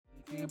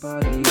can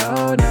party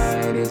all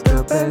night. It's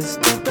the best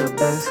of the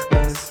best,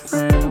 best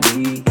friend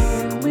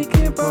weekend. We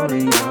can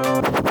party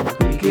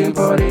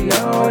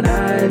all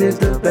night. It's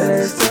the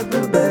best of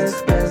the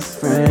best, best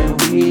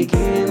friend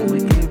weekend. We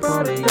can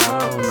party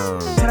all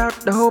night. Shout out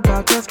the whole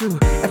podcast crew.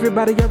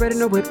 Everybody already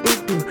know what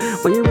it do.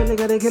 When you really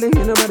gotta kill it,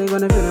 ain't nobody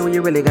gonna feel it. When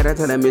you really gotta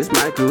tell them it's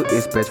my crew.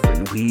 It's best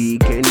friend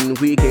weekend.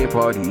 We can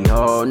party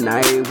all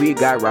night. We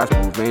got Ross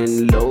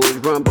moving, Lowe's,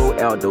 Rumble,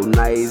 Aldo,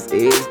 Nice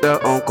is the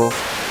uncle.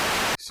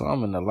 So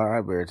I'm in the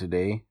library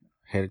today,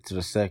 headed to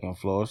the second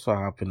floor. So I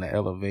hop in the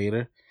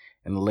elevator,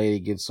 and the lady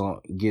gets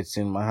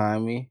in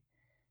behind me.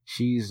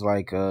 She's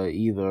like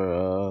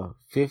either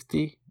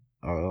 50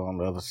 or on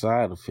the other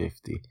side of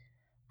 50.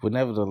 But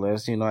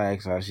nevertheless, I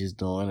ask how she's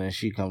doing, and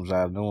she comes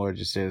out of nowhere and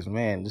just says,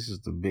 "Man, this is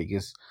the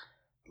biggest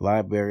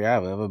library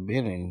I've ever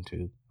been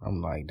into."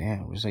 I'm like,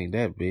 damn, this ain't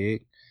that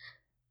big.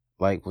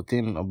 Like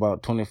within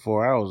about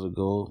 24 hours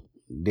ago,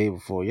 day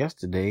before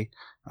yesterday,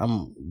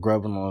 I'm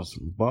grabbing on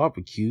some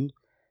barbecue.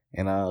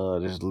 And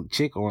this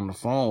chick on the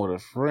phone with a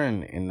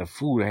friend, and the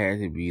food had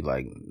to be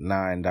like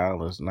 $9,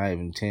 not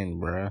even $10,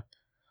 bruh.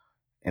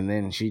 And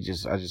then I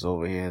just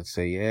over here and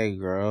say, "Yeah,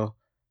 girl,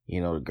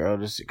 the girl,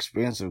 this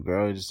expensive,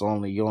 girl.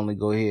 You only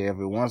go here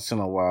every once in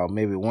a while,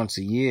 maybe once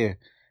a year."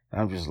 And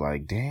I'm just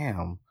like,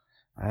 damn,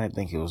 I didn't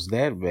think it was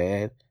that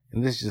bad.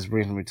 And this just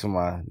brings me to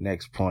my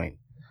next point.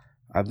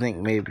 I think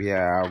maybe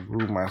I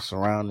outgrew my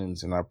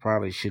surroundings, and I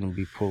probably shouldn't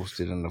be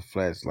posted in the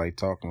flats like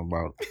talking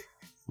about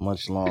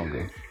much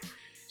longer.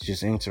 It's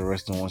just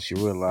interesting once you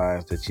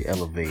realize that you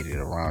elevated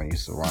around your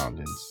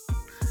surroundings.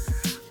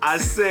 I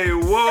say,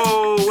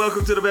 whoa,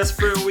 welcome to the Best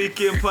Friend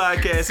Weekend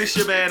podcast. It's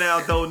your man,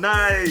 Aldo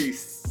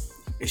Nice.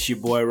 It's your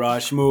boy,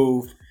 Raj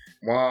Smooth.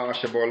 Wow,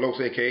 it's your boy, Los,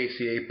 a.k.a.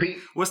 CAP.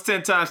 What's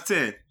 10 times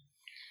 10?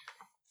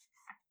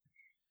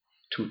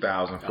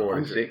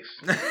 2046.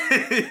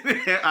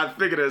 I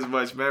figured as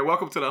much, man.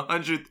 Welcome to the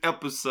 100th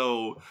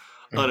episode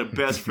of the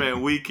Best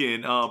Friend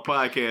Weekend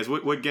podcast.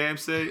 What game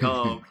say?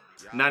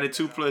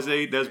 92 plus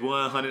 8, that's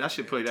 100. I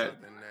should play that.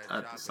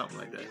 Something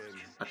like that.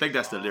 I think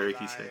that's the lyric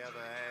he said.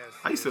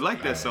 I used to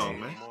like that song,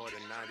 man.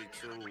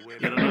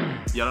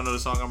 Y'all don't know the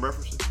song I'm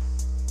referencing?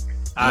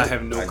 I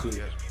have no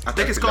clue. I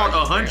think it's called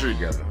 100.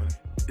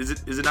 Is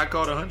it not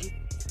called 100?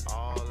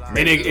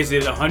 And is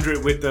it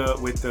 100 with the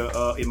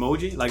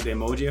emoji? Like the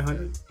emoji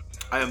 100?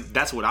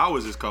 That's what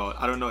ours is called.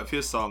 I don't know if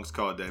his song's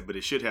called that, but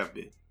it should have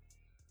been.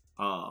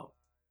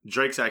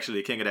 Drake's actually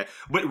the king of that.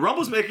 But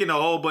Rumble's making a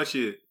whole bunch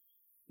of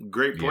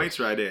great points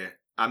right there.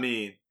 I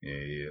mean,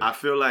 yeah. I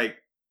feel like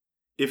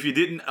if you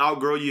didn't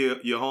outgrow your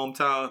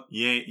hometown,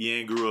 you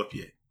ain't grew up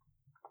yet.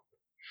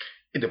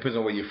 It depends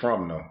on where you're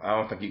from, though. I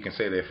don't think you can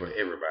say that for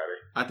everybody.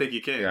 I think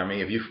you can. Yeah, I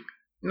mean, if you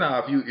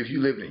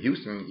lived in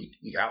Houston,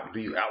 do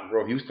you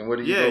outgrow Houston? Where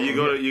do you go?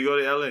 Yeah, you go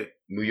to LA,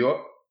 New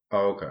York.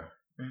 Oh, okay.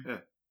 Yeah,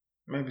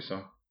 maybe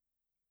so.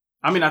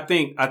 I mean, I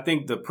think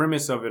the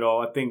premise of it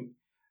all,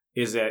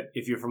 is that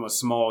if you're from a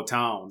small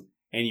town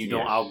and you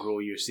don't outgrow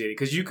your city,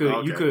 because you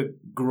could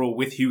grow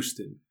with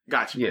Houston.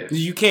 Gotcha. Yes.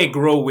 You can't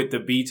grow with the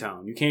B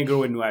town. You can't grow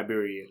with New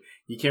Iberia.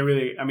 You can't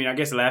really. I mean, I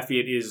guess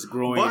Lafayette is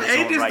growing. Well,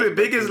 ain't this the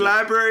biggest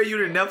library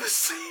you'd have never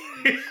seen?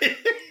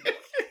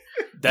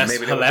 That's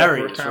maybe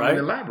hilarious, right? In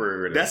the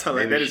library, that's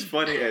hilarious. That is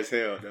funny as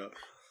hell, though.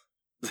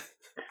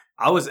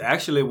 I was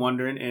actually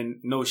wondering,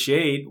 and no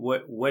shade,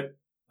 what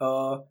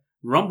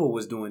Rumble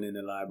was doing in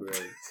the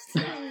library.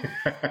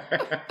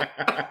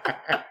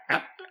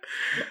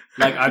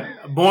 Like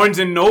Barnes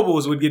and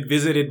Nobles would get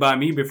visited by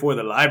me before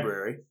the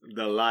library.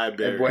 The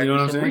library. Boy, you know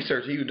what I'm saying?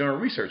 Research. He was doing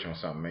research on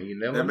something, man. You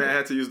never. That man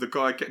had to use the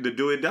card to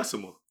do it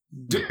decimal.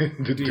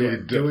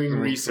 Doing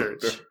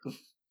research.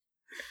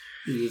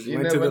 He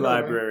went to the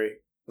library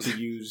to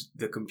use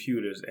the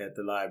computers at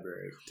the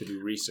library to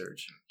do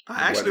research.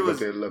 I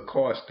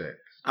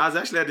was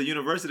actually at the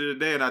university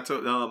today, and I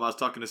was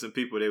talking to some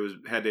people.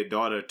 They had their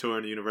daughter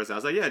touring the university. I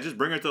was like, "Yeah, just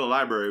bring her to the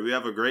library. We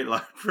have a great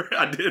library."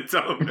 I did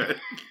tell them that.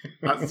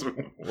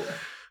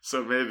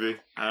 So maybe,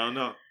 I don't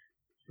know.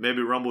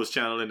 Maybe Rumble was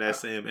channeling that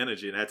same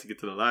energy and had to get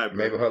to the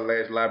library. Maybe her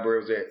last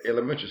library was at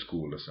elementary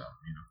school or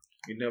something.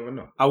 You never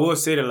know. I will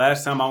say the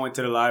last time I went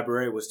to the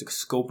library was to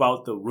scope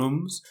out the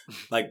rooms,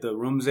 like the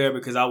rooms there,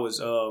 because I was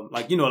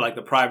like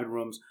the private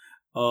rooms.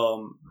 I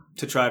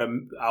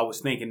was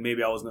thinking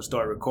maybe I was going to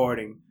start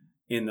recording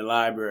in the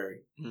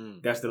library.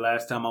 That's the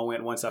last time I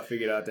went, once I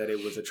figured out that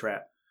it was a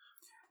trap.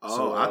 Oh,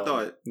 so, I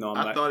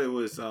thought it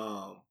was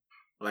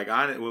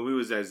when we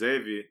was at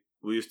Xavier,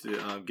 we used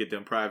to get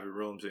them private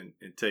rooms and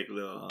take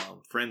little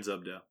friends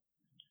up there.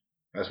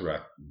 That's what I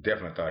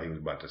definitely thought he was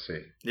about to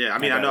say. Yeah, I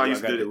mean, I know I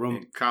used to do it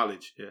in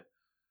college. Yeah.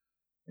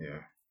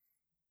 Yeah.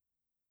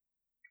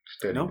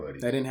 Study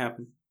buddies. That didn't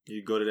happen.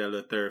 You go to that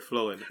little third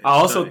floor. And I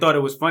also thought it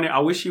was funny. I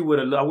wish he would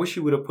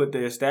have put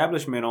the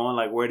establishment on.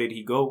 Like, where did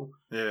he go?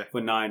 Yeah. For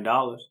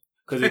 $9,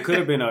 because it could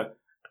have been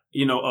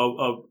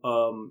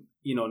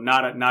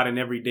not an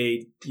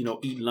everyday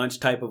eat lunch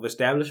type of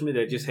establishment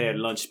that just had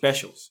lunch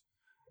specials.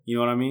 You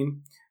know what I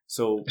mean?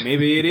 So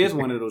maybe it is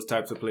one of those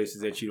types of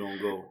places that you don't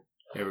go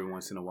every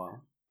once in a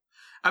while.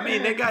 I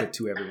mean, they got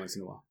two every once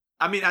in a while.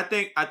 I mean, I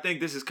think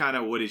this is kind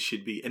of what it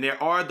should be, and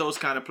there are those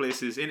kind of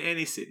places in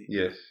any city.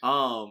 Yes.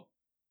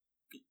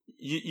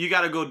 You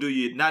got to go do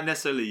your, not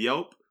necessarily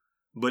Yelp,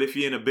 but if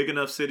you're in a big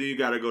enough city, you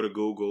got to go to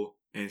Google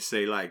and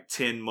say like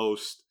 10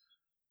 most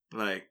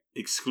like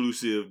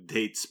exclusive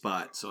date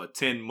spots or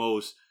 10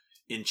 most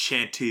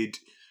enchanted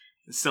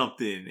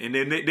something, and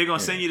then they're gonna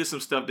send you to some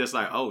stuff that's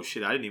like, oh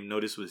shit, I didn't even know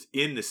this was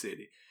in the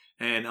city.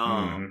 And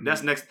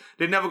that's next.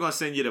 They're never gonna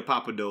send you to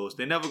Papados.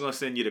 They're never gonna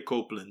send you to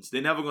Copeland's.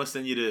 They're never gonna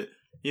send you to,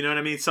 you know what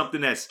I mean,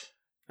 something that's,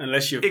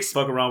 unless you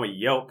fuck around with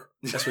Yelp.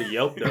 That's what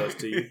Yelp does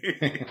to you.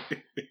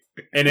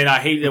 And then I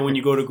hate that when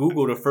you go to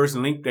Google, the first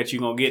link that you're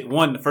going to get,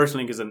 the first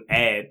link is an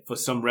ad for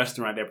some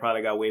restaurant that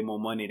probably got way more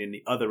money than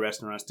the other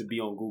restaurants to be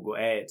on Google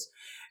Ads.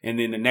 And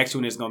then the next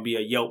one is going to be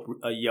a Yelp.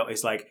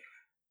 It's like,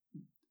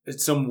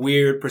 it's some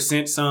weird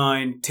 %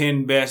 sign,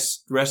 10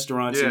 best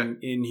restaurants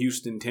in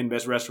Houston, 10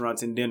 best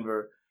restaurants in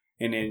Denver.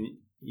 And then,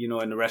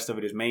 and the rest of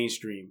it is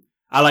mainstream.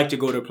 I like to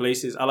go to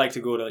places. I like to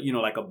go to,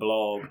 like a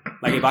blog.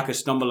 Like if I could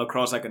stumble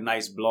across like a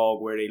nice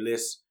blog where they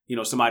list,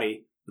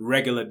 somebody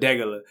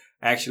degular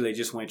actually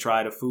just went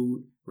try the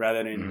food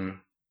rather than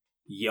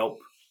Yelp.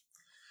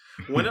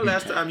 When the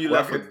last time you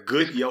left a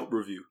good Yelp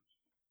review?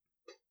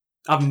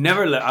 I've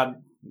never left.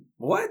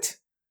 What?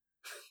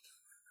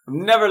 I've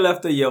never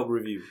left a Yelp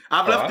review.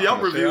 I've left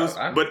Yelp reviews,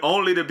 but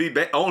only to be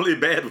only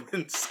bad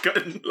ones.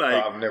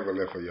 Like I've never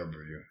left a Yelp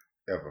review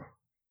ever.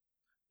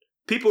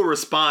 People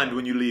respond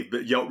when you leave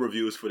Yelp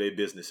reviews for their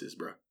businesses,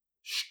 bro.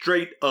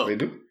 Straight up. They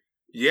do?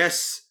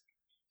 Yes.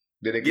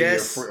 Did they give you a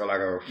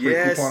free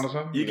coupon or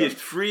something? You get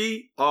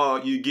free,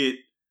 or you get,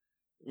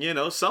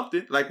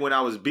 something. Like when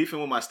I was beefing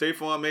with my State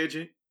Farm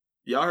agent.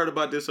 Y'all heard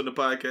about this on the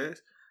podcast?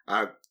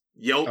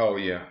 Yelp. Oh,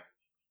 yeah.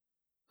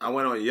 I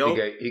went on Yelp.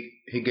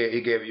 He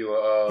gave you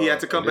a he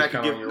had to come back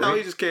and give. No,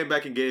 he just came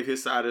back and gave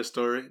his side of the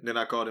story. Then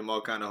I called him all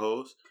kind of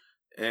hoes.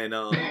 And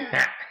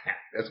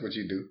that's what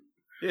you do.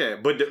 Yeah,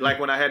 but like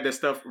when I had that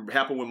stuff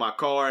happen with my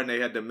car and they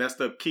had the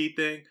messed up key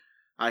thing,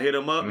 I hit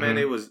them up, man.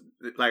 It was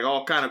like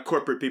all kind of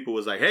corporate people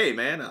was like, "Hey,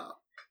 man,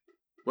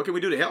 what can we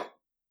do to help?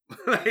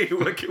 Like,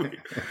 what can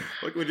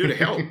we do to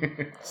help?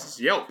 It's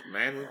Yelp,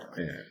 man.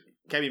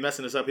 Can't be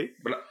messing us up here."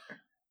 But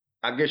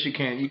I guess you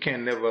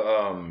can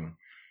never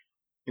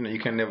you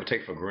can never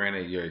take for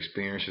granted your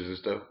experiences and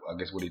stuff. I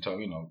guess what he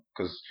told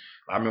because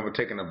I remember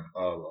taking a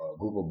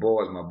group of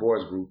boys, my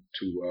boys group,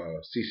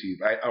 to CC.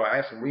 I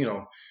asked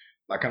them,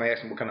 I kind of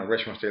asked them what kind of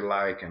restaurants they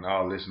like and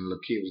all this, and the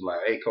little kid was like,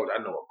 "Hey, coach,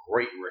 I know a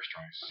great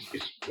restaurant.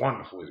 It's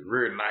wonderful. It's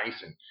very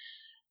nice and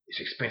it's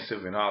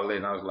expensive and all that."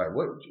 And I was like,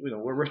 "What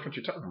restaurant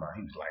you talking about?"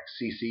 He was like,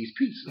 "CC's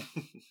Pizza."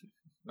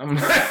 I'm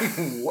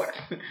like, "What?"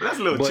 That's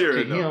a little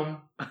cheering, though.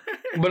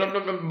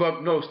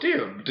 But no,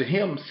 still to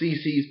him,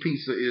 CC's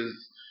Pizza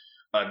is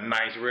a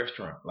nice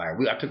restaurant. Like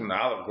I took them to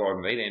Olive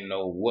Garden, they didn't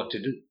know what to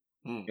do.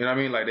 You know what I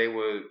mean? Like they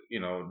were,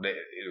 it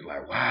was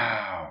like,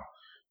 wow.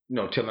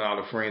 Telling all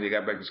the friends they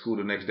got back to school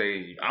the next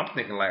day. I'm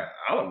thinking like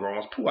Olive Garden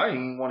was poo. I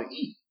didn't even want to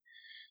eat.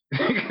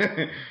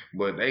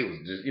 But they was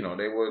just, they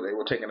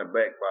were taken aback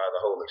by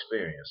the whole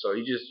experience. So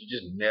you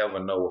just never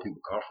know where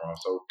people come from.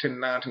 So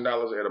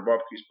 $19 at a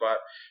barbecue spot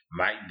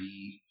might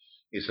be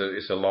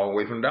it's a long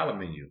way from Dollar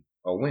Menu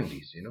or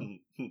Wendy's.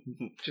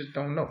 Just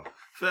don't know.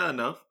 Fair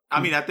enough.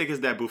 I mean, I think it's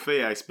that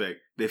buffet aspect.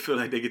 They feel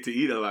like they get to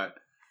eat a lot.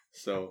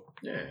 So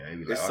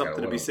there's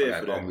something to be said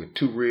for that. With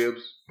 2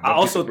 ribs. I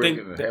also think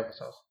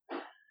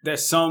that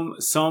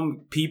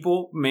some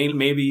people,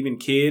 maybe even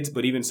kids,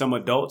 but even some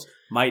adults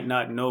might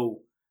not know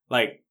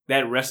like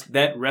that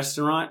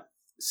restaurant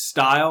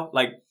style.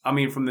 Like, I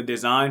mean, from the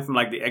design, from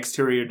like the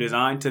exterior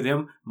design to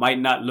them might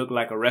not look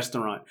like a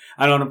restaurant.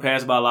 I don't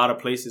pass by a lot of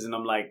places and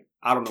I'm like,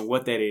 I don't know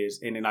what that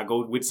is. And then I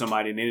go with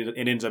somebody and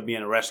it ends up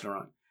being a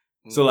restaurant.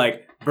 So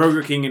like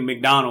Burger King and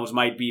McDonald's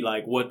might be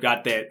like what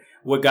got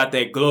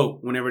that glow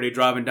whenever they're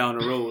driving down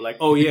the road. Like,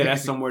 oh yeah,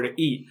 that's somewhere to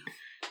eat.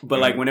 But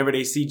like whenever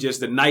they see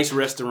just a nice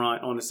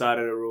restaurant on the side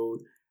of the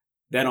road,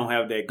 they don't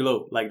have that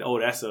glow. Like, oh,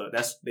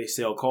 they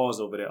sell cars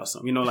over there or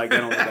something. Like they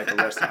don't look like a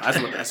restaurant.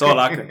 That's all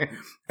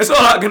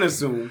I can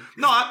assume.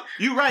 No,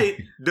 you're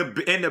right.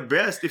 The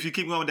best, if you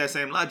keep going with that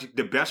same logic,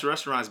 the best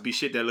restaurants be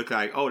shit that look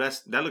like, oh,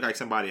 that look like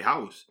somebody's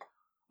house.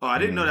 Oh, I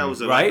didn't know that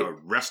was like a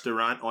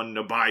restaurant on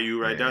the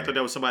bayou right there. I thought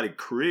that was somebody's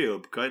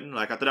crib cutting.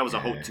 Like I thought that was a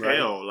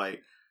hotel. Right.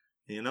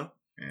 Like,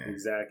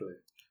 Exactly.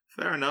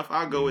 Fair enough.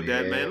 I'll go with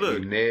that, man. Look,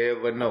 you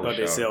never know. But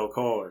they sell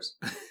cars.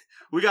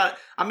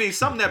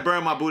 Something that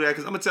burned my boot at,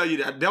 because I'm going to tell you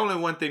that the only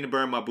one thing to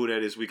burn my boot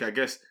at this week, I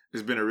guess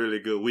it's been a really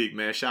good week,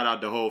 man. Shout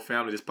out the whole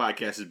family. This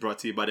podcast is brought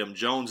to you by them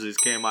Joneses.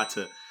 Came out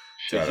to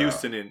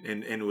Houston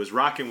and was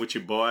rocking with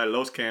your boy.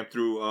 Los came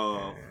through.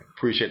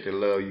 Appreciate the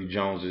love, you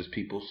Joneses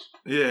peoples.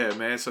 Yeah,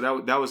 man. So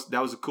that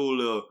was a cool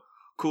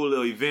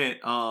little event.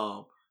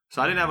 So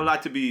I didn't have a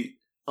lot to be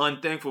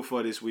unthankful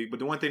for this week, but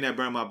the one thing that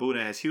burned my boot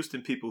at is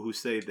Houston people who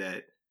say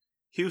that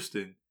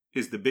Houston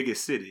is the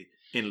biggest city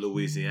in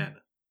Louisiana.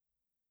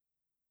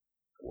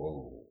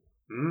 Whoa.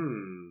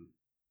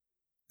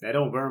 That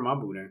don't burn my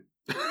boot in.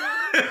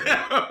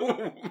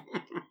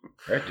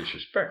 That's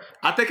disrespectful.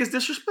 I think it's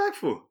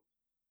disrespectful.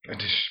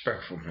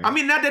 Disrespectful, man. I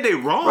mean, not that they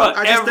wrong. Bro,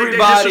 I just think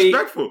they're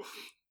disrespectful.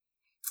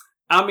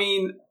 I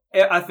mean,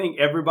 I think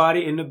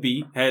everybody in the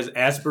beat has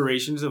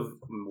aspirations of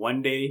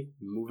one day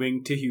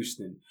moving to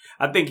Houston.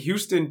 I think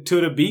Houston to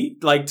the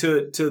beat, like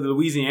to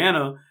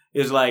Louisiana,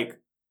 is like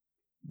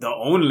the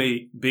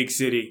only big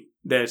city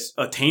that's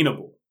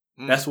attainable.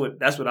 That's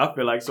what I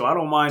feel like. So I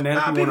don't mind that.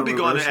 Nah, people be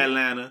going to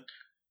Atlanta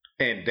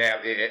and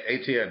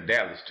ATL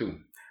Dallas too.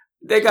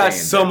 They got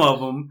some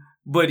of them,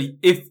 but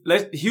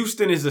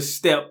Houston is a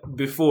step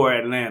before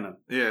Atlanta.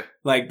 Yeah,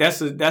 like that's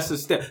a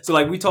step. So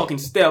like we talking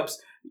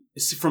steps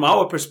from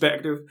our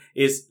perspective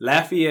is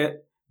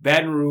Lafayette,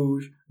 Baton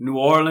Rouge, New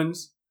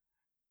Orleans,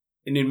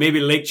 and then maybe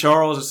Lake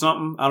Charles or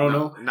something. I don't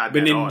know. Not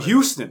but then order.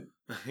 Houston.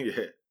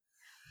 Yeah.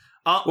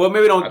 Well,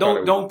 maybe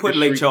don't put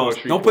Lake Charles.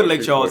 Don't put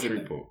Lake Charles in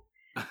there.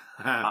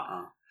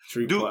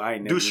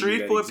 Shreveport. Do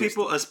Shreveport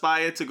people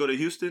aspire to go to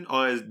Houston,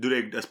 or do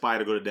they aspire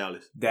to go to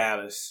Dallas?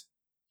 Dallas.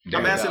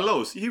 I'm asking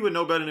Los. He would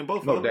know better than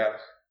both of them. Dallas.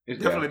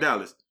 It's definitely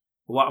Dallas.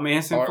 Well, I'm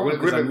answering for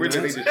really, they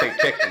just say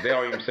Texas. They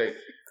don't even say.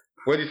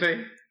 What did he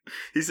say?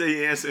 He said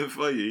he answered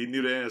for you. He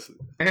knew the answer.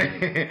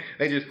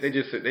 they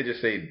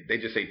just say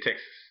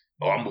Texas.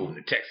 Oh, I'm moving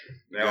to Texas.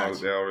 They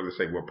don't really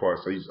say what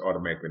part, so you just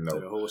automatically know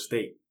the whole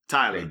state.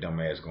 Tyler, they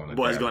dumbass going to.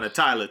 Boy's going to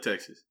Tyler,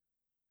 Texas.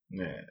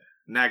 Yeah,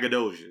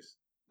 Nacogdoches.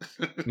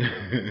 Where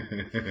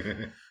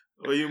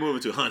you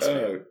moving to?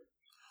 Huntsville.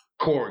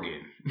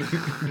 Corrigan.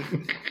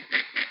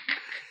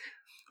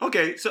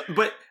 Okay, so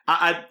but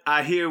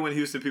I hear when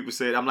Houston people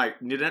say it, I'm like,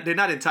 they're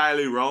not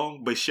entirely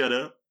wrong, but shut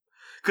up,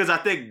 because I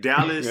think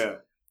Dallas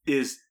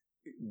is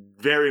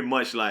very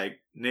much like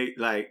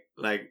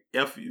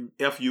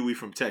FU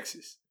from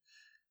Texas.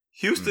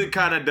 Houston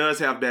kind of does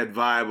have that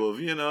vibe of,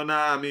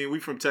 we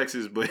from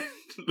Texas, but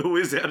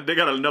Louisiana, they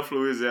got enough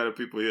Louisiana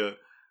people here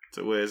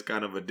to where it's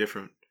kind of a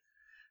different.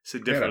 It's a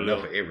different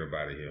enough for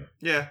everybody here.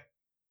 Yeah.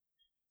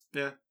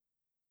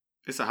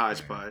 It's a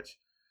hodgepodge.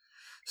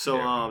 So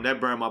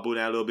that burned my boot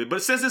out a little bit.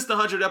 But since it's the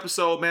 100th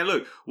episode, man,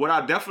 look, what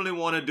I definitely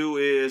want to do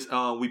is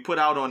we put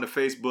out on the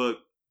Facebook,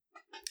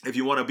 if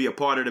you want to be a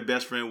part of the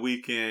Best Friend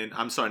Weekend,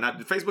 I'm sorry, not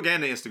the Facebook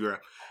and the Instagram.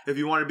 If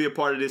you want to be a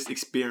part of this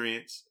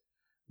experience,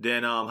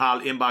 then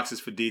holler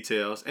inboxes for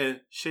details.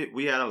 And shit,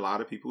 we had a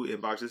lot of people who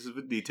inboxed us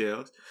for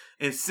details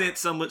and sent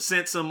some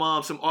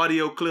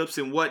audio clips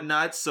and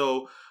whatnot.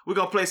 So we're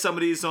gonna play some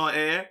of these on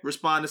air,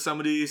 respond to some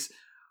of these.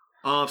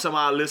 Some of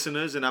our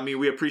listeners, and I mean,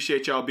 we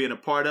appreciate y'all being a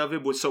part of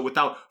it. So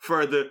without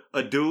further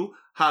ado,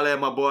 holla at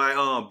my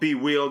boy, B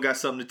Will, got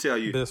something to tell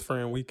you. Best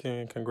Friend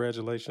Weekend,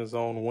 congratulations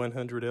on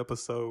 100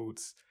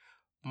 episodes.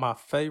 My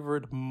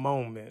favorite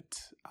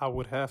moment, I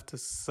would have to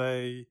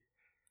say,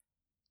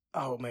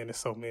 oh man, there's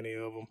so many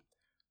of them.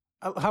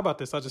 How about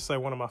this? I'll just say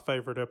one of my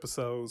favorite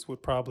episodes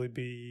would probably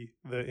be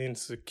the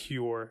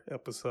Insecure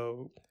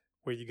episode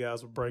where you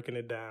guys were breaking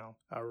it down.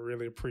 I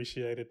really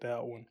appreciated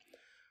that one.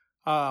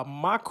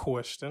 My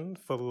question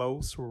for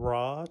Los,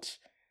 Raj,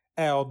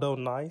 Aldo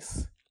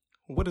Nice,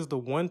 what is the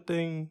one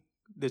thing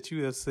that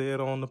you have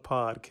said on the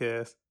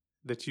podcast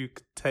that you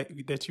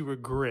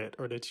regret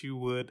or that you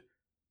would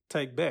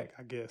take back,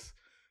 I guess?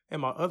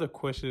 And my other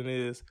question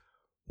is,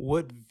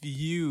 what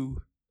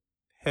view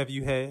have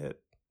you had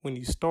when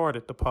you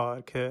started the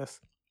podcast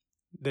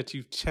that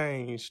you've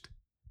changed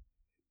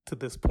to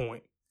this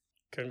point?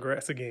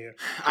 Congrats again.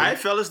 All right,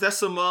 fellas, that's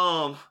some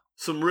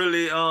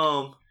really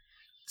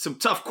some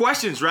tough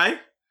questions, right?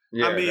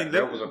 Yeah, I mean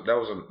that was a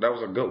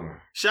good one.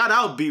 Shout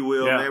out B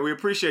Will, man. We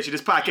appreciate you.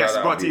 This podcast is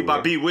brought to you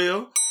by B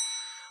Will.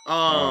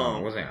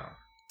 What's that?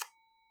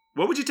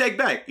 What would you take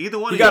back? Either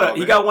one. He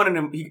got one of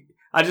them.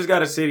 I just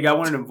gotta say, he got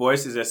one of them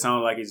voices that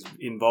sound like he's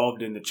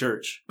involved in the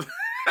church. Is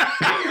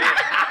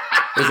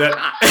that?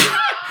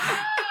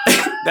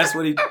 That's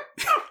what he.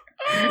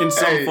 In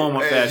some form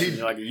or fashion,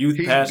 like a youth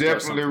pastor or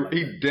something.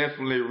 He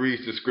definitely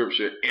reads the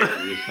scripture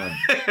every Sunday.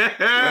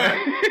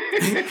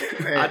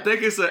 I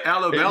think it's an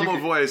Alabama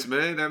voice,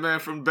 man. That man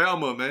from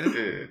Belma, man.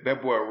 Yeah,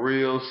 that boy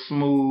real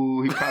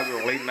smooth. He probably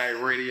on late night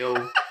radio.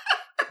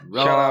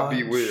 Shout out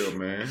B Will,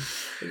 man.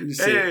 You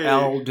say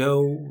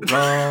Aldo,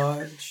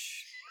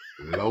 Raj.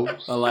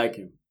 Los. I like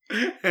him.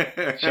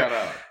 Shout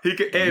out.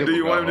 Do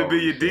you want him to be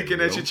your deacon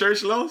at your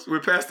church, Los?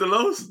 With Pastor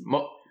Los?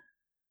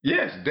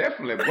 Yes,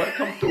 definitely. Boy,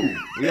 come through.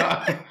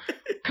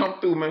 Come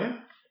through,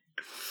 man.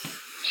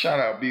 Shout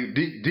out,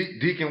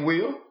 Deacon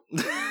Will.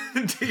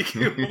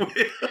 Deacon Will.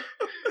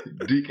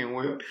 Deacon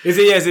Will.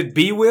 Is it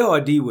B Will or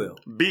D Will?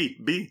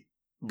 B.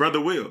 Brother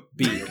Will.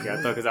 B. Okay,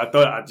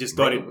 I just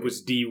thought it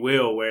was D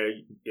Will, where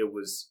it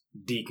was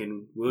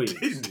Deacon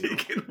Williams.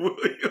 Deacon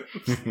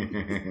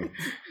Williams.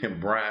 And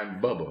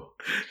Brian Bubba.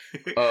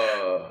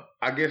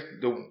 I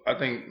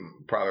think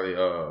probably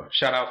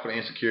shout out for the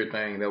Insecure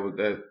thing. That was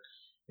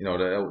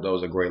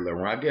a great little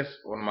run. I guess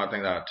one of my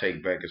things I'll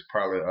take back is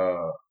probably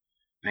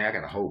I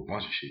got a whole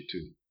bunch of shit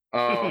too.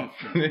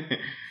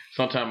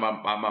 Sometimes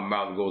my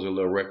mouth goes a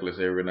little reckless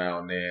every now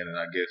and then, and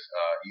I guess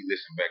you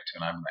listen back to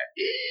it and I'm like,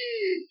 yeah.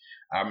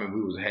 I remember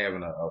we was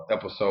having an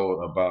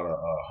episode about a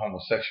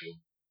homosexual,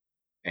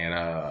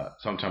 And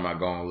sometimes I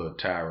go on little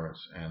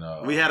tyrants.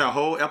 And we had a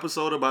whole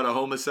episode about a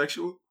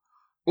homosexual.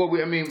 Well,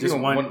 one of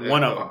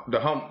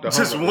them.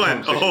 Just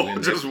one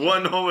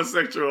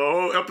homosexual. A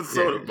whole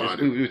episode about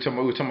it. We were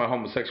talking about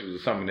homosexuals or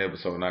something in the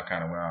episode, and I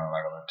kind of went on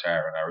like a little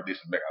tyrant. I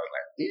released it back. I was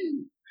like,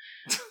 ew.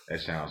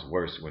 That sounds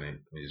worse when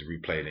it's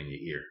replayed in your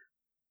ear.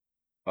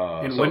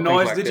 And what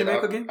noise did you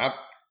make again?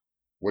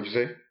 What'd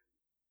you say?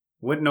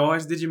 What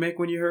noise did you make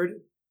when you heard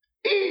it?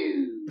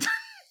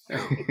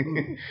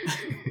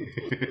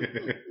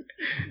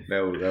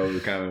 that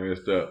was kind of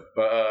messed up.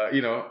 But I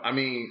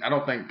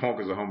don't think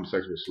punk is a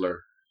homosexual slur.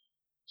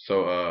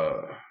 So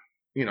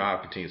I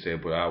continue to say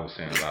it, but I was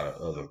saying a lot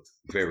of other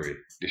very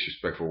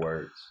disrespectful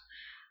words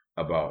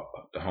about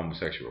the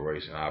homosexual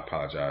race, and I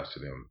apologize to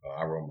them.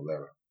 I wrote them a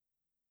letter.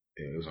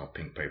 It was on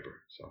pink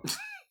paper, so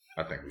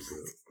I think we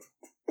good.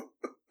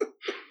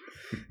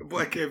 Boy,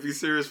 I can't be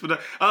serious for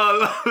that.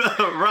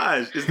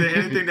 Raj, is there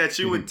anything that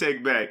you would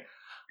take back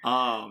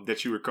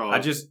that you recall?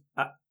 I think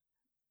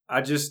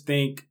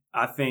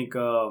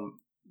I'm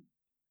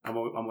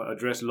gonna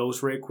address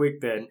Los real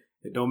quick that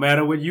it don't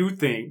matter what you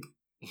think,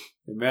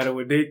 it matter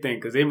what they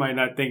think, because they might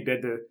not think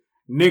that the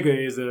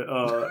nigga is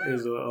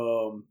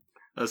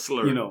a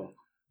slur,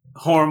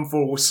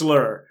 harmful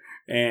slur,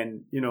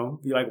 and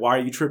be like, why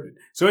are you tripping?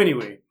 So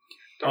anyway,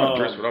 don't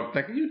address what I'm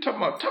thinking. You talk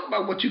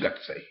about what you got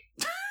to say.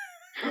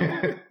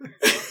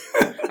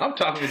 I'm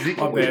talking to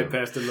Deacon Will. My bad,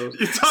 Pastor Los.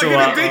 You're talking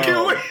to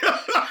Deacon Will.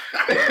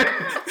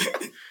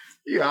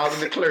 You're out in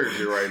the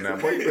clergy right now,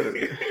 boy. You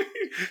better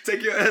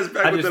take your ass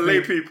back with the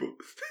lay people.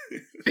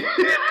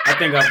 I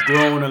think I've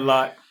grown a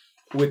lot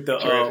with the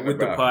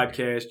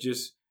podcast,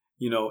 just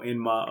in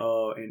my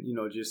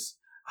and just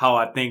how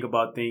I think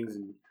about things,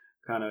 and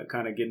kind of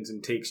getting some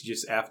takes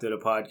just after the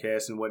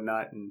podcast and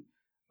whatnot. And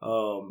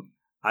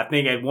I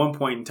think at one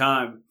point in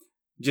time,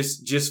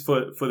 just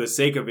for the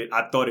sake of it,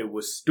 I thought it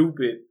was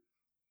stupid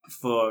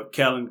for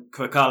Colin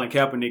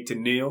Kaepernick to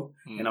kneel,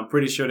 and I'm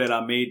pretty sure that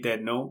I made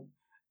that known.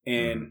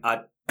 And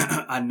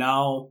I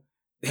now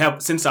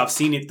have, since I've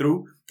seen it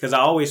through, because I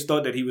always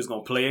thought that he was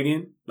gonna play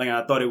again. Like,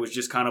 I thought it was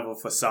just kind of a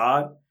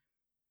facade.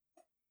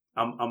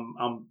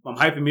 I'm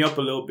hyping me up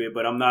a little bit,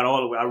 but I'm not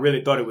all the way. I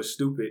really thought it was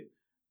stupid.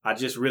 I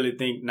just really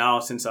think now,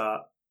 since I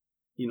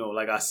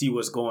see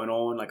what's going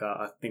on, like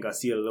I think I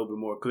see it a little bit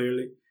more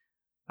clearly.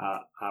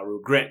 I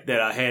regret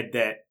that I had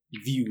that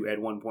view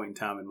at one point in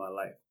time in my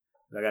life.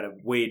 I got a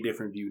way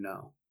different view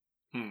now.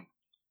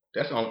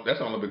 That's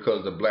only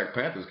because the Black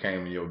Panthers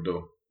came in your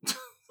door.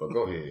 But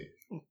go ahead.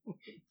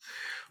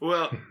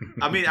 Well,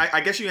 I mean,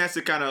 I guess you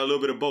answered kind of a little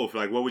bit of both.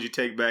 Like, what would you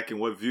take back and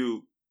what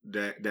view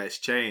that's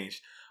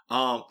changed?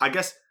 I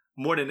guess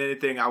more than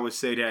anything, I would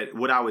say that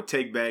what I would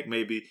take back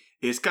maybe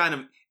is kind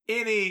of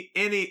any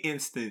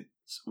instance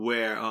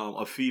where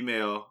a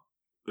female,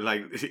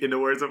 like in the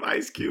words of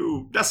Ice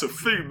Cube, that's a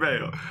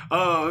female.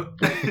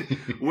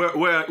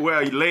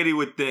 Where a lady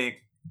would think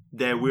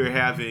that we're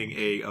having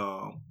a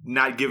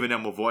not giving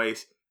them a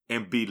voice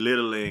and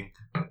belittling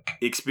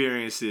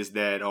experiences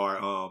that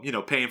are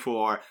painful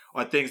or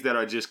things that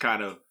are just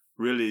kind of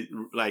really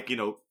like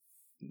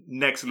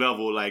next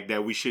level, like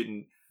that we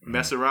shouldn't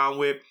mess around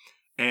with,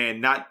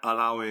 and not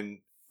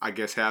allowing, I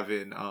guess,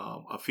 having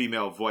a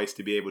female voice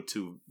to be able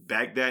to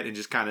back that, and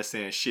just kind of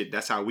saying, shit,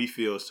 that's how we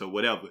feel, so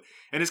whatever.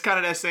 And it's kind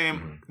of that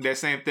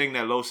same thing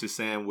that Los is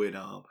saying with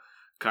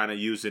kind of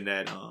using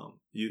that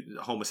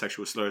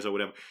homosexual slurs or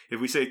whatever.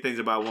 If we say things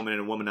about a woman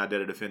and a woman not there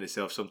to defend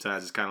itself,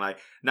 sometimes it's kind of like,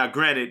 now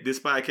granted, this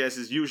podcast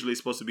is usually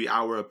supposed to be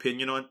our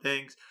opinion on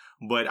things,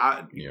 but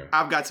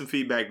I've got some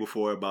feedback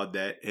before about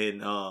that,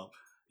 and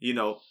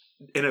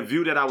in a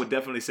view that I would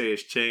definitely say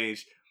has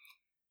changed.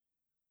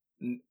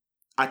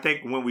 I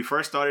think when we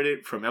first started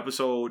it, from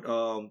episode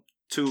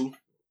 2,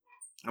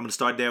 I'm going to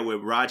start there, where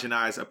Raj and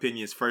I's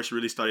opinions first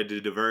really started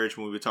to diverge,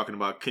 when we were talking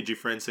about, could your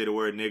friend say the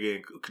word nigga,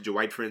 and could your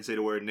white friend say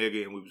the word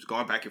nigga, and we was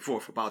going back and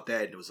forth about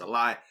that, and it was a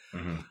lot.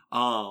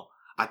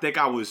 I think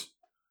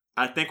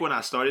when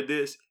I started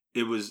this,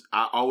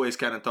 I always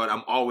kind of thought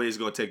I'm always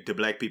going to take the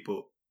black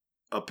people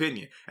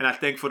opinion. And I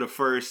think for the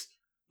first,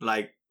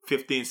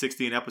 15,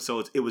 16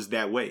 episodes, it was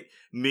that way.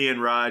 Me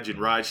and Raj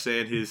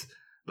saying his,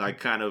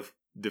 kind of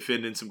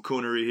defending some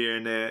coonery here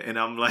and there, and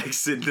I'm,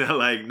 sitting there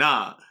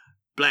nah,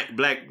 black,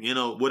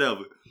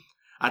 whatever.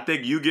 I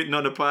think you getting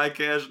on the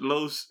podcast,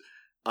 Los,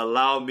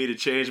 allowed me to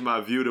change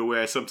my view to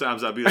where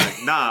sometimes I'd be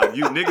like, nah,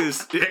 you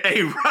niggas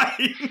ain't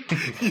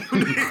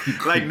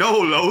right. No,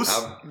 Los,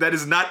 that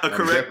is not a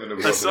correct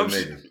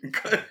assumption.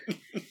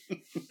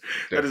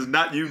 That is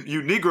not,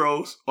 you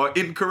Negroes are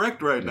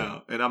incorrect right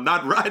now, and I'm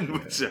not riding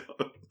with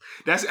y'all.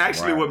 That's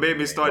actually what made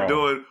me start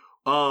doing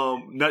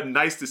Nothing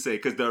Nice to Say,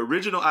 because the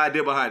original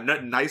idea behind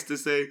Nothing Nice to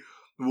Say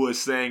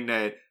was saying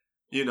that,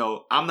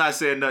 I'm not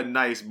saying nothing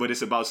nice, but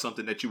it's about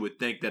something that you would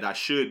think that I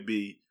should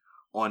be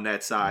on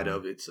that side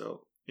of it.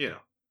 So,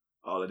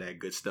 all of that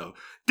good stuff.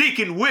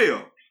 Deacon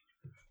Will.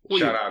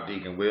 Shout out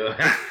Deacon Will.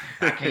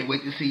 I can't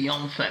wait to see you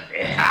on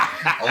Sunday,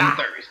 on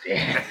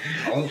Thursday,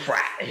 on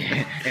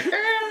Friday, and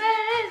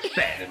early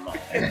Saturday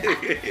morning.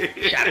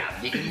 Shout out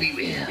Deacon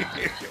Will.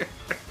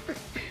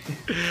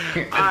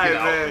 right,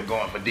 man.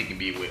 Going for Dickie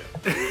B. Will.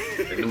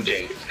 The new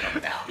James is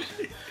coming out.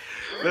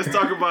 Let's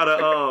talk about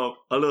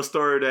a little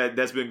story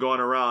that's been going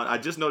around. I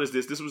just noticed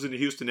this. This was in the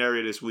Houston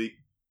area this week.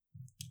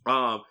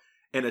 An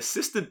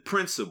assistant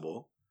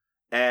principal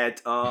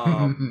at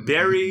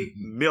Barry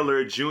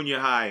Miller Junior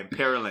High in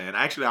Pearland.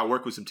 Actually, I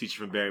worked with some teachers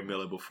from Barry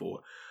Miller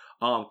before.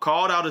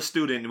 Called out a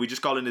student. We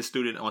just called in this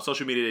student on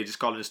social media. They just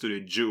called in the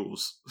student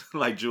Jules,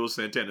 like Jules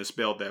Santana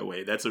spelled that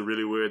way. That's a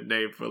really weird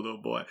name for a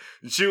little boy.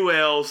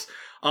 Jules.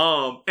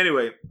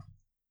 Anyway,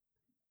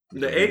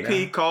 the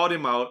AP called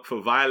him out for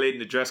violating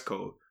the dress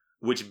code,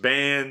 which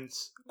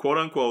bans, quote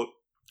unquote,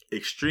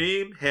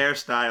 extreme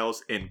hairstyles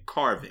and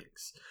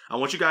carvings. I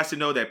want you guys to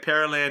know that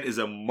Pearland is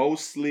a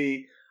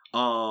mostly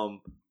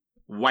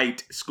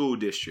white school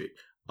district,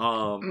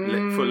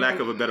 for lack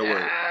of a better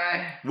word.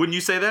 Wouldn't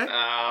you say that?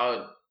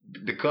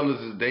 The colors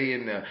is they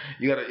in there.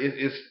 You gotta.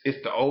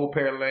 It's the old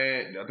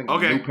Pearland. I think the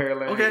new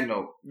Pearland. Okay, you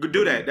know,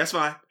 do that. That's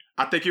fine.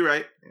 I think you're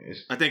right.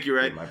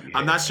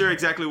 I'm not sure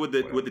exactly what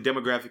the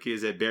demographic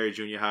is at Barry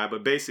Junior High,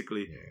 but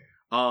basically,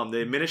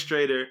 the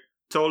administrator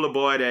told the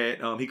boy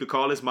that he could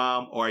call his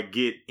mom or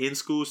get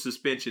in-school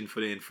suspension for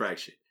the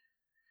infraction.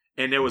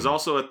 And there was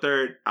also a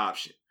third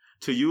option,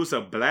 to use a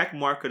black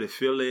marker to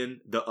fill in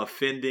the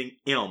offending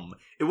M.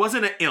 It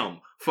wasn't an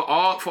M. For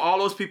all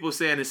those people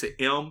saying it's an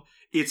M,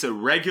 it's a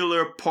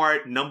regular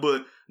part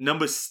number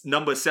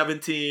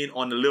 17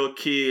 on the little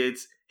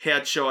kid's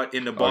hair chart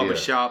in the barber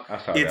shop.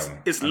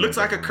 It looks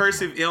like a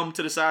cursive M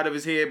to the side of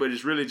his head, but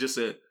it's really just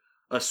a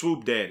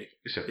swoop daddy.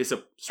 It's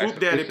a swoop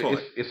daddy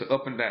part. It's an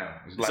up and down.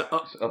 It's an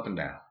up and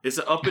down. It's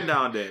an up and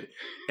down daddy.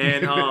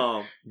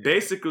 And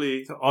basically,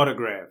 it's an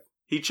autograph.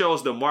 He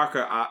chose the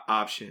marker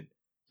option.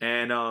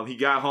 And he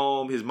got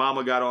home. His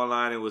mama got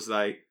online and was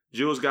like,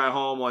 Jules got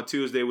home on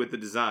Tuesday with the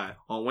design.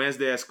 On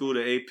Wednesday at school,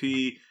 the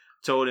AP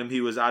told him he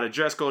was out of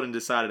dress code and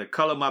decided to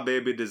color my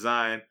baby's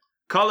design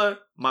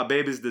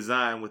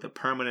with a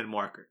permanent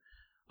marker.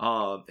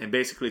 And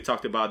basically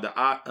talked about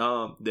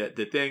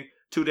the thing.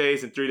 2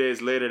 days and 3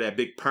 days later, that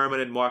big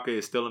permanent marker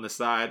is still on the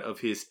side of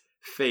his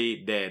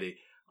fade daddy.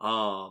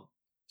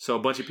 So a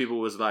bunch of people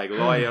was like,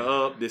 lawyer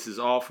up, this is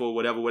awful,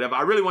 whatever.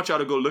 I really want y'all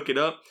to go look it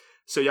up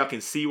so y'all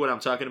can see what I'm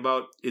talking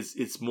about. It's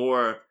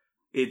a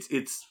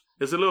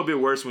little bit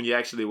worse when you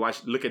actually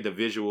look at the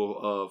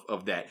visual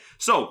of that.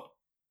 So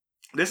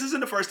this isn't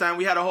the first time.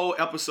 We had a whole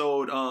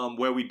episode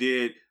where we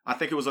did, I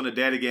think it was on the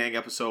Daddy Gang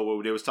episode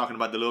where they was talking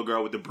about the little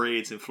girl with the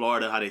braids in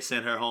Florida, how they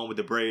sent her home with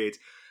the braids.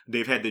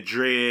 They've had the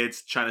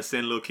dreads trying to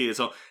send little kids.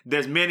 So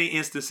there's many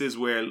instances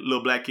where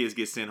little black kids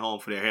get sent home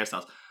for their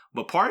hairstyles.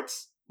 But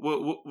parts,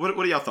 what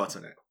are y'all thoughts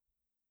on that?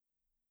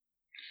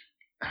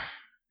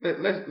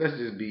 Let's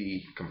just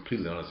be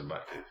completely honest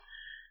about this.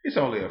 It's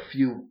only a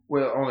few.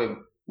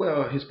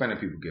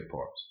 Hispanic people get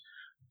parts.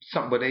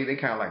 But they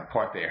kind of like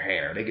part their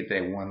hair. They get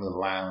that one little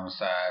line on the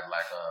side,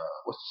 like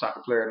what's the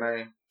soccer player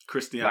name?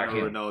 Cristiano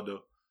Ronaldo.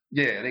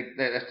 Yeah,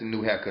 that's the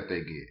new haircut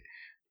they get.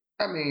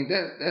 I mean,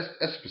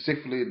 that's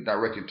specifically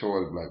directed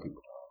towards black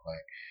people.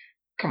 Like,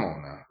 come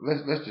on now,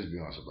 let's just be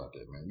honest about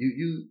that, man.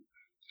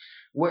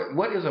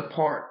 What is a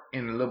part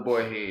in the little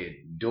boy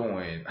head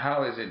doing?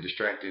 How is it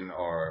distracting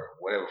or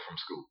whatever from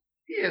school?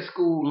 He at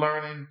school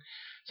learning.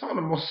 Some of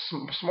the most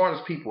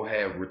smartest people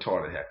have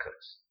retarded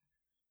haircuts.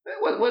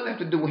 What does that have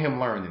to do with him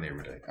learning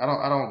every day? I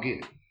don't get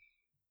it.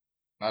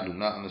 I do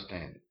not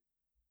understand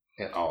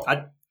it at all.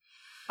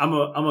 I'm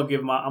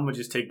gonna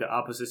just take the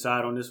opposite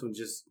side on this one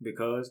just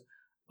because.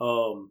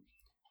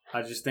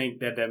 I just think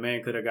that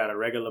man could have got a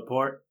regular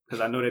part because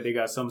I know that they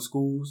got some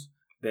schools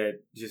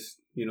that just,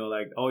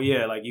 like, oh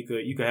yeah, like you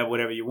could have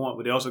whatever you want,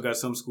 but they also got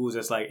some schools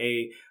that's like,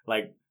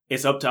 like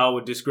it's up to our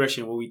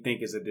discretion what we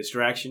think is a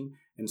distraction.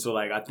 And so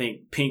like, I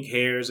think pink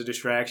hair is a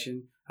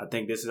distraction. I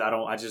think this is, I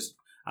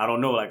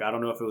don't know. Like, I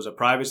don't know if it was a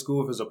private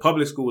school. If it's a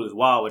public school, it's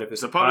wild. But if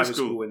it's a private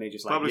school and they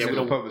just like, we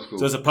don't. Public school.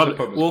 So it's a public.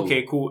 Well,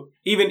 okay, cool.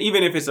 Even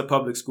if it's a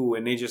public school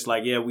and they just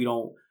like, yeah, we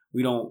don't.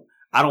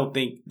 I don't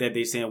think that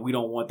they saying we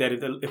don't want that.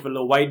 If a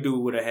little white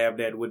dude would have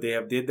that, would they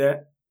have did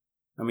that?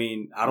 I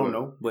mean, I don't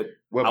know, but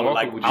what I would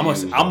like. What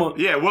marker?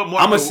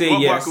 I'm gonna say what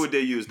yes. marker would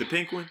they use? The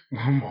pink one?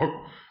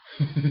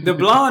 The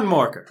blonde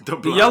marker,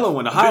 the yellow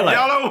one, the highlight.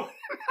 The yellow.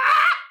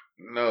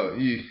 No,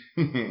 you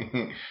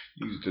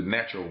use the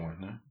natural one,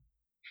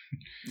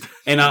 huh?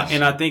 And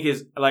I think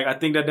it's like I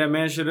think that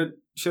man should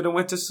have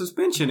went to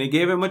suspension. They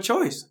gave him a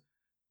choice.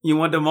 You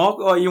want the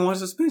marker or you want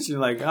suspension?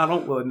 Like, I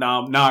don't. Well,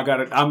 now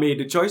I made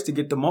the choice to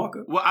get the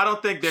marker. Well, I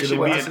don't think there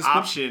should be an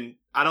option.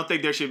 I don't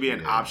think there should be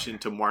an option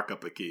to mark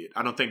up a kid.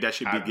 I don't think that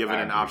should be given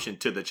an option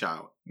to the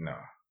child. No.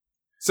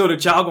 So the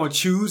child gonna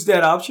choose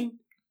that option?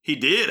 He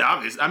did,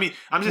 obviously. I mean,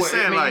 I'm just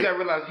saying, like, you gotta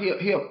realize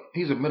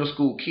he's a middle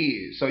school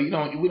kid, so we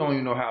don't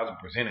even know how it's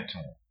presented to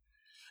him.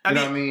 You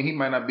know what I mean? He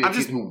might not be a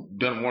kid who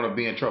doesn't want to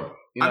be in trouble.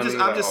 You know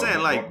I'm just saying,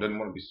 like, doesn't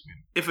want to be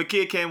suspended. If a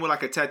kid came with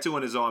like a tattoo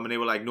on his arm and they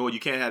were like, "No, you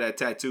can't have that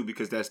tattoo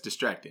because that's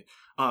distracting."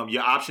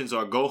 Your options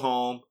are go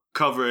home,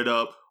 cover it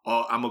up,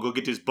 or I'm gonna go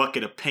get this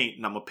bucket of paint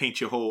and I'm gonna paint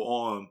your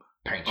whole arm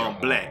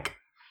black.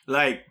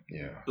 Like,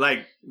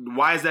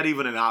 why is that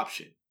even an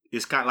option?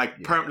 It's kind of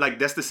like like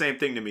that's the same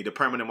thing to me. The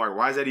permanent marker.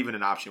 Why is that even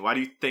an option? Why do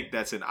you think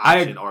that's an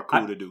option or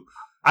cool to do?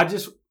 I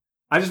just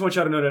want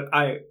y'all to know that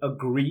I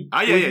agree.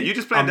 Oh yeah. You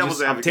just playing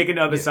devil's advocate. I'm taking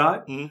the other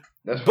side.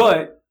 Mm-hmm.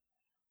 But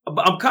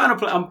I'm kind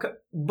of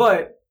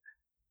but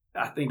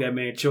I think that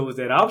man chose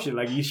that option.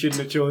 Like, you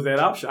shouldn't have chose that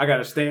option. I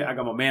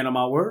got my man on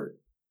my word.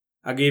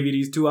 I gave you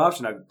these two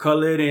options. I could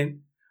color it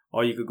in,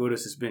 or you could go to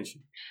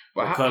suspension.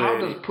 But how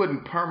does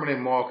putting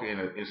permanent marker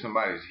in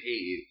somebody's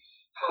head,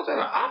 how's that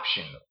an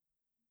option?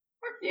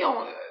 You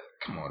know,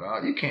 come on,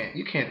 dog. You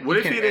can't. What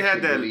if he'd have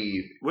had that?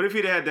 What if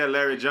he'd had that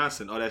Larry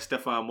Johnson or that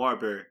Stephon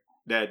Marbury?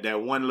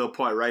 That one little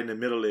part right in the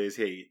middle of his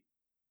head.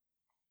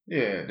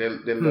 Yeah,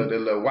 that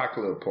little white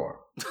little part.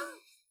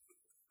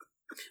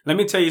 Let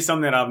me tell you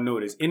something that I've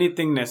noticed.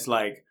 Anything that's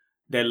like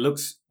that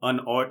looks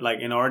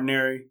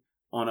inordinary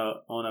on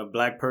a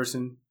black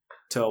person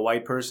to a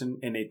white person,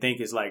 and they think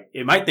it's like,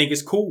 it might think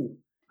it's cool.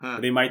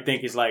 But they might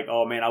think it's like,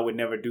 oh man, I would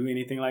never do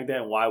anything like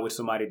that. Why would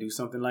somebody do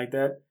something like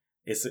that?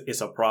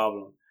 It's a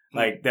problem.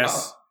 Like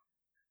that's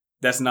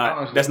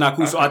not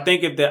cool. So I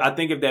think if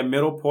that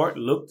middle part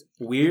looked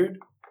weird,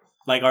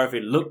 like, or if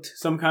it looked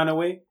some kind of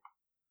way,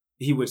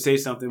 he would say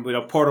something. But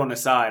a part on the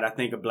side, I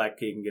think a black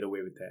kid can get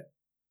away with that.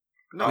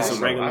 No, it's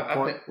a regular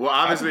part. Well,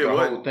 obviously, the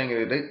whole thing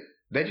is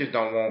they just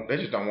don't want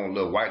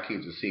little white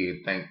kids to see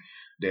it, think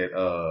that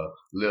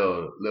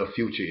little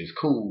Future is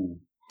cool,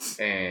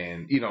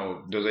 and you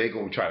know they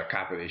gonna try to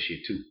copy that shit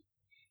too.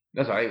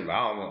 That's how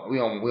we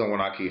don't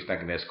want our kids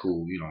thinking that's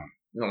cool. You know,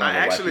 we don't want I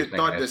actually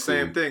thought the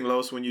same thing,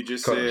 Los, when you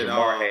just said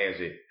Jamar has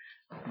it.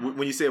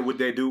 When you said what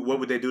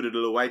would they do to the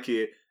little white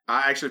kid?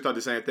 I actually thought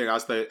the same thing. I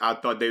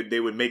thought they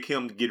would make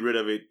him get rid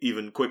of it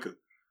even quicker.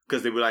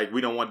 Because they were like,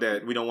 we don't want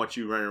that. We don't want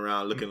you running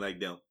around looking like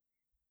them.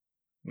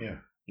 Yeah.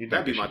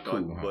 That'd be my thought.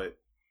 Cool, huh? But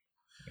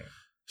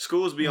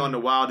schools be on the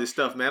wildest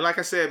stuff, man. Like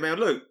I said, man,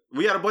 look,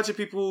 we had a bunch of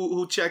people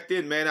who checked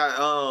in, man.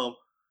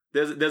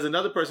 There's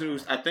another person who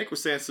I think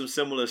was saying some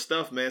similar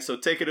stuff, man. So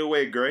take it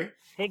away, Gray.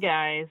 Hey,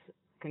 guys.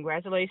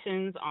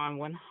 Congratulations on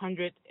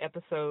 100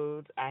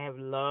 episodes. I have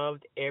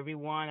loved every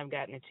one I've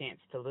gotten a chance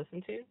to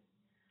listen to.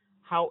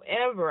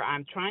 However,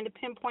 I'm trying to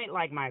pinpoint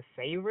like my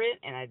favorite,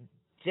 and I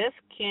just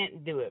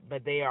can't do it,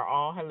 but they are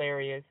all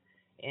hilarious,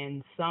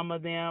 and some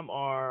of them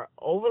are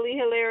overly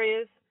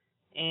hilarious,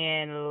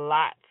 and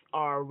lots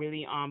are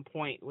really on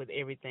point with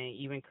everything,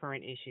 even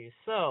current issues.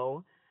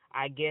 So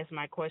I guess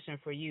my question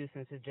for you,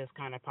 since it just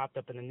kind of popped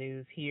up in the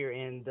news here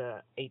in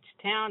the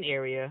H-Town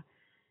area,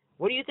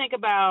 what do you think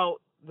about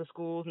the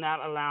schools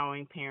not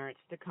allowing parents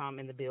to come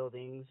in the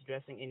buildings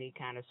dressing any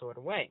kind of sort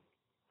of way?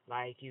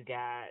 Like, you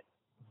got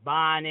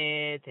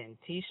bonnets and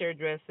T-shirt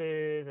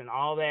dresses and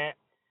all that.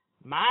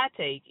 My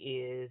take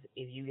is,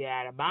 if you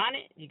got a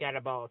bonnet, you got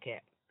a ball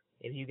cap.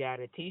 If you got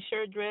a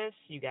T-shirt dress,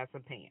 you got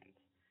some pants.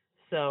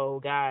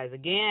 So, guys,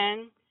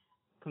 again,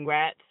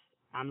 congrats.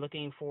 I'm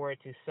looking forward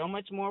to so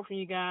much more from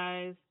you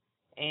guys,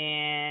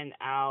 and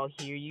I'll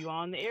hear you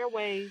on the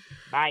airways.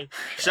 Bye.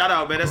 Shout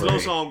out, man. That's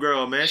Los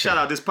Homegirl, man. Shout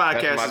out. This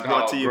podcast is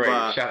brought to you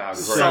by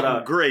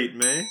something great,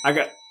 man. I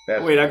got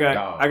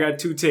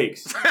two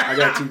takes. I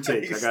got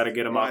to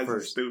get them out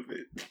first.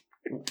 Stupid.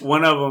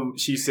 One of them,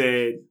 she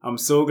said, I'm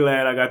so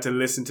glad I got to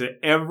listen to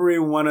every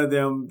one of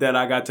them that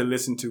I got to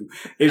listen to.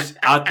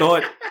 I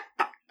thought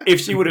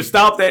if she would have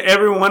stopped at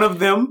every one of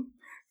them,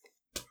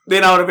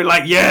 then I would have been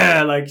like,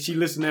 yeah, like she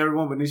listened to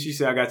everyone. But then she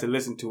said I got to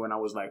listen to, and I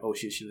was like, oh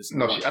shit, she listened.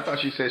 No, I thought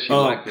she said she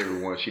liked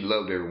everyone. She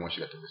loved everyone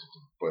she got to listen to.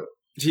 But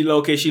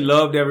she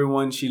loved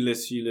everyone she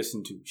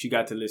listened to. She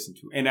got to listen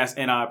to, and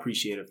I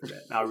appreciate her for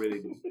that. I really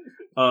do.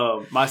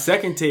 My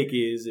second take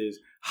is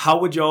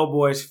how would y'all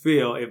boys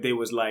feel if they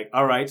was like,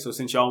 all right, so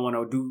since y'all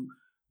want to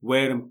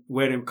wear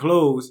them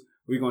clothes,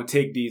 we're gonna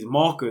take these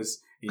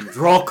markers and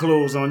draw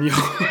clothes on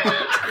y'all.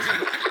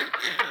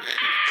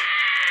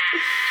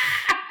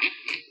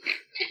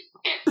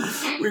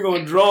 We're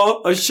going to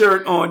draw a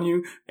shirt on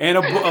you and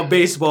a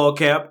baseball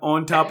cap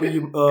on top of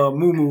your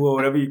moo-moo or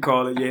whatever you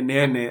call it, your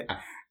net,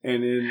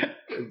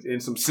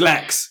 and some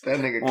slacks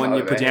on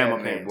your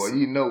pajama pants. Boy,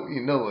 you know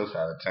us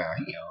out of town.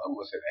 I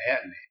almost said a hat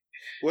net.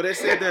 Well, they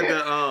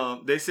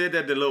said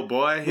that the little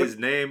boy, his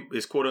name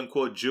is quote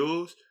unquote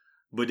Jules,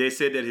 but they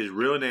said that his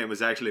real name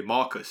is actually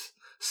Marcus.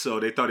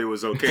 So they thought it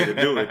was okay to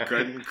do it,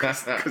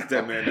 because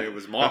that man's name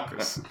was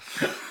Marcus.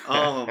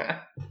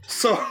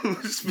 So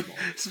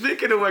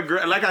speaking of what,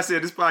 Gray, like I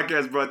said, this podcast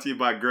is brought to you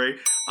by Gray.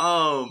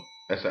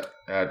 That's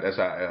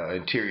our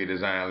interior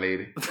design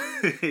lady.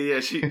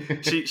 Yeah,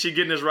 she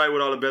getting us right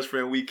with all the Best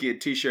Friend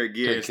Weekend T-shirt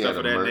gear and stuff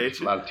of that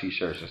nature. A lot of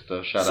T-shirts and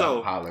stuff. Shout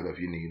out, holler if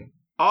you need them.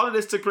 All of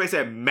this took place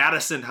at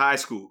Madison High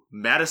School.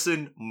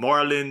 Madison,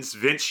 Marlins,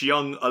 Vince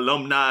Young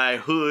alumni,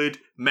 hood,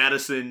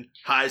 Madison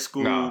High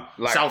School,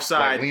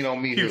 Southside, Lean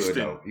on Me Houston.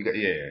 Hood, though.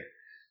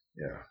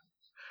 Yeah.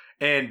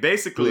 And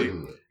basically,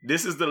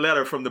 this is the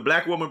letter from the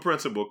black woman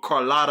principal,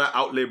 Carlotta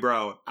Outley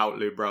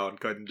Brown,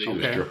 cutting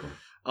the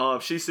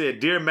Okay. She said,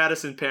 "Dear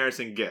Madison parents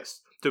and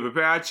guests, to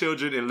prepare our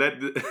children and let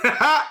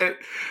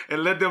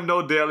them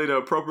know daily the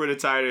appropriate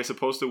attire they're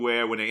supposed to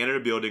wear when they enter the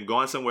building,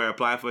 going somewhere,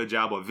 applying for a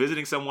job, or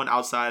visiting someone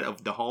outside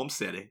of the home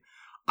setting,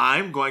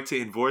 I'm going to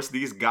enforce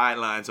these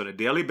guidelines on a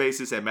daily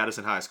basis at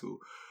Madison High School.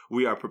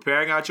 We are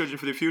preparing our children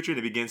for the future, and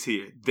it begins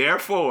here.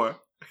 Therefore,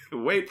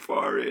 wait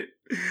for it.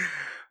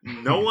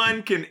 No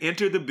one can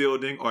enter the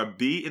building or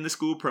be in the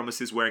school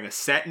premises wearing a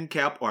satin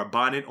cap or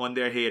bonnet on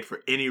their head for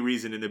any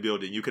reason in the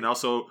building. You can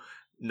also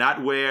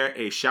not wear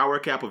a shower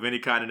cap of any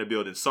kind in the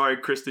building. Sorry,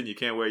 Kristen, you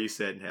can't wear your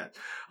satin hat.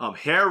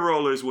 Hair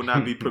rollers will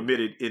not be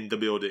permitted in the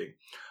building.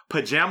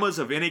 Pajamas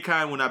of any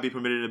kind will not be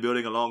permitted in the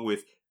building, along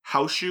with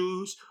house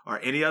shoes or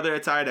any other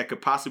attire that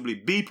could possibly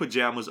be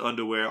pajamas,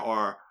 underwear,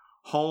 or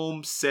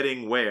home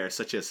setting wear,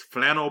 such as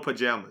flannel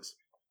pajamas.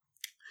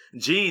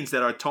 Jeans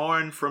that are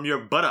torn from your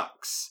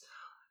buttocks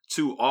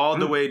to all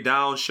the way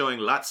down, showing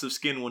lots of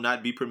skin, will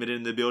not be permitted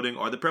in the building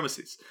or the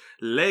premises.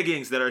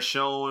 Leggings that are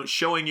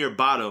showing your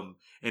bottom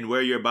and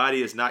where your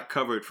body is not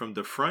covered from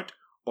the front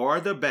or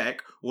the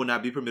back will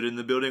not be permitted in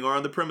the building or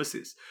on the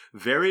premises.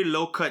 Very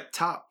low-cut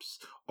tops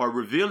or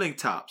revealing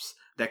tops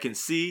that can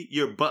see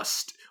your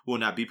bust will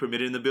not be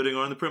permitted in the building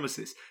or on the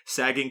premises.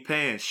 Sagging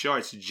pants,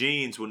 shorts,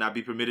 jeans will not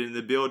be permitted in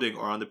the building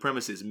or on the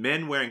premises.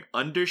 Men wearing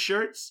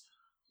undershirts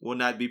will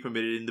not be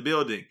permitted in the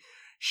building.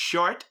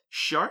 Short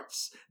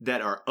shorts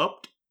that are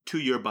up to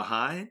your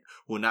behind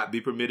will not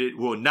be permitted,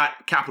 will not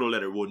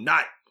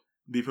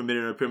be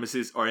permitted on the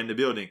premises or in the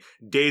building.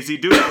 Daisy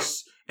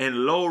Dukes and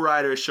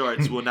lowrider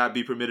shorts will not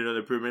be permitted on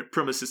the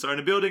premises or in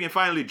the building. And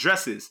finally,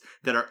 dresses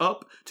that are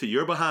up to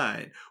your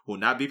behind will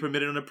not be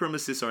permitted on the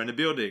premises or in the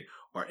building,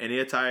 or any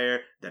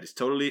attire that is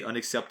totally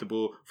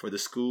unacceptable for the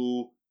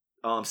school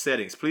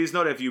settings. Please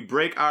note, if you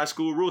break our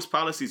school rules,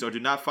 policies, or do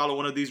not follow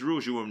one of these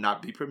rules, you will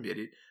not be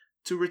permitted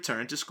to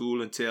return to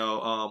school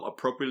until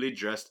appropriately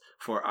dressed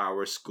for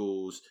our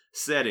school's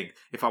setting.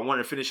 If I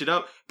wanted to finish it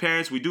up,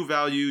 parents, we do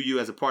value you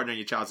as a partner in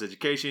your child's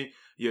education.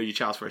 You're your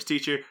child's first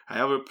teacher.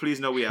 However, please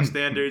know we have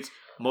standards.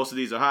 Most of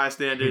these are high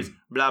standards.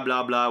 Blah,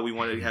 blah, blah. We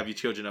want to have your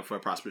children up for a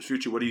prosperous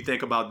future. What do you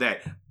think about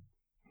that?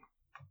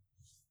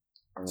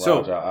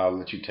 Raj, I'll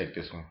let you take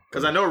this one.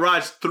 Because I know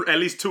Raj, at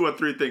least 2 or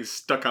 3 things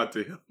stuck out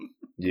to him.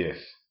 Yes.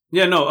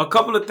 Yeah, no, a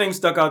couple of things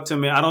stuck out to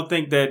me. I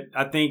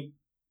think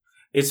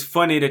it's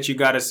funny that you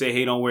gotta say,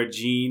 hey, don't wear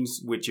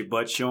jeans with your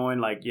butt showing.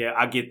 Like, yeah,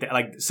 I get that.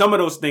 Like, some of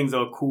those things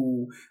are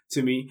cool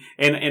to me.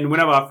 And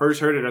whenever I first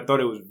heard it, I thought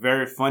it was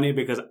very funny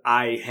because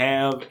I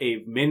have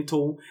a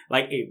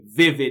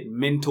vivid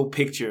mental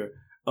picture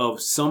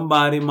of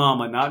somebody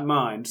mama, not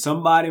mine,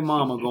 somebody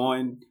mama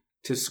going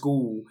to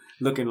school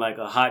looking like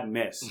a hot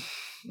mess.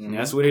 Mm-hmm.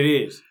 That's what it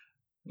is.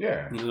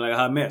 Yeah. You look like a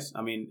hot mess.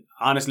 I mean,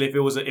 honestly, if it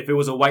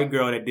was a white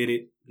girl that did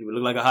it, it would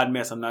look like a hot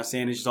mess. I'm not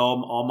saying it's just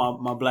all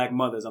my black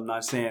mothers. I'm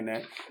not saying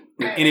that.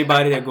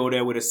 Anybody that go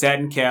there with a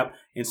satin cap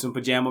and some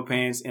pajama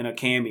pants and a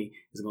cami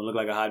is going to look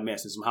like a hot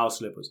mess and some house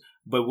slippers.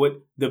 But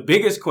what the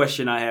biggest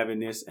question I have in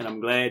this, and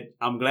I'm glad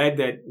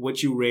that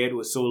what you read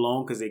was so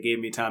long because it gave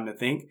me time to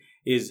think,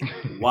 is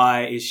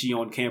why is she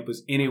on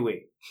campus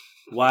anyway?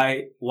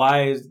 Why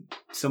is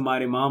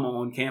somebody mama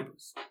on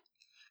campus?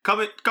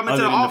 Coming to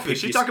the office.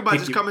 She talking about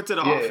just coming to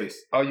the office.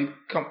 Oh, you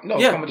come? No.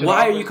 Yeah. Coming to Why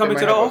the office. are you coming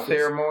to the office?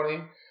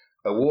 Ceremony,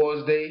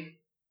 awards day,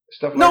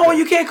 stuff like that. No,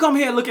 you can't come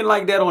here looking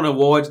like that on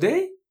awards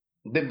day.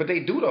 But they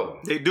do though.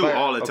 They do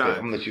all the time. I'm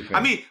gonna let you finish.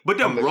 I mean, but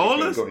them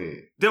rollers, go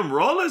ahead.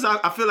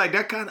 I feel like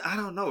that kind of, I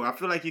don't know. I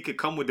feel like you could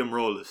come with them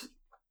rollers.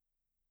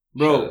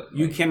 Bro,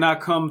 you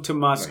cannot come to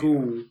my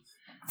school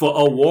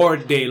for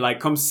award day. Like,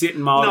 come sit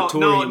in my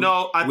auditorium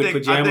with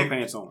pajama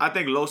pants on. I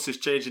think Los is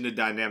changing the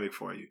dynamic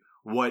for you.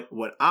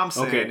 What I'm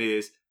saying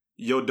is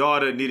your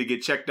daughter need to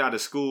get checked out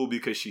of school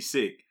because she's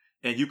sick,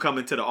 and you come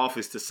into the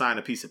office to sign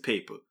a piece of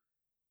paper.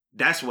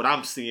 That's what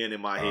I'm seeing in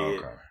my head.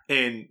 Okay.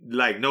 And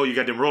like, no, you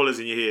got them rollers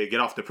in your head. Get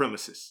off the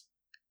premises.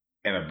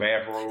 And a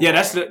bathroom. Yeah,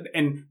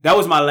 that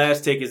was my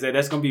last take, is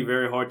that's going to be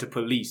very hard to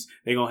police.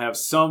 They're going to have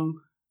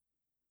some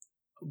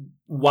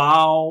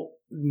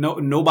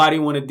nobody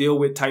want to deal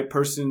with type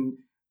person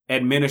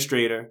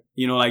administrator,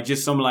 like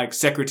just some like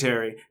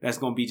secretary that's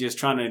going to be just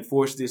trying to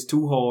enforce this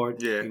too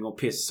hard. Yeah. You're going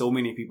to piss so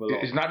many people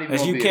off. It's not even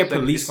going to be you can't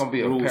police it's going to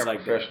be a rules paraprofessional.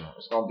 like that.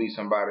 It's going to be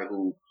somebody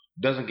who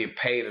doesn't get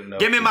paid enough.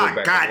 Give me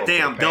my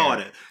goddamn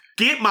daughter.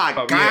 Get my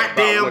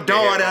goddamn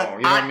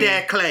daughter out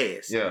that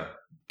class. Yeah.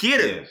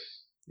 Get her.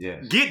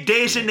 Yes. Get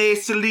Dejanay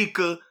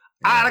Salika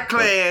out of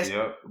class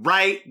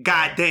right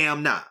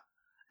goddamn now.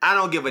 I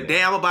don't give a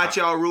damn about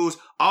y'all rules.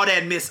 All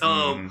that Miss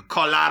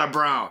Carlotta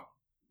Brown.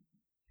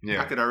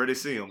 Yeah. I could already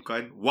see him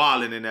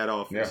wilding in that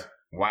office.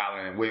 Yeah.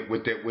 Wilding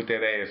with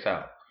that ass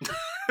out.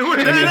 Tell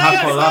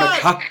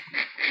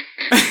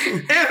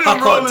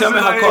me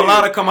how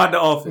Carlotta come out the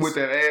office with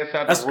that ass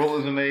out, the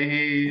rollers in their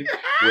head,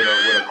 with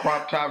a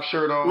crop top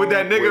shirt on, with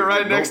that nigga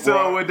right next to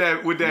her, with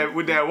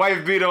that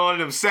wife beater on,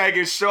 them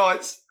sagging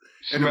shorts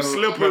and them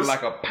slippers, smelling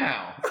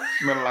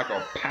like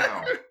a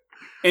pound.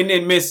 And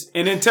then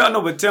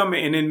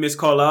Miss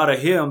Carlotta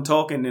hear him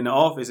talking in the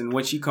office, and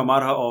when she come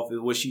out of her office,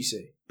 what she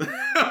say?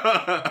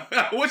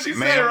 What she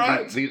say,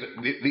 right?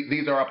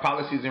 These are our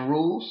policies and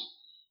rules.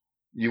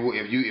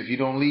 If you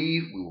don't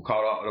leave, we will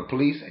call out the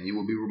police and you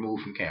will be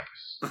removed from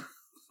campus.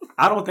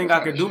 I don't think I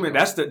could do it.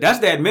 That's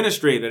the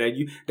administrator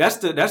that's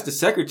the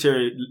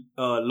secretary,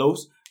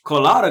 Los.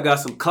 Carlotta got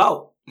some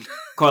clout.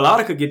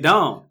 Carlotta could get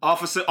down.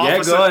 Officer, I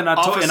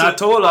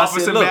told her, I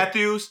said, look,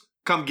 Matthews,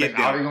 come get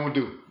them. All you gonna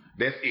do.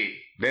 That's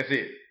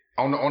it.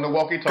 On the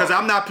walkie-talkie. Because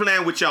I'm not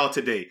playing with y'all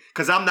today.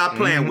 Because I'm not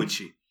playing with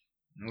you.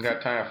 I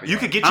got time for you. You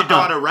could get your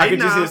daughter right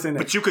now,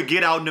 but you could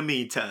get out in the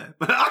meantime.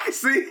 I can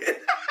see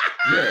it.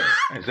 Yeah,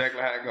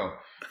 exactly how it go.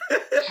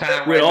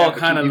 With all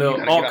kind of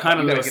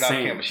little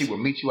sayings. She will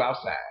meet you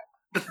outside.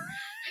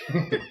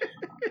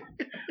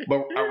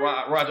 But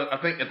Roger, I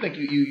think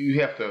you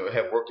have to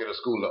have worked at a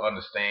school to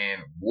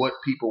understand what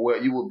people wear.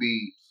 You will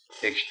be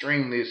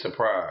extremely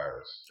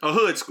surprised. A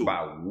hood school.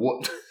 By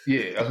what?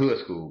 Yeah, a hood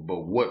school.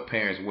 But what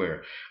parents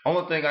wear.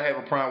 Only thing I have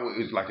a problem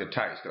with is like the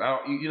tights.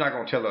 You're not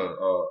gonna tell at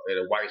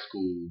a white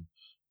school,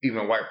 even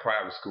a white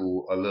private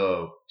school, a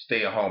little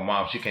stay-at-home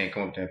mom, she can't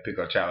come up there and pick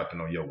her child up in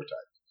no yoga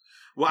tights.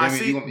 Well, I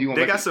see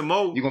they got some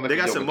more. They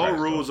got some more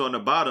rules on the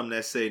bottom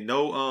that say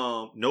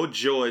no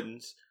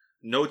Jordans,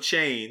 no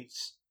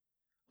chains.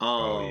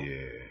 No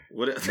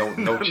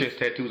chest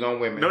tattoos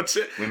on women.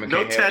 Women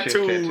no can't have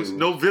tattoos,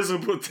 no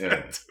visible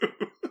tattoo.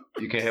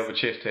 You can't have a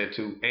chest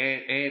tattoo,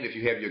 and if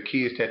you have your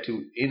kids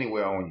tattooed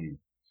anywhere on you,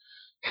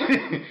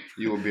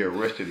 you will be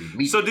arrested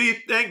immediately. So, do you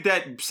think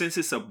that since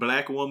it's a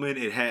black woman,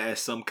 it has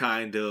some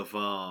kind of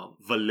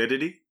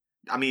validity?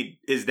 I mean,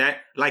 is that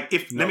like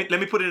if let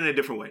me put it in a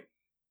different way?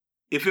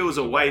 If it was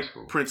a white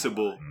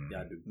principal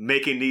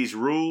making these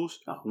rules,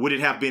 would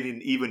it have been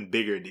an even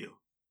bigger deal?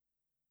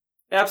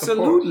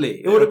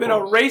 Absolutely, it would have been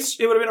a race.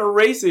 It would have been a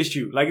race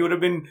issue. Like it would have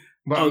been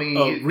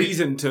a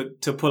reason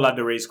to pull out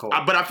the race card.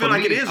 But I feel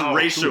like it is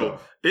racial.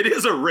 It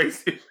is a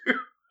race issue.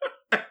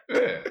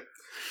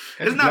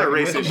 It's not a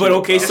race issue. But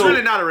okay, it's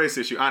really not a race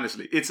issue.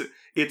 Honestly,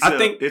 I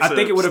think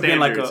it would have been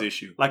like a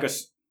issue.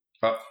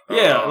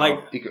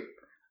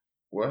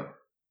 What?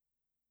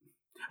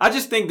 I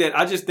just think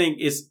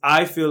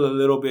I feel a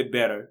little bit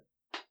better.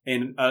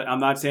 And I'm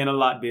not saying a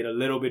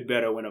little bit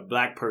better when a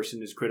black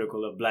person is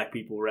critical of black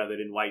people rather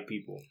than white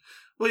people.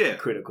 Well, yeah,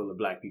 critical of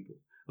black people.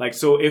 Like,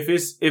 so if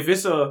it's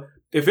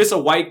a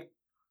white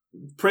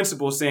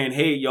principal saying,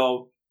 "Hey,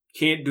 y'all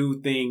can't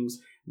do things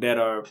that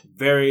are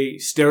very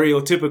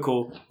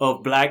stereotypical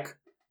of black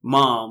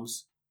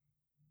moms,"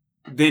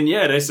 then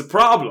yeah, that's a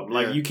problem.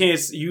 Like you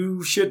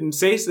shouldn't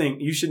say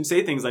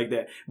things like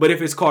that. But if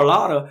it's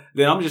Carlotta,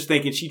 then I'm just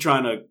thinking she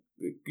trying to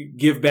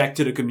give back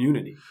to the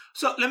community.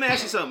 So let me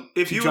ask you something.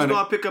 If you was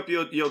going to pick up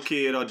your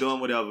kid or doing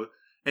whatever,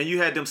 and you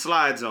had them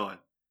slides on,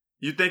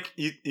 you think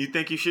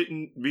you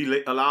shouldn't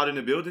be allowed in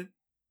the building?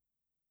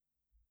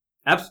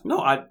 No,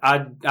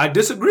 I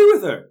disagree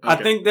with her. Okay. I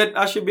think that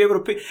I should be able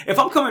to pick. If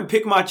I'm coming to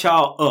pick my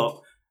child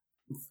up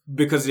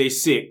because they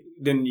sick,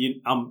 then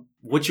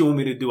what you want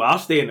me to do? I'll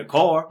stay in the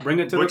car, bring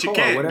it to the car. But you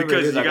can't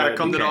because you got to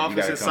come to the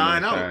office and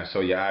sign out.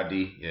 So your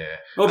ID, yeah.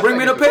 Well, bring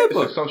me the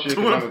paper. It's a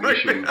socioeconomic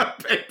issue. Bring me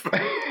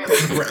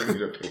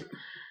the paper.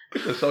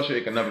 It's a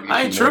socioeconomic issue.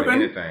 I ain't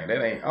tripping.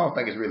 Anything. I don't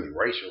think it's really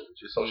racial. It's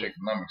just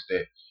socioeconomics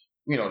that,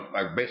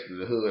 like basically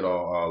the hood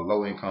or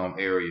low income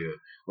area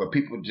where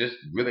people just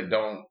really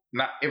don't.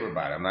 Not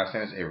everybody. I'm not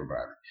saying it's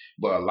everybody,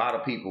 but a lot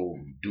of people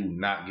do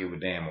not give a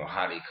damn on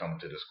how they come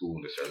to the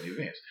school to certain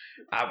events.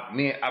 I've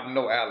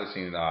know Alice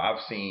seen it all.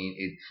 I've seen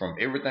it from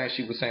everything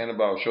she was saying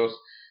about shows.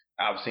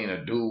 I've seen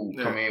a dude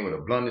come in with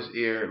a blunt in his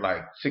ear,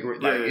 like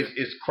cigarette. Like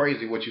it's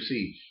crazy what you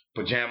see.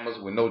 Pajamas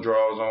with no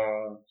drawers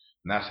on.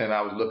 Not saying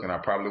I was looking, I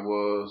probably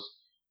was,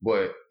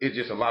 but it's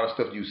just a lot of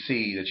stuff you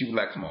see that you be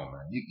like, come on,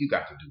 man, you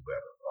got to do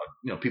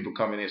better. People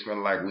coming in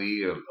smelling like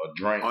weed or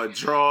drink. Or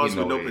drawers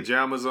with no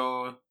pajamas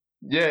on.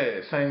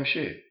 Yeah, same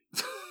shit.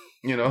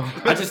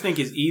 I just think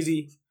it's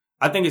easy.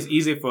 I think it's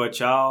easy for a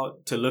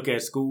child to look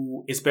at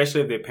school,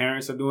 especially if their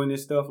parents are doing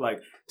this stuff, like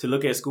to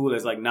look at school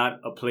as like not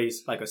a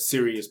place, like a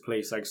serious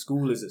place. Like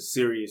school is a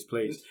serious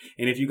place.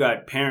 And if you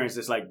got parents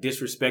that's like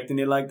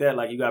disrespecting it like that,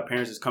 like you got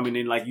parents that's coming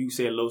in, like you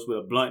said, Los, with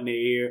a blunt in their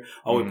ear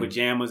or with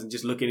pajamas and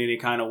just looking any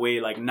kind of way,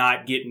 like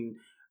not getting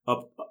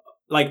up,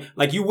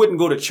 like you wouldn't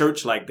go to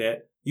church like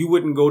that. You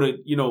wouldn't go to,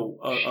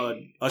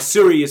 a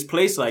serious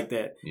place like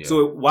that. Yeah.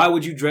 So why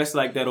would you dress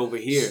like that over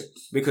here?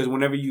 Because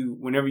whenever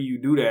you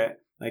do that,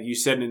 like you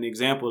setting an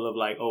example of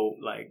like,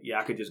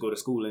 I could just go to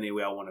school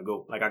anywhere I want to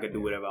go. Like I could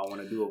do whatever I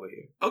want to do over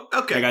here.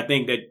 Okay. Like I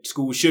think that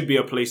school should be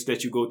a place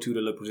that you go to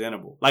look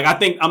presentable. Like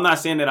I'm not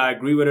saying that I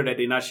agree with her that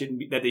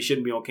they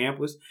shouldn't be on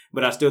campus,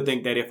 but I still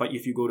think that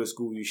if you go to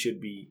school, you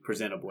should be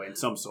presentable in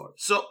some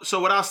sort. So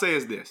what I'll say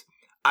is this.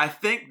 I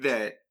think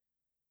that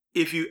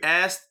if you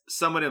ask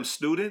some of them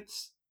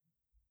students,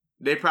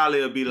 they probably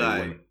will be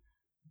like,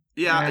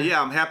 yeah,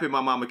 I'm happy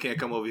my mama can't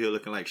come over here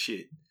looking like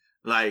shit.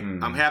 Like,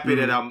 I'm happy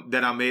that I'm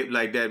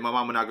like that. My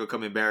mama not gonna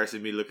come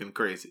embarrassing me looking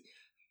crazy.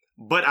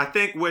 But I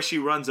think where she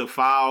runs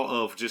afoul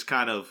of just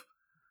kind of,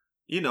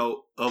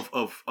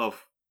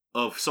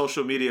 of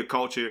social media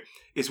culture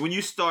is when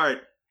you start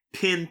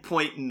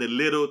pinpointing the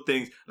little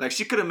things. Like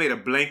she could have made a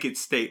blanket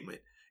statement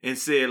and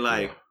said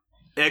like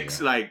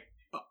like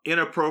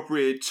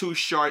inappropriate, too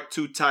short,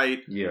 too tight,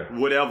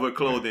 whatever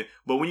clothing.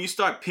 But when you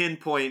start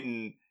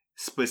pinpointing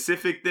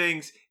specific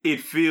things,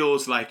 it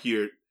feels like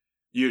you're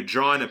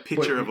drawing a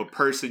picture of a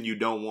person you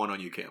don't want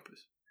on your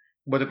campus.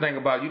 But the thing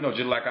about,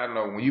 just like I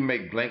know, when you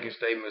make blanket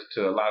statements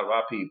to a lot of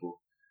our people,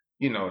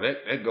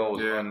 that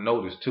goes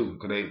unnoticed too.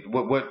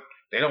 Because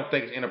they don't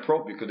think it's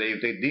inappropriate, because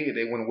if they did,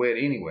 they wouldn't wear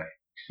it anyway.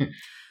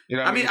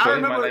 I mean? I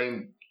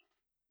remember.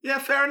 Yeah,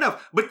 fair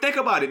enough. But think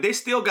about it. They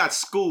still got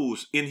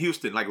schools in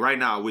Houston, like right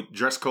now, with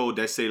dress code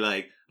that say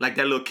like that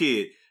little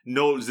kid,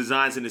 no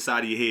designs in the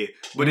side of your head.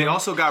 But they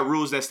also got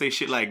rules that say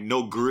shit like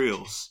no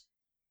grills.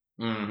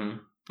 Mm-hmm.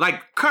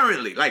 Like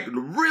currently, like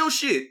real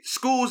shit.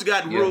 Schools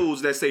got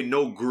rules that say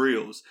no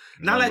grills.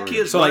 Not like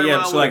kids. So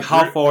like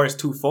how far is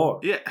too far?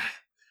 Yeah.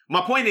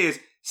 My point is,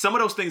 some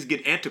of those things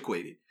get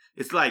antiquated.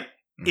 It's like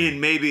in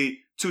maybe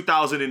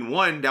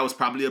 2001, that was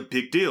probably a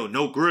big deal.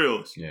 No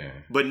grills. Yeah.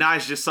 But now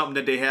it's just something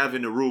that they have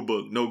in the rule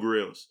book. No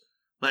grills.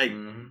 Like,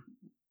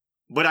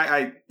 but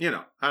I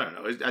don't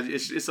know.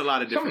 It's a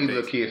lot of different things. Some of these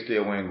little kids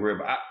still wearing grill.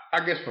 But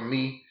I guess for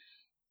me,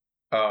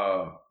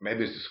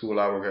 maybe it's the school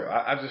I work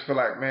at. I just feel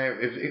like, man,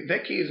 if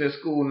that kid's at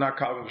school not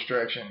causing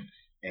distraction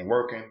and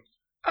working,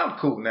 I'm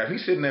cool now. If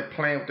he's sitting there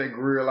playing with that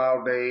grill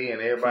all day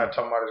and everybody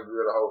talking about his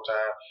grill the whole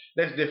time,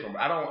 that's different.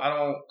 I don't,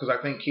 because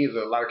I think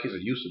a lot of kids are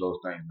used to those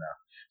things now.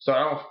 So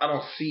I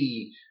don't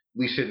see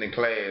we sitting in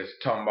class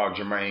talking about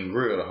Jermaine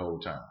Grill the whole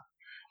time,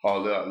 or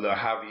little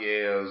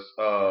Javier's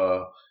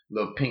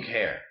little pink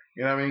hair.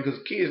 You know what I mean? Because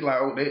kids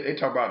they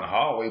talk about in the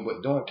hallway,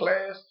 but during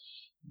class,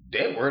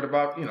 they're worried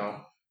about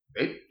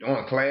they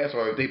doing class,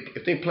 or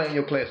if they play in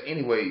your class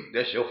anyway,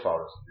 that's your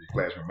fault as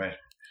classroom manager.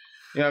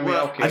 You know what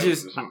I mean? Okay,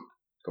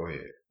 go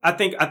ahead. I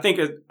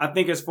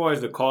think as far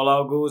as the call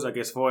out goes, like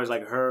as far as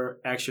like her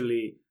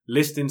actually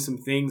listing some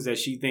things that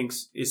she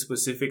thinks is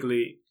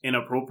specifically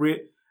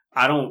inappropriate,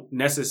 I don't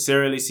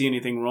necessarily see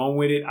anything wrong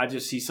with it. I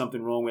just see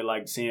something wrong with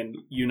like saying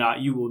you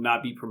will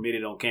not be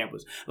permitted on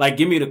campus. Like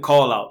give me the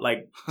call out.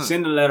 Like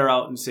send a letter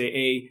out and say,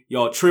 hey,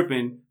 y'all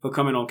tripping for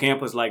coming on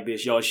campus like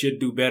this. Y'all should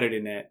do better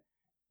than that.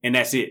 And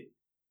that's it.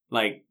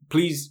 Like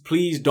please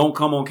don't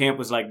come on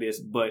campus like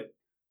this. But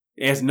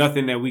there's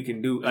nothing that we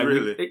can do. Like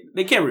really?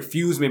 They can't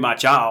refuse me my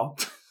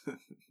child.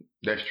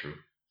 That's true.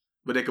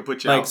 But they could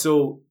put you out.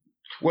 So.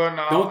 Well,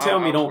 no. Don't tell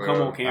me don't come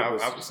on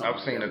campus.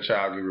 I've seen a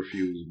child get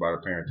refused by the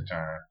parent at the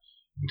time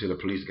until the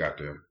police got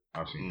there.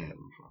 I've seen that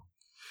before.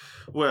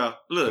 Well,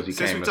 look,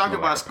 since we're talking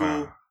about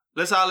school,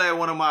 let's holler at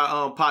one of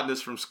my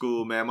partners from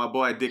school, man. My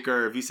boy Dick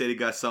Irv. He said he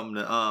got something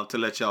to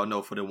let y'all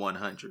know for the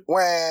 100.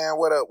 Man,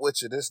 what up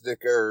with you? This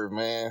Dick Irv,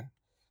 man.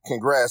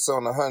 Congrats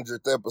on the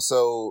 100th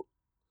episode.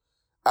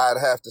 I'd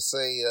have to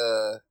say,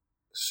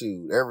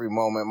 every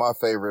moment, my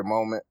favorite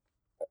moment.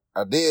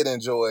 I did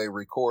enjoy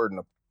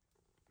recording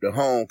the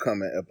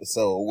homecoming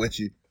episode with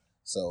you.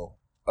 So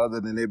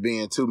other than it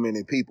being too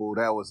many people,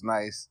 that was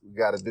nice. We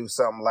got to do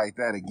something like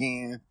that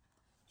again.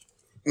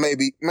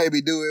 Maybe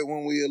do it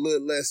when we a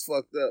little less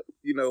fucked up.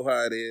 You know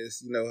how it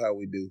is. You know how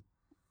we do.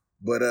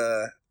 But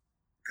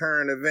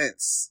current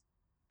events.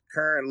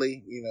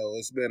 Currently,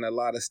 it's been a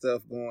lot of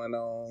stuff going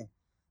on.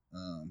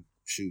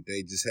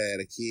 They just had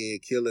a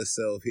kid kill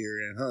himself here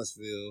in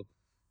Huntsville.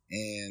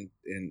 And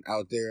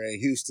out there in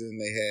Houston,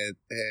 they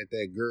had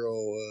that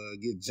girl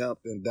get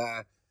jumped and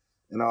die.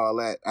 And all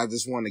that. I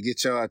just want to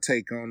get y'all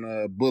take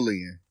on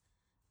bullying.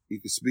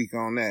 You can speak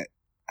on that.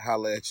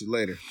 Holla at you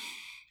later.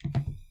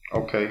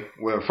 Okay.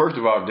 Well, first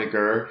of all, Dick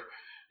Irv,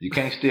 you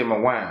can't steal my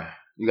wine.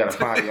 You got to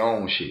find your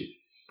own shit.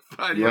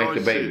 You ain't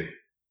the baby.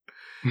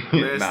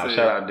 Nah, shout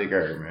out Dick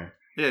Irv, man.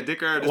 Yeah,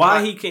 Dick Irv.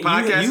 Why he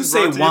can't? You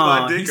say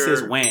wine. He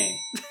says wan.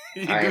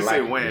 You do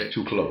say wan. It's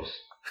too close.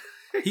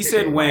 He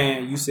said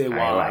wan. You said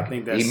wan. I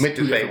think that's he meant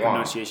to say wan.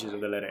 Pronunciations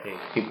of the letter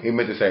A. He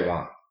meant to say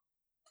wan.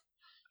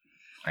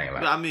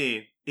 I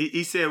mean,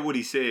 he said what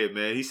he said,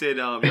 man. He said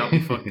y'all be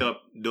fucked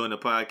up doing the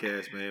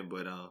podcast, man.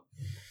 But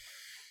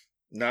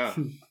nah,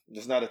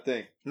 that's not a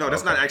thing. No,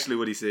 that's not actually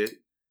what he said.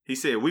 He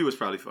said we was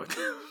probably fucked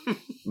up.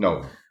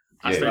 No,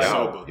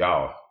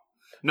 y'all.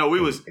 No,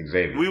 we was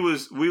Xavier. We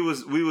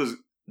was.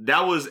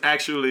 That was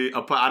actually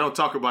I don't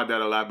talk about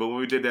that a lot, but when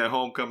we did that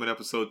homecoming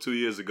episode 2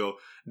 years ago,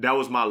 that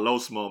was my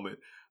lowest moment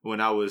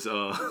when I was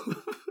on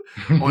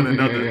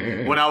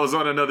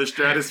another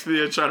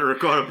stratosphere trying to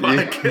record a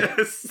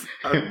podcast.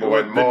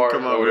 Boy, Mars, we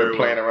were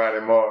playing around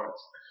in Mars.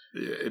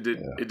 Yeah,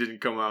 it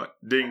didn't come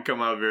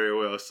out very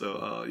well.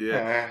 So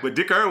but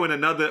Dick Irwin,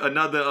 another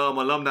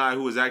alumni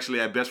who was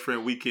actually at Best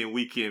Friend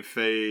Weekend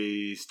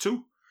Phase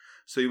 2.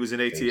 So he was in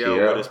ATL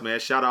with us,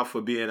 man. Shout out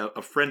for being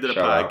a friend of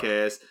the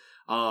podcast.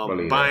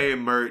 Buying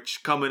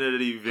merch, coming to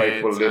the events.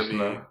 Faithful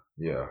listener.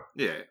 Yeah,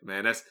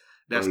 man. That's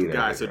the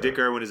guy. So Dick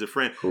Irwin is a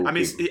friend. Cool, I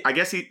mean, I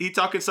guess he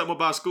talking something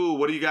about school.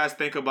 What do you guys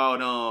think about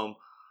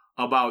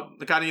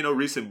the kind of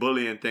recent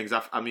bullying things?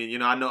 I mean,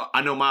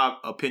 I know my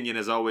opinion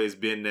has always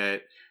been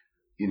that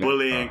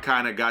bullying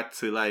kind of got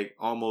to like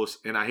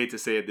almost, and I hate to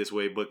say it this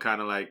way, but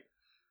kind of like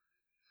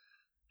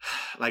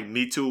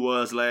Me Too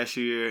was last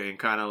year, and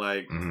kind of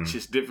like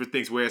just different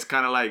things where it's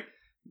kind of like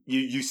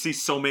you see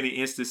so many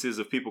instances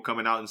of people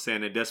coming out and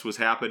saying that that's what's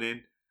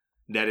happening,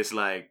 that it's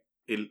like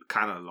it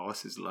kind of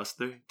lost its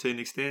luster to an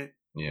extent.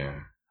 Yeah.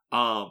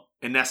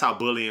 And that's how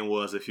bullying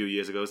was a few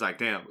years ago. It's like,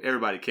 damn,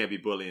 everybody can't be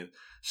bullying.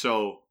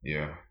 So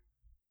Yeah.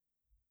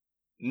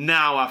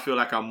 now I feel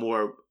like I'm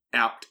more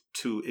apt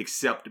to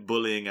accept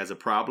bullying as a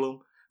problem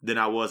than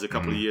I was a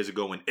couple of years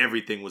ago when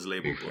everything was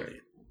labeled bullying.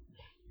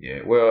 Yeah.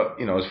 Well,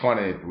 it's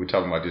funny we're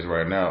talking about this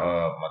right now.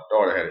 My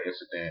daughter had an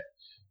incident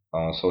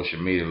on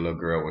social media. The little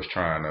girl was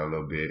trying a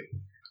little bit,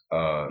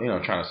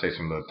 trying to say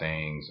some little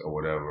things or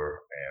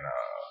whatever, and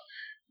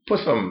put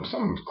some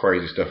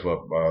crazy stuff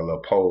up, a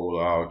little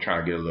poll,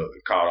 trying to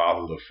call all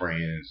her little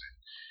friends,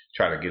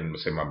 try to get them to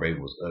say my baby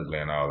was ugly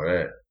and all of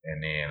that.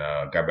 And then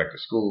got back to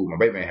school. My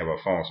baby didn't have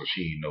her phone, so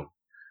she didn't know.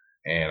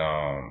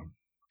 And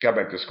got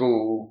back to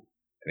school,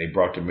 and they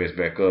brought the mess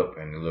back up,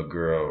 and the little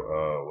girl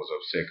was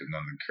upset because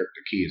none of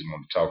the kids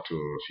wanted to talk to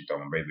her. She thought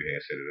my baby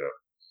had set it up.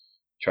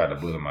 Tried to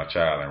bully my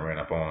child and ran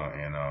up on her,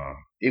 and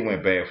it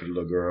went bad for the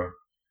little girl.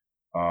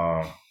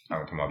 I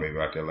don't put my baby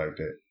out there like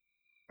that.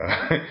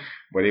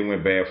 But it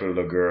went bad for the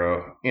little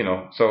girl,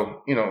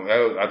 So,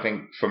 I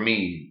think for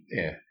me,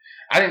 yeah.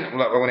 I didn't,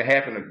 when it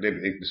happened,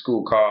 the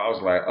school call, I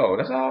was like, oh,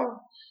 that's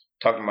all.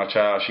 Talking to my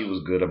child, she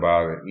was good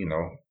about it,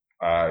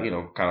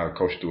 kind of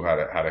coached through how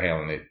to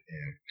handle it.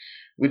 And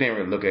we didn't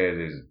really look at it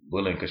as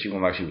bullying because she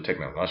wasn't like she was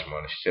taking her lunch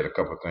money. She said a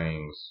couple of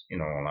things,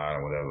 online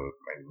or whatever.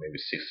 Maybe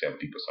 6-7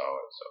 people saw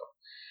it. So,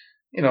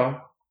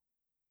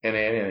 and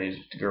then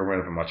the girl ran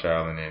up on my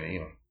child, and then,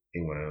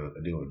 he went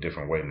a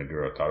different way than the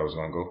girl thought it was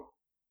going to go.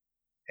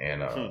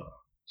 And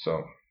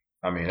so,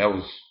 I mean,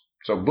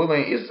 so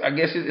bullying is, I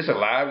guess it's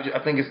alive. I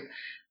think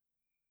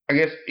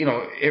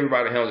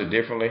everybody handles it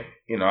differently.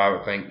 I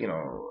would think, you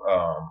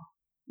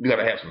got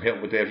to have some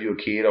help with that if you're a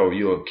kid or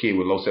you're a kid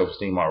with low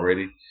self-esteem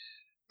already.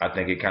 I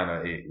think it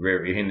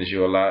hinders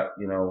you a lot,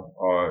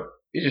 or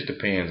it just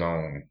depends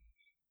on,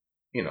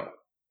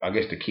 I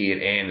guess the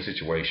kid and the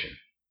situation,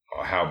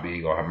 or how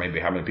big, or maybe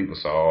how many people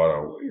saw it,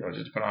 or,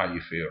 just depending on how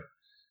you feel.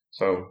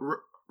 So,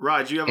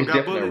 Rod, you ever it's got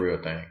definitely bullied? a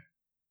real thing.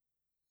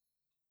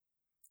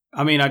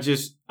 I mean, I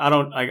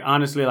don't,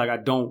 honestly, I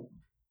don't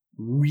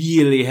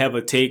really have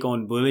a take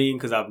on bullying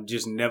because I've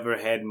just never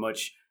had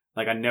much,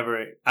 I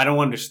don't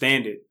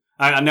understand it.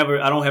 I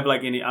don't have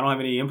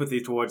any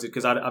empathy towards it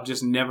because I've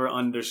just never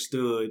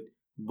understood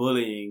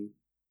bullying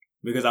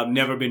because I've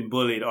never been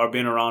bullied or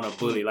been around a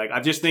bully. I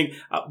just think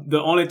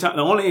the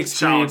only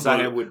experience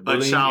I have with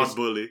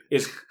bullying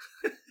is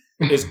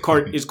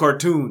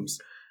cartoons.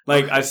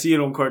 I see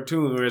it on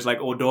cartoons where it's like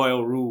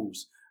O'Doyle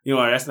rules.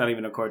 That's not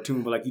even a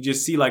cartoon, but you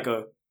just see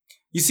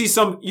you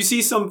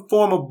see some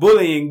form of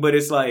bullying, but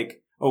it's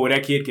like, oh, well,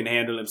 that kid can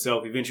handle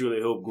himself. Eventually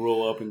he'll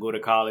grow up and go to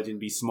college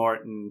and be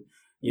smart and,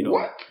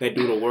 they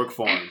do the work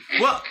for him.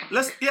 Well,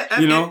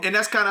 and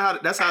that's kind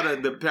of how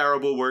the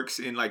parable works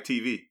in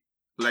TV.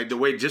 The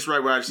way, just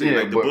right where I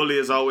say, the bully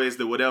is always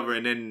the whatever,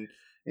 and then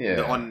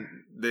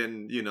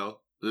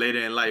later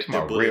in life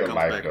the bully comes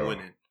back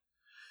winning.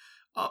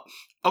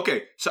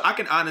 Okay, so I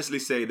can honestly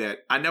say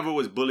that I never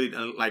was bullied.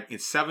 In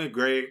 7th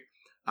grade,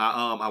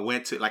 I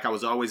went to I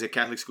was always at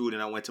Catholic school,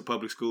 and I went to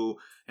public school,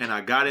 and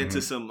I got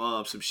into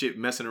some shit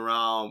messing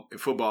around in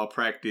football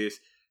practice,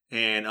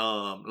 and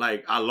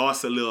I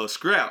lost a little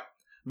scrap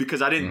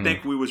because I didn't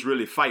think we was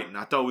really fighting.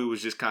 I thought we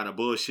was just kind of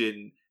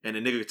bullshitting, and the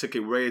nigga took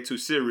it way too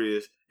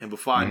serious, and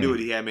before I knew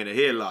it, he had me in a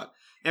headlock.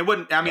 And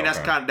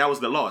that was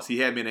the loss. He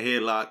had me in a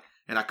headlock,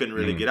 and I couldn't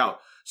really get out.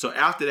 So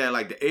after that,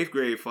 the 8th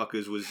grade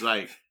fuckers was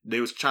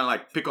they was trying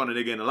to pick on a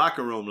nigga in the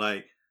locker room,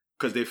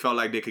 because they felt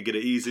like they could get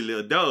an easy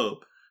little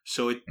dub.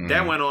 So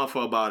that went on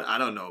for about, I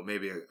don't know,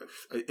 maybe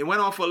it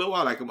went on for a little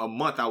while, a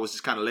month. I was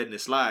just kind of letting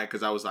it slide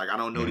because I was like, I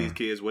don't know these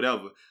kids,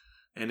 whatever.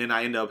 And then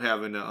I ended up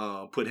having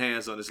to put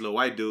hands on this little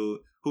white dude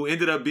who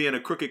ended up being a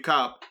crooked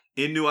cop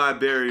in New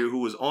Iberia who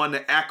was on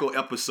the ACO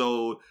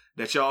episode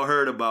that y'all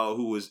heard about,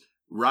 who was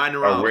riding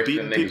around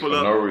beating people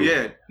up.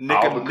 Nigga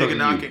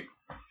knocking.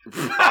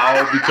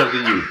 All because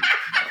of you.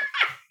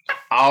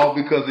 All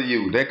because of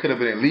you. That could have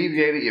been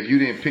alleviated if you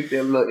didn't pick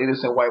that little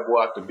innocent white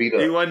boy out to beat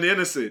up. He wasn't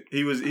innocent.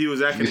 He was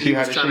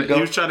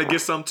trying to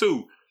get some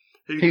too.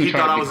 He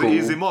thought I was an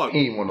easy mark.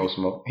 He ain't want no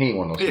smoke. He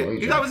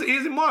thought I was an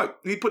easy mark.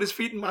 He put his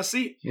feet in my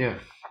seat. Yeah.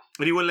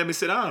 And he wouldn't let me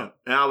sit down.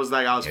 And I was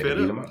fed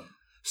up.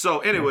 So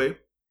anyway,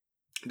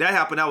 that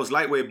happened. That was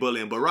lightweight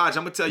bullying. But Raj,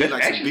 I'm gonna tell you some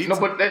beats. No,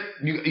 but that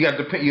you got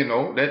to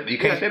that you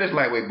can't say that's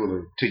lightweight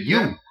bullying. To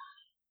you,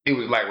 it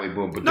was lightweight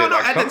bullying. But no,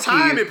 at the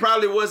time it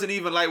probably wasn't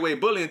even lightweight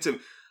bullying to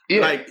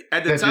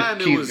at the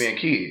time it was being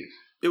kids.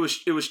 It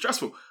was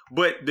stressful.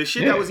 But the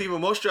shit that was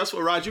even more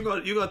stressful, Raj, you're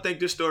gonna think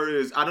this story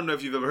is, I don't know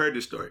if you've ever heard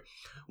this story.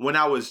 When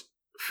I was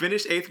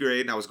finished 8th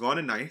grade and I was going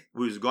to 9th,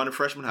 we was going to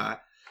freshman high,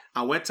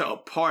 I went to a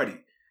party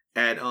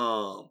at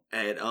Brittany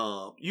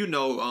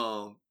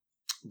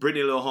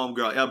little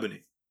homegirl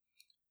Ebony.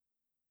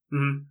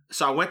 Mm-hmm.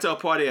 So I went to a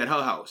party at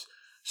her house.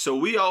 So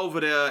we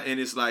over there and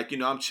it's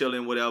I'm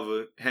chilling,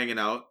 whatever, hanging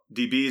out.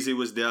 DBZ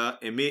was there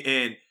and me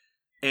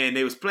and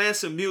they was playing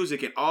some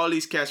music and all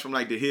these cats from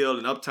the Hill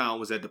and Uptown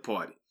was at the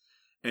party.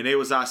 and they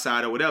was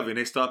outside or whatever, and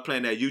they start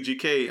playing that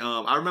UGK.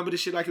 I remember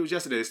this shit like it was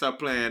yesterday. They start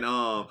playing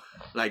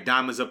like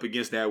Diamonds Up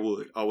Against That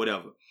Wood or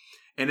whatever.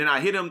 And then I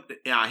hit them,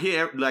 and I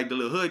hear like the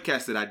little hood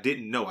cats that I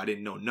didn't know. I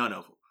didn't know none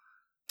of them.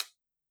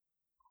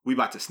 We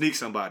about to sneak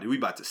somebody.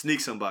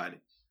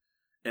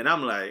 And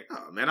I'm like,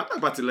 oh man, I'm not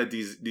about to let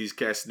these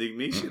cats sneak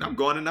me. Shit, I'm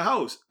going in the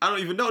house. I don't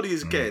even know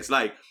these cats.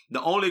 Like I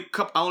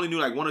only knew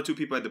like 1 or 2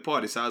 people at the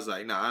party. So I was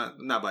like, nah,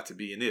 I'm not about to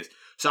be in this.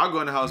 So I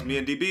go in the house. Me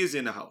and DB is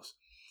in the house.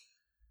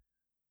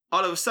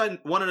 All of a sudden,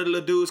 one of the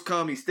little dudes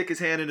come. He stick his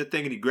hand in the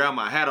thing and he grab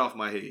my hat off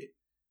my head.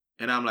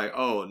 And I'm like,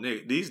 oh,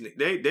 nigga,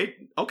 they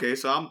okay.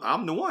 So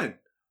I'm the one.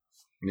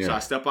 Yeah. So I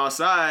step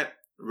outside,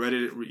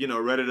 ready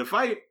to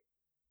fight.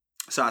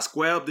 So I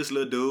square up this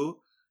little dude.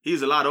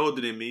 He's a lot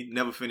older than me,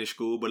 never finished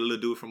school, but a little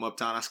dude from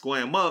uptown. I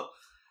square him up,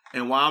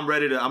 and while I'm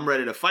ready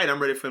to fight,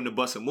 I'm ready for him to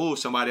bust a move.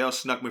 Somebody else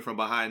snuck me from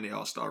behind. They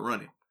all start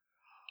running,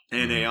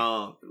 and they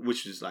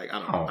which is like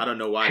I don't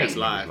know why that's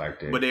live,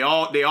 like that. But they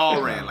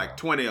all ran, like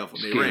 20 of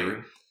them. They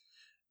ran.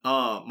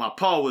 My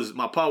pa was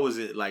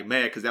like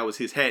mad because that was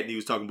his hat, and he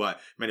was talking about,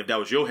 man, if that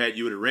was your hat,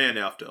 you would have ran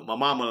after him. My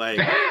mama like,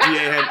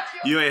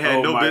 you ain't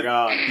had no business.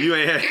 God. You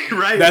ain't had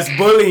right. That's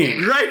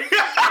bullying, right?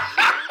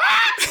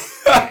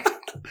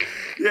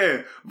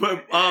 Yeah,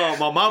 but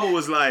my mama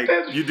was like,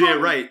 you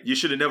did right. You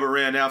should have never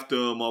ran after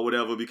him or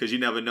whatever because you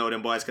never know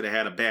them boys could have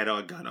had a bad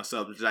old gun or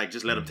something. Like,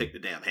 just let them take the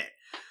damn hat.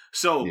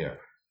 So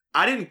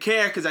I didn't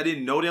care because I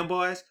didn't know them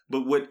boys.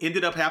 But what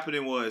ended up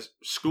happening was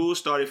school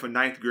started for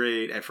 9th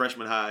grade at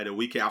freshman high the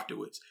week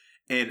afterwards.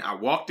 And I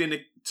walked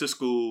into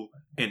school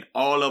and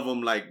all of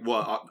them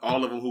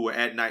who were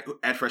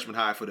at freshman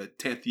high for the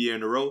 10th year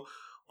in a row,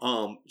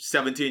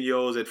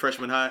 17-year-olds at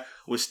freshman high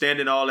was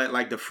standing all at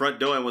like the front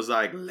door and was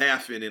like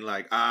laughing and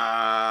like,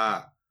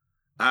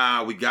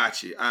 we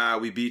got you.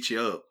 We beat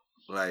you up.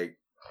 Like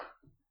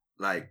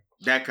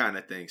that kind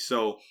of thing.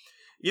 So,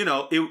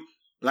 it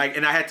like,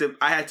 and I had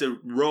to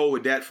roll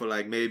with that for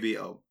like maybe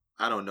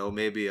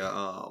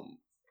about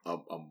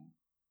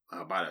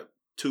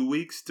 2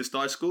 weeks to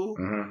start school.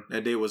 Mm-hmm.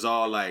 That day was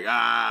all like,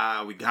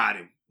 we got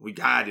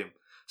him.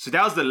 So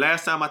that was the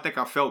last time I think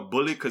I felt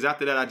bullied because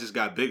after that I just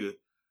got bigger.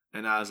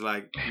 And I was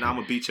like, I'm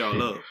going to beat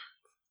y'all up.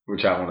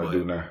 Which I want to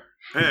do now.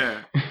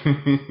 Yeah.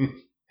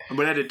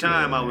 But at the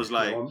time, I was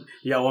like...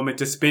 Y'all want me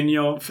to spin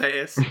y'all?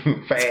 Fast.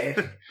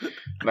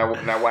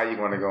 Now why you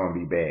want to go and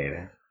be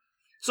bad?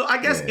 So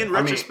I guess in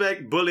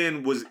retrospect,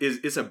 bullying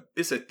it's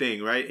a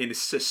thing, right? And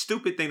it's a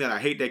stupid thing that I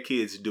hate that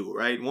kids do,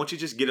 right? Won't you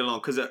just get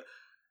along?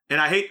 And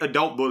I hate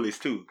adult bullies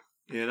too,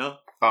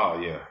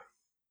 Oh, yeah.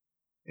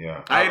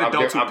 Yeah. I hate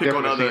adults who pick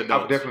on other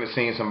adults. I've definitely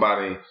seen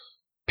somebody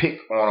pick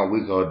on a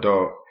weaker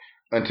adult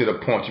until the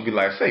point you be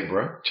like, say,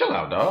 bro, chill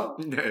out,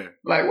 dog. Yeah.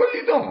 Like, what are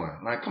you doing?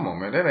 Like, come on,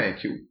 man, that ain't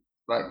cute.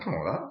 Like, come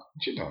on, dog.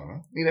 What you doing,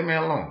 man? Leave that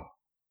man alone.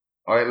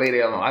 Or that lady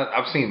alone.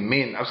 I've seen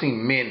men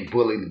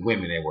bully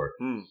women at work.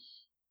 You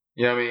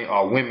know what I mean?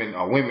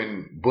 Or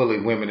women bully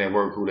women at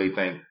work who they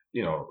think,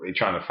 they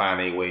trying to find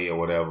a way or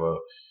whatever.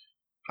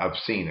 I've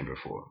seen it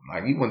before.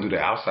 Like, you wouldn't do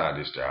that outside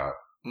this job.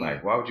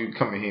 Like, why would you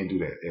come in here and do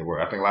that at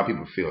work? I think a lot of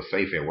people feel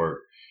safe at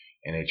work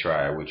and they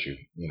try it with you,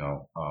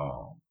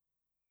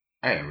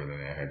 I ain't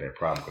really had that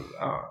problem because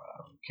I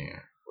can't.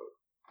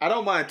 I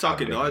don't mind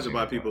talking noise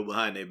about people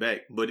behind their back,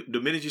 but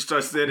the minute you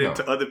start saying it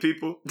to other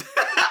people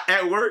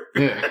at work,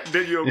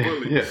 then you're a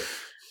bully.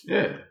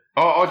 Yeah.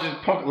 Or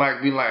just punk,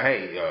 like, be like,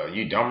 hey,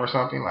 you dumb or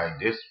something? Like,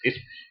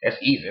 that's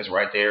easy. It's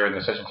right there in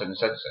the such and such and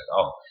such.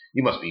 Oh,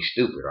 you must be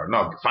stupid. Or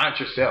no, find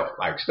yourself.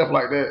 Like, stuff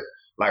like that.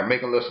 Like,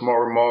 making little small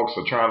remarks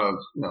or trying to,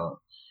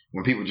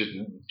 when people just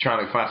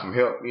trying to find some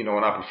help, in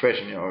our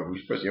profession,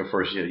 especially your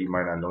first year, you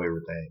might not know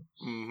everything.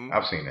 Mm-hmm.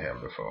 I've seen that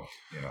happen before,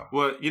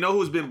 Well, you know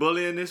who's been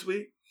bullying this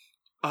week?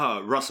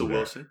 Russell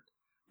Wilson.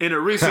 In a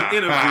recent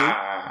interview,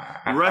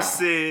 Russ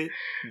said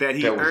that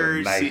he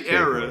urged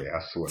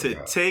Ciara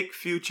to take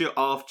Future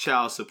off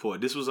child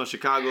support. This was on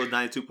Chicago's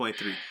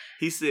 92.3.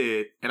 He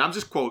said, and I'm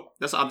just going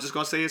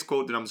to say his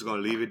quote, then I'm just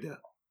going to leave it there.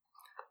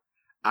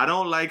 I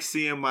don't like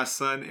seeing my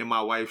son and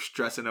my wife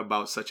stressing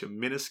about such a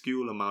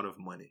minuscule amount of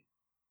money.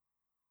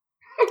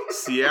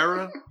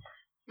 Ciara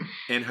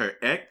and her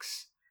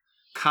ex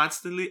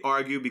constantly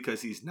argue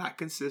because he's not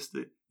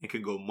consistent and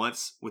can go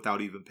months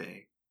without even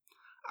paying.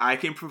 I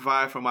can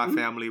provide for my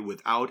family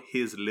without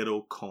his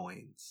little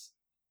coins.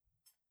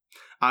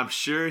 I'm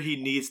sure he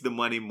needs the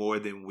money more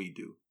than we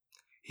do.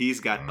 He's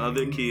got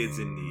other kids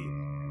in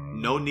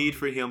need. No need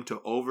for him to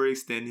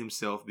overextend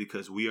himself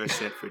because we are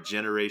set for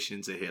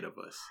generations ahead of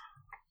us.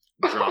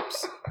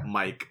 Drops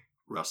Mike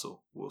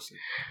Russell Wilson.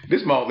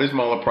 This my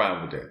only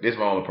problem with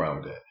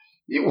that.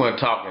 You weren't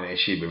talking that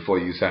shit before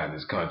you signed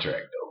this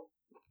contract, though.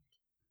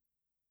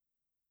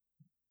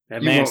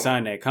 That man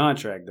signed that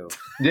contract, though.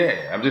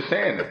 Yeah, I'm just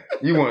saying that.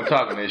 You weren't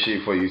talking that shit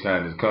before you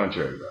signed this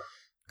contract, though.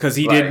 Because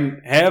he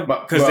didn't have,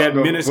 because that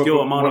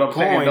minuscule amount of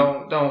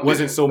coin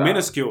wasn't so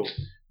minuscule.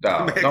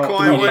 That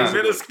coin wasn't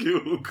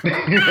minuscule.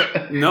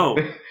 No.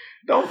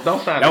 Don't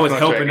sign that was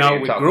helping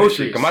out with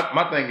groceries.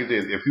 My thing is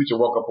this: if Future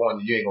walk up on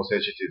you, you ain't gonna say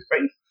shit to his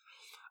face.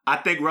 I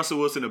think Russell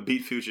Wilson will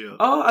beat Future up.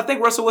 Oh, I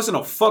think Russell Wilson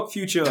will fuck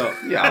Future up.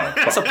 Yeah,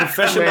 That's a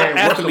professional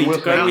athlete.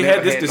 Wilson We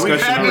had this discussion.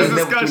 We had this He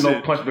never discussion. threw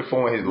no punch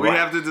before in his We life.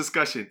 have the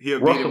discussion. He'll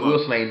beat him Russell up.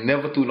 Wilson ain't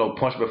never threw no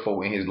punch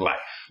before in his life.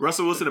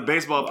 Russell Wilson, a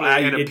baseball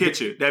player and a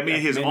pitcher. That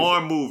means his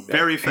arm moved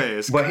very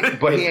fast. But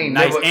he ain't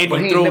Nice, never. and but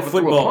he he throw ain't never threw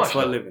a footballs punch. for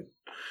a though. living.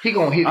 He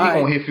gonna hit. He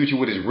All gonna hit Future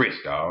with his wrist,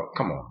 dog.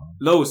 Come on.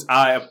 Los,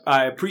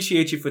 I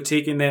appreciate you for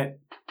taking that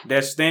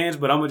stance,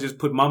 but I'm gonna just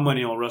put my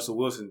money on Russell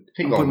Wilson.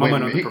 He I'm gonna putting my win.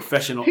 money on the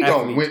professional He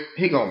athlete. gonna win.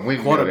 He gonna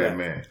win. Quarterback. That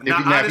man.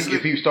 Now, honestly,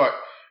 If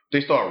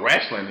they start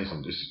wrestling,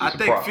 it's I a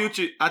think problem.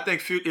 Future. I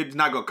think it's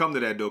not gonna come to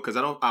that though, because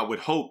I would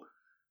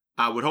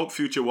hope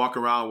Future walk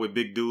around with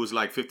big dudes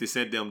like 50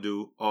 Cent them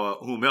do or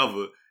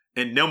whomever,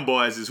 and them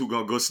boys is who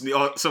gonna go sneak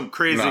or some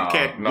crazy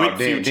cat with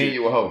Future. Then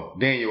you a hoe.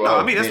 Then you a No, hoe.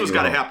 I mean that's Then what's you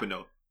a gotta hoe. happen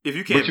though. If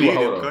you can't But you beat a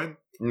hoe, him, though. Cutting,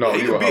 No,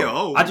 he you could a be a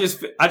hoe. hoe. I just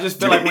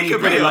feel like when He you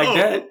could put be it a like hoe.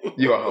 that,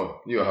 You a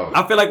hoe. You a hoe.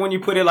 I feel like when you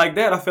put it like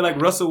that, I feel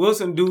like Russell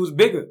Wilson dude's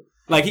bigger.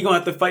 Like he gonna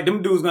have to fight.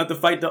 Them dudes gonna have to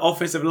fight the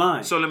offensive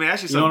line. So let me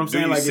ask you You know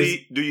something. what I'm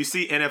saying? Do you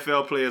see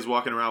NFL players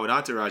walking around with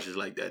entourages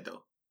like that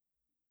though?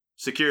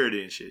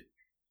 Security and shit.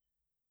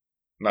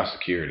 Not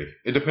security.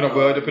 It depends on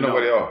where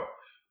they are.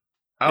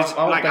 I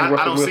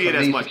don't see it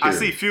as much. I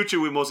see Future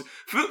with most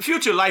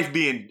Future life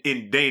being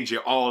in danger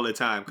all the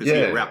time because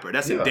he's a rapper.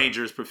 That's a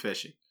dangerous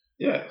profession.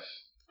 Yes.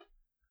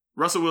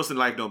 Russell Wilson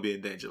life don't be in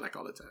danger like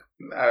all the time.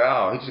 Not at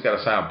all. He just got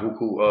to sign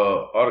buku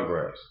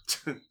autographs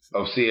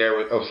of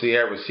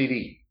Sierra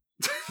CD.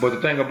 But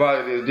the thing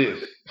about it is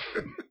this.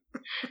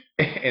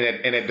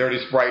 and that Dirty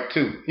Sprite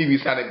too. He be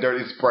signing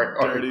Dirty Sprite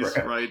Dirty autographs.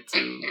 Sprite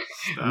too.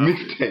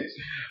 Mixtapes.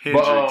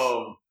 Hendrix.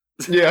 But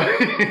yeah.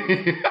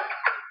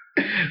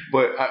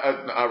 But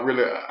I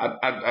really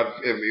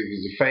if it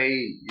was a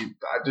fade,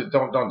 I just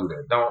don't do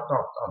that. Don't do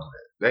that.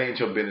 That ain't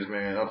your business,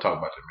 man. Don't talk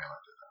about your man like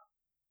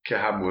that. Care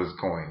how much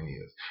coin he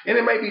is, and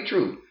it may be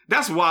true.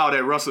 That's wild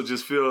that Russell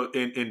just feel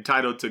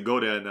entitled to go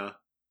there now.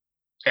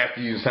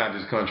 After you signed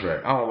this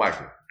contract, I don't like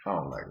it.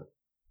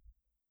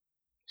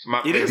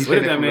 It is. What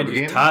if that man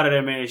just tired of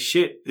that man's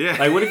shit? Yeah.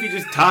 Like, what if he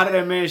just tired of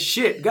that man's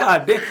shit?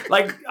 God damn.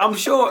 Like, I'm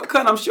sure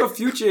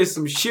Future is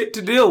some shit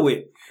to deal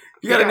with.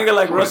 You got a nigga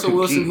like Russell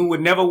Wilson who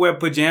would never wear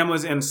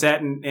pajamas and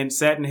satin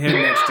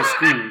headnets to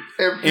school.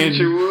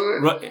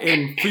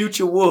 And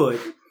Future would.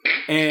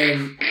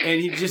 And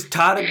he just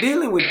tired of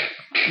dealing with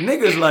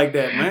niggas like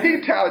that, man.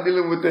 He tired of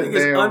dealing with that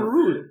niggas damn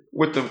unruly.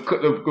 With them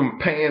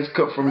pants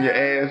cut from your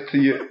ass to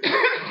your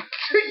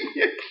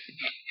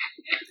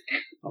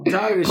I'm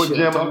tired of this shit.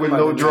 pajamas with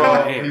no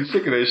drawers. You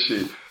sick of that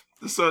shit.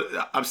 So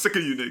I'm sick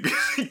of you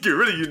niggas. Get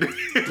rid of you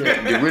niggas.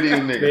 Yeah, get rid of you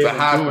niggas. The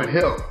high with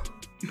help.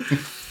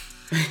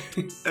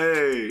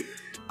 Hey,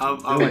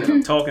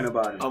 I'm talking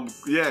about it.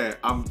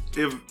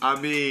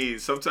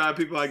 Sometimes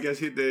people I guess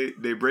hit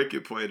they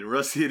breaking point and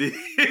Russ hit it.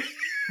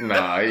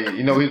 Nah,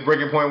 you know his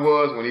breaking point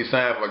was when he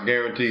signed for a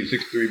guaranteed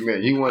 $63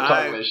 million. He wasn't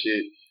talking that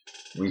shit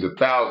when he was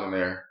 $1,000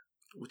 there.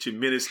 With your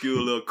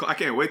minuscule little I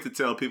can't wait to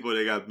tell people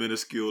they got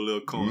minuscule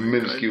little coins.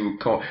 Minuscule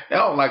coin. I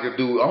don't like a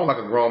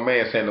grown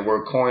man saying the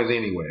word coins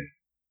anyway.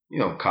 You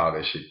don't call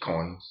that shit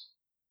coins.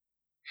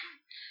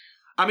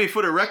 I mean,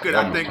 for the record,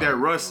 I think that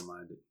Russ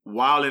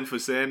wilding for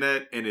saying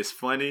that, and it's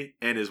funny,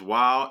 and it's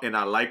wild, and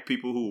I like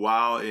people who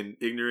wild and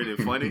ignorant and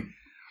funny.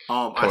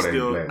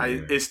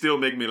 It still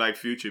make me like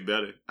Future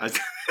better.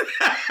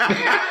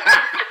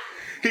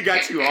 He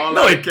got you all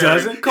out of character.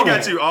 Doesn't. Come he on.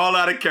 got you all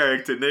out of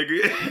character,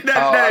 nigga.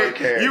 That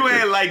day, you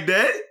ain't like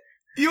that.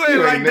 You ain't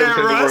like never that,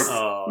 said the Russ.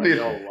 word-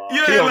 Yo, wow.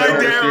 You ain't like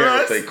that,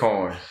 Russ. Say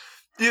coins.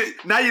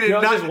 Now you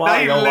didn't. Y'all just Now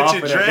you didn't let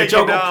you drag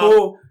y'all you down. gonna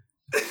pull.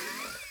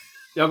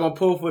 Y'all gonna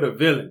pull for the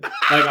villain.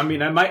 Like, I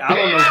mean, I don't know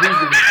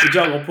but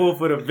y'all gonna pull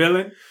for the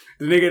villain.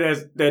 The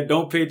nigga that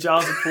don't pay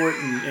child support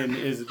and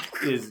is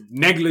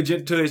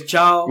negligent to his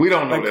child. We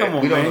don't know like, that. Come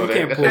on, We don't man. know You that.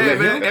 can't That's pull a Hey that.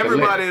 man,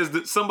 everybody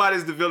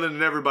somebody's the villain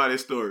in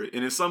everybody's story,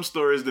 and in some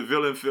stories the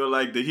villain feel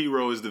like the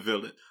hero is the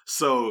villain.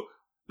 So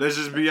let's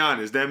just be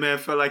honest. That man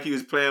felt like he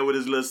was playing with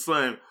his little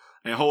son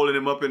and holding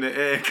him up in the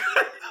air.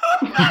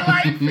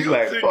 I like He's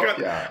like, Future. fuck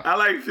y'all. I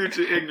like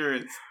Future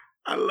ignorance.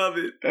 I love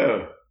it.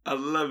 Yeah. I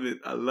love it.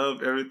 I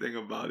love everything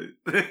about it.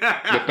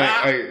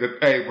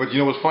 Hey, but you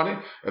know what's funny?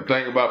 The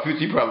thing about Future,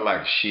 he probably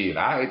like, shit,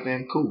 I ain't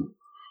then cool.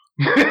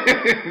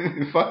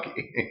 Fuck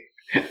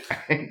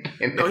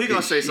it. No, he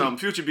gonna say something.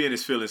 Future be in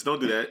his feelings. Don't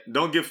do that.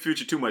 Don't give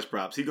Future too much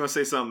props. He gonna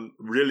say something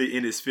really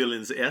in his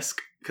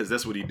feelings-esque because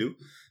that's what he do.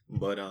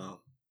 But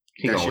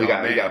He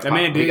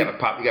gotta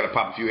pop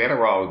a few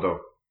Adderalls though.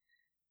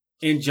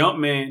 In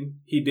Jumpman,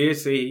 he did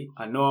say,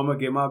 "I know I'm gonna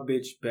get my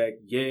bitch back."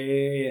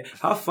 Yeah.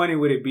 How funny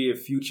would it be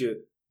if Future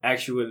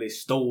actually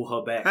stole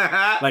her back?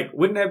 Like,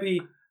 wouldn't that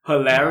be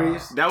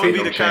hilarious? That would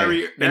be the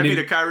Kyrie. That'd be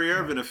the Kyrie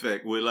Irving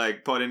effect with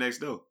like Party Next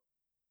Door.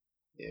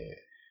 Yeah.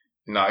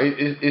 No,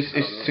 it's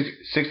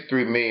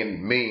 63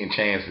 million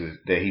chances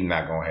that he's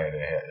not gonna have that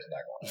hair. It's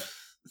not gonna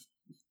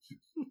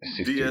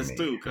happen.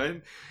 DS2,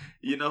 okay?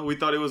 You know, we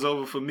thought it was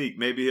over for Meek.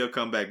 Maybe he'll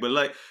come back. But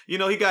like, you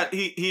know,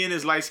 he in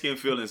his light skinned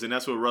feelings, and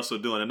that's what Russell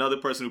doing. Another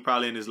person who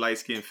probably in his light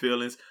skinned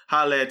feelings.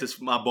 Holla at this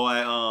my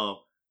boy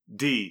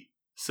D.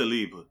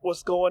 Saliba.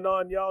 What's going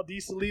on, y'all? D.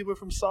 Saliba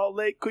from Salt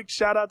Lake. Quick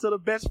shout out to the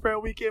Best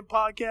Friend Weekend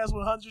Podcast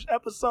 100th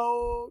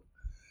episode.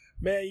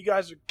 Man, you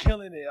guys are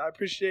killing it. I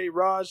appreciate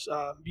Raj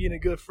being a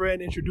good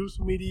friend,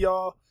 introducing me to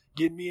y'all,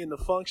 getting me in the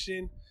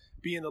function,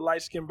 being the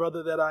light-skinned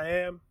brother that I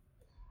am.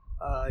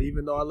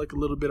 Even though I look a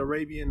little bit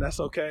Arabian, that's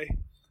okay.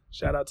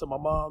 Shout out to my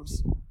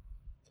moms.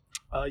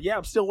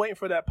 I'm still waiting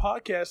for that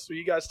podcast where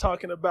you guys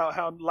talking about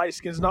how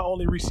light-skins not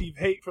only receive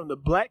hate from the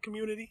black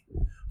community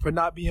for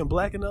not being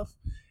black enough,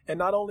 and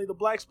not only the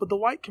blacks, but the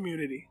white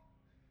community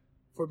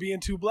for being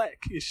too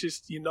black. It's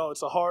just,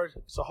 it's a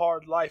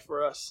hard life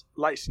for us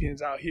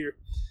light-skins out here.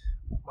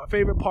 My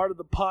favorite part of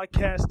the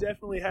podcast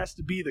definitely has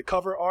to be the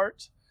cover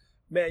art.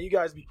 Man, you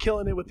guys be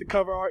killing it with the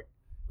cover art.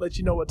 Let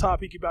you know what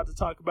topic you're about to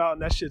talk about,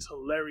 and that shit's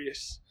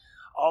hilarious.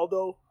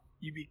 Although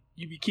you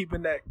be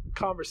keeping that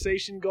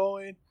conversation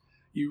going,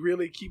 you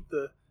really keep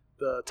the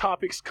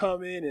topics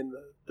coming and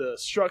the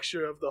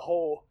structure of the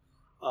whole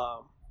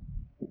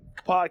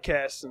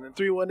podcast. And then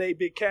 318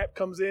 Big Cap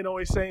comes in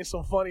always saying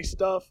some funny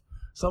stuff.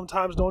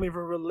 Sometimes don't even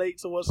relate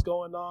to what's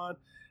going on.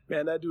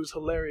 Man, that dude's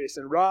hilarious.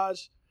 And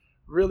Raj,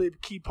 really a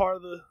key part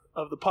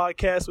of the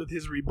podcast with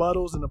his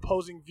rebuttals and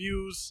opposing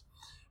views,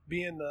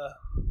 being the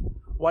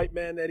white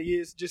man that he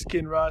is. Just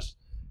kidding, Raj.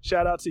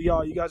 Shout out to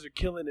y'all. You guys are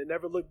killing it.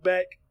 Never look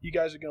back. You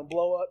guys are going to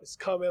blow up. It's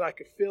coming. I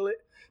can feel it.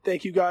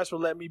 Thank you guys for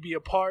letting me be a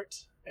part.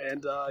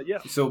 And, yeah.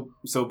 So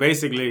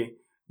basically,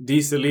 D.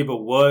 Saliba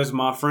was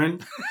my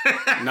friend.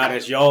 Now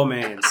that's y'all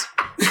man's.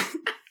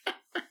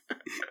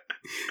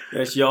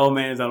 That's y'all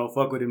man's. I don't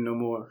fuck with him no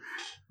more.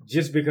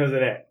 Just because of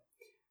that.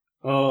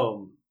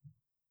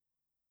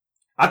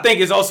 I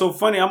think it's also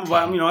funny.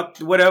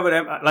 Whatever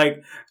that,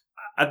 like,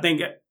 I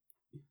think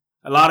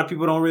a lot of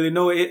people don't really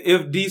know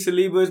if D.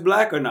 Saliba is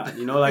black or not.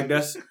 Like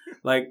that's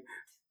like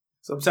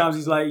sometimes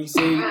he's like, he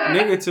say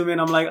nigga to me,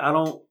 and I'm like, I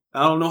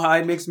don't know how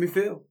it makes me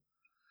feel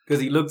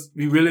because he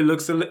really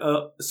looks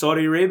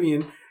Saudi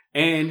Arabian,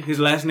 and his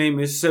last name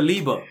is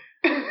Saliba.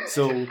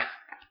 So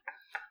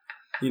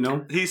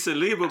he's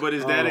Saliba, but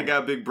his daddy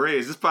got big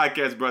braids. This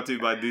podcast brought to you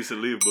by D.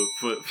 Saliba,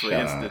 for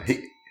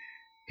instance.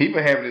 He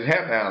been having his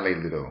hair down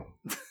lately though.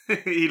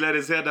 He let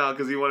his hair down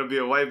because he want to be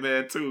a white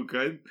man too,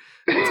 cuz.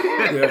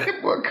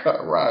 What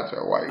cut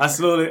Roger white? I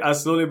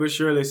slowly but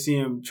surely see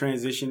him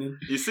transitioning.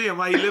 You see him?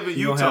 How he live in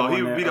Utah?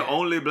 He would be the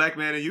only black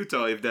man in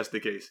Utah if that's the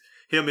case.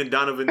 Him and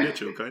Donovan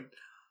Mitchell, cuz.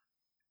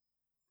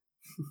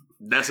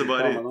 That's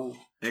about it.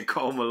 And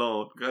Karl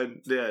Malone.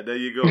 Yeah, there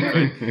you go.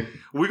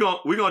 We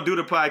gonna do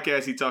the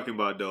podcast he talking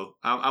about though.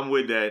 I'm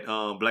with that.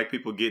 Black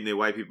people getting it,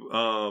 white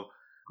people.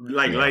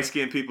 Light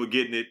skinned people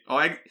getting it.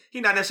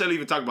 He not necessarily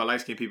even talking about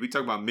light skinned people. He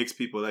talking about mixed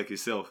people like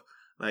yourself,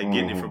 like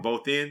getting it from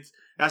both ends.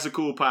 That's a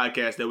cool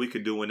podcast that we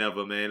could do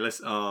whenever, man.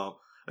 Let's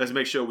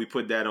make sure we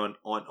put that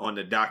on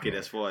the docket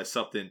as far as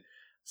something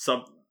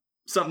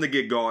to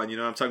get going. You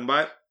know what I'm talking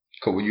about?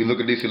 Cause when you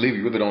look at D. Saliba,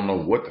 you really don't know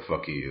what the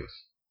fuck he is.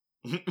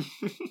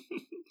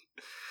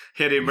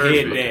 Head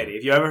Murphy. Head Daddy.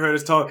 If you ever heard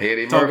us talk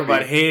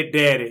about Head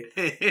Daddy,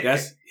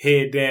 that's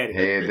Head Daddy.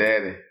 Head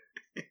Daddy.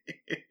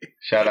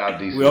 Shout out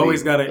D. We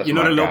always got the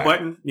little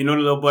button. You know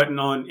the little button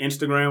on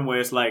Instagram where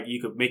it's like you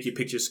could make your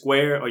picture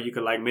square or you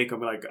could like make them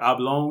like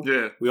oblong.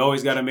 Yeah. We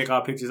always got to make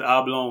our pictures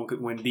oblong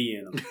when D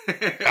in them.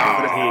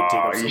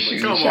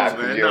 Come on,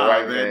 man.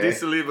 Nah, man. D.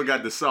 Saliba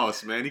got the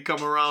sauce, man. He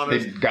come around.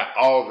 He got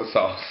all the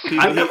sauce.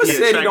 I never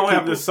said he don't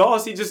have the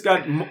sauce. He just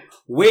got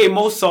way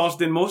more sauce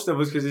than most of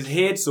us because his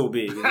head's so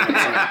big. You know what I'm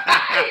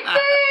saying?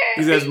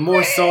 He has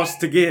more sauce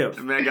to give.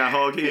 The man got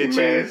hog head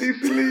cheese.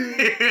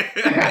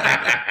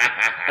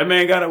 That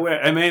man got to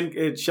wear. That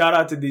man, shout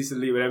out to D.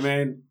 Saliba. That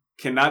man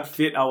cannot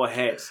fit our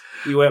hats.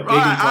 He wear big and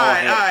tall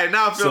hats. All right.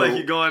 Now I feel like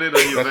you're going in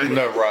on you, man. That's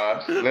enough,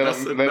 Rob.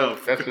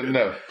 That's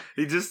enough.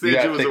 He just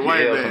said you was a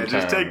white man.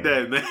 Just take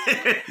that, man.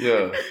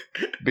 Yeah,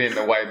 being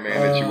the white man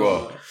that you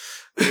are.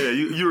 Yeah,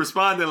 you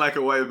responding like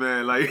a white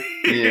man. Like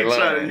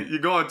you're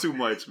going too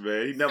much,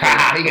 man. He never.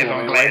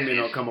 White men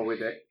don't come up with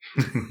that.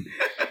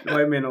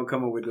 White men don't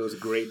come up with those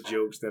great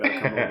jokes that I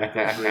come up with.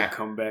 Those great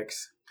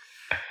comebacks.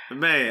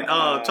 Man,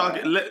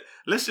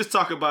 let's just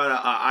talk about an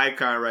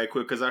icon right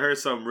quick because I heard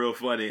something real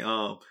funny.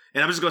 And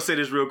I'm just gonna say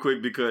this real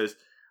quick because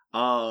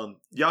y'all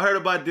heard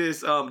about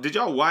this. Did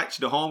y'all watch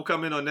The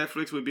Homecoming on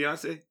Netflix with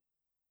Beyonce?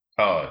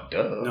 Oh,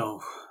 duh.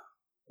 No.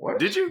 What?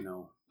 Did you?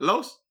 No.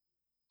 Los?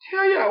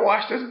 Hell yeah, I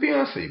watched this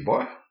Beyonce,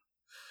 boy.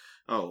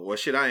 Oh well,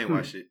 shit, I ain't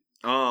watched it.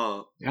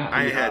 I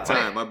ain't had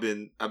time. I've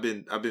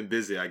been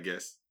busy, I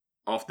guess.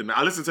 Off the.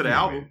 I listened to the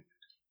album.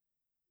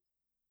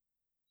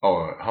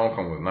 Oh,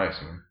 Homecoming was nice,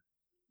 man.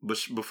 But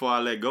before I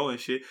let go and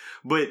shit,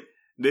 but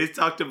they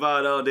talked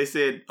about. They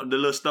said the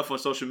little stuff on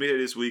social media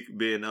this week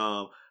being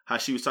how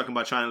she was talking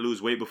about trying to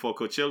lose weight before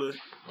Coachella,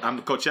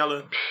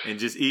 and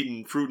just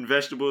eating fruit and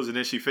vegetables, and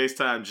then she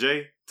FaceTimed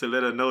Jay to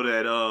let her know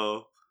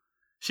that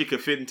she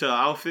could fit into her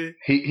outfit.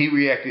 He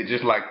reacted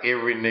just like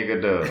every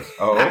nigga does.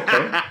 Oh,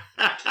 okay.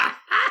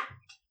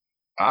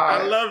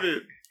 I love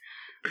it.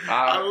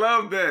 I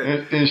love that.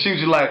 And she was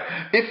just like,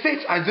 it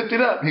fits. I zipped it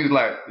up. He was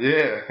like,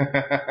 yeah.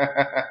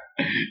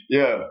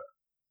 Yeah.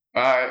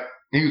 All right.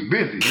 He was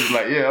busy. He was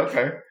like, yeah,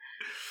 okay.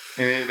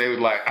 And then they was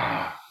like,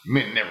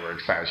 men never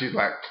excited. She's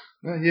like,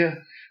 yeah.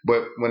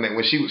 But when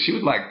she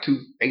was like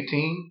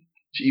 218,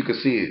 you could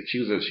see it. She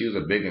was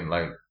a big one.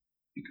 Like,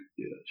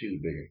 she was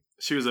big one.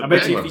 She was a I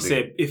bet you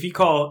if he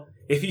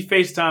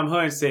FaceTime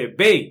her and said,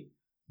 babe,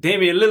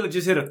 Damian Lillard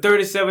just hit a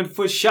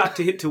 37-foot shot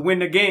to win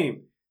the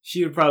game,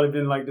 she would probably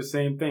been like the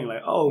same thing.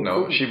 Like, oh,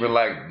 no, cool. She'd been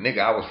like, nigga,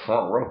 I was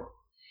front row.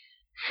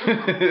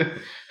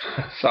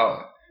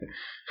 Solid.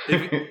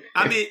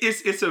 I mean,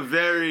 it's a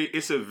very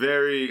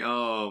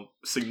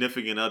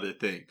significant other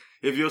thing.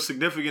 If your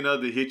significant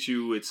other hit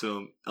you with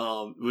some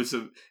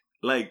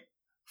like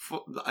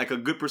a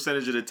good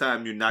percentage of the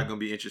time, you're not gonna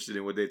be interested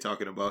in what they're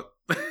talking about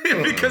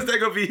because they're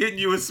gonna be hitting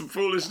you with some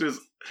foolishness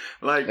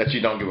like that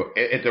you don't give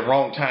at the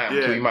wrong time.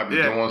 Yeah, so you might be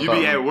doing something. You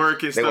be at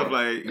work and stuff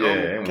like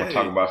and want to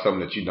talk about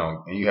something that you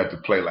don't, and you have to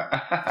play like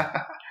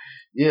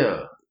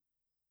yeah.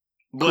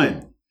 But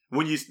cool.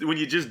 when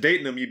you just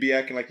dating them, you be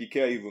acting like you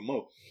care even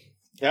more.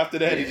 After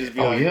that, you just be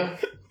like,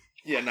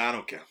 yeah, no, I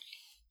don't care.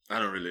 I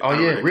don't really. Oh,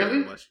 yeah, really?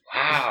 Much.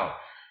 Wow.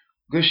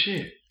 Good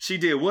shit. She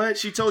did what?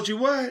 She told you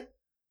what?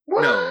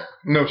 What?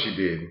 No, she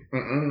didn't.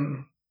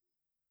 Mm-mm.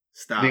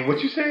 Stop. Then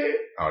what you said?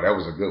 Oh, that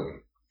was a good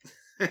one.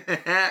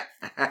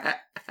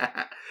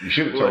 You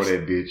should have told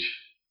that bitch.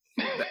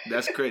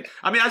 That's crazy.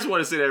 I mean, I just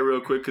want to say that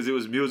real quick because it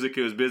was music,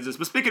 it was business.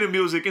 But speaking of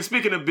music and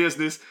speaking of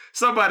business,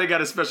 somebody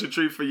got a special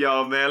treat for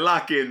y'all, man.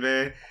 Lock in,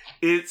 man.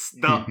 It's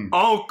the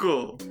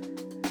Uncle.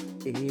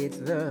 It's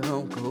the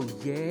Uncle,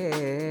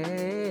 yeah.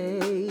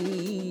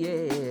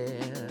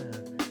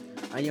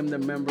 I am the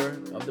member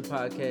of the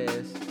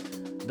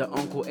podcast, the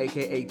Uncle,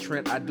 a.k.a.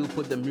 Trent. I do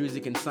put the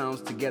music and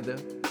sounds together.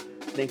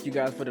 Thank you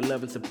guys for the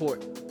love and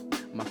support.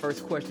 My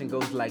first question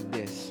goes like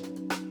this.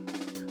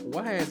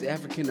 Why as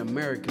African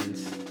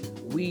Americans,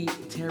 we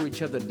tear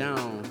each other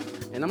down?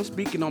 And I'm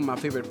speaking on my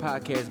favorite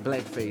podcast,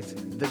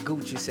 Blackface, the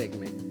Gucci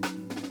segment.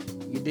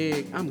 You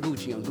dig? I'm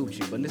Gucci,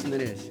 but listen to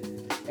this.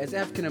 As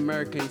African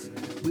Americans,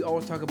 we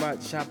always talk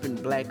about shopping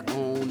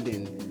black-owned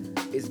and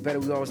it's better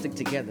we all stick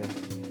together.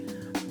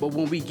 But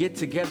when we get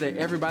together,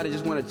 everybody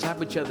just want to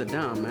chop each other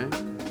down, man.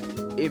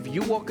 If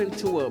you walk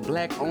into a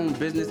black-owned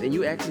business and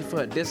you asking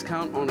for a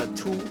discount on a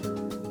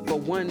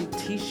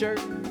 2-for-1 t-shirt,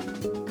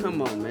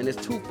 come on, man.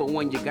 It's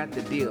 2-for-1. You got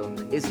the deal.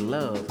 It's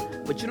love.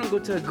 But you don't go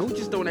to a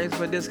Gucci store and ask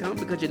for a discount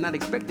because you're not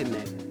expecting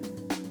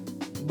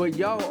that. But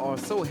y'all are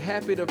so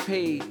happy to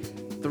pay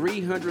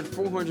 $300,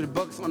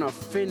 $400 on a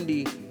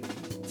Fendi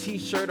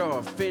t-shirt or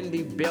a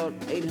Fendi belt,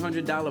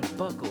 $800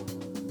 buckle.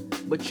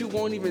 But you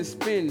won't even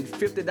spend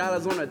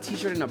 $50 on a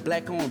t-shirt in a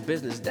black-owned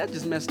business. That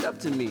just messed up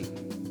to me.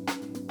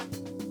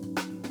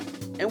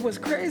 And what's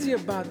crazy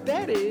about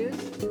that is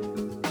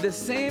the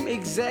same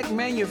exact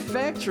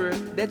manufacturer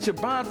that you're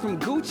buying from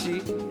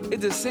Gucci is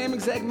the same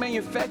exact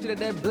manufacturer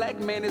that black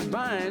man is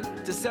buying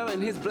to sell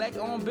in his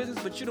black-owned business,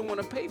 but you don't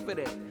want to pay for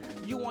that.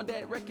 You want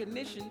that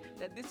recognition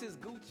that this is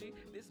Gucci,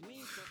 this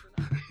means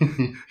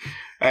something.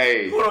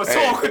 Hey.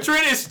 So Uncle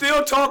Trent is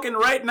still talking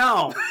right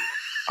now.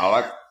 All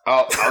I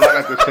got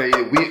to say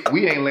is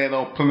we ain't landing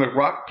on Plymouth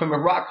Rock.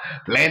 Plymouth Rock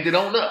landed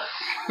on us.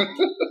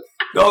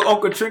 No,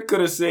 Uncle Trent could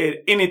have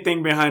said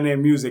anything behind that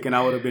music and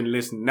I would have been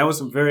listening. That was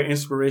some very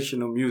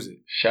inspirational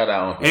music. Shout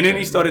out Uncle And then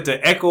he started to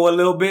echo a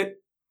little bit.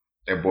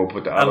 That boy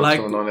put the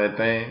auto-tune on that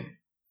thing.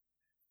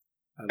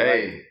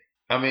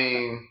 I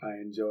mean, I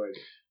enjoyed it.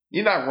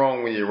 You're not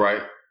wrong when you're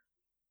right.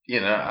 You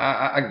know,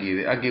 I get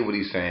it. I get what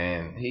he's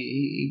saying.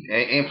 He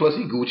and plus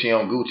he Gucci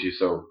on Gucci,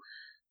 so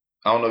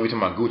I don't know if you're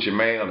talking about Gucci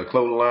Mane or the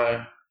clothing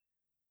line,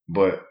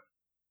 but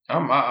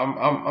I'm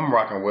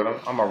rocking with him.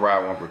 I'm gonna ride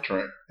with Uncle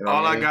Trent. You know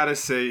all I gotta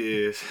say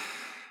is,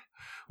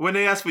 when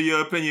they ask for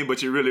your opinion,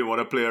 but you really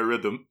want to play a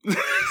rhythm.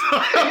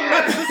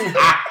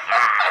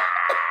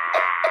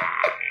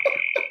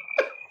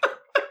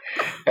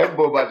 That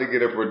boy about to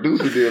get a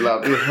producer deal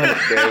out this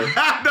month, man.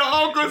 The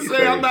uncle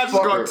say I'm not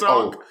just gonna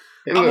talk.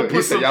 Hey, look,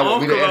 he said, y'all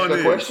want me to ask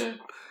a question?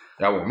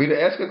 Y'all want me to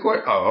ask a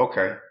question? Oh,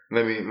 okay.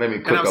 Let me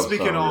cook and I'm up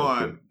speaking something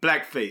on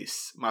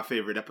Blackface, my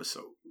favorite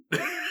episode.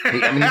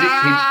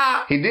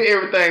 he did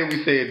everything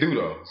we said do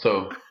though.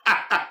 So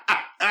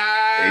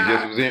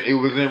it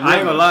was in I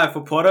ain't gonna lie,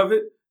 for part of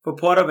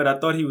it, I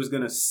thought he was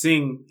gonna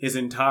sing his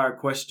entire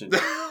question.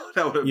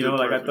 That would have been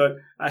perfect.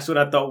 That's what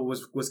I thought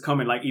was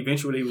coming. Like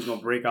eventually he was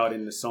gonna break out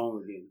in the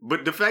song again.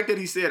 But the fact that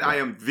he said I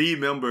am the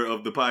member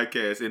of the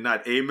podcast and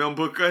not a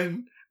member,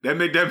 that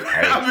make that.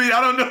 I mean,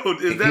 I don't know.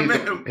 Is that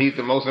man? He's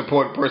the most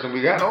important person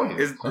we got on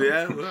here.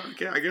 Yeah, well,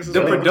 okay. I guess it's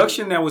the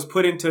production that was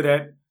put into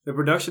that. The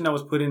production that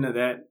was put into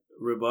that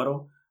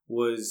rebuttal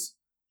was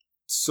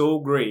so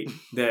great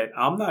that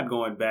I'm not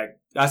going back.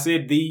 I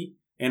said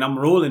and I'm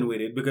rolling with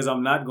it because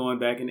I'm not going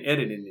back and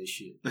editing this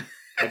shit.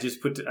 I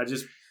just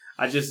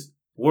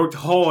worked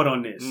hard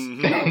on this.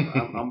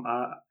 Mm-hmm.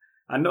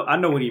 I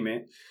know what he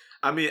meant.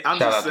 I mean, I'm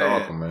just saying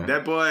Uncle,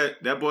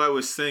 that boy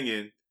was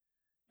singing,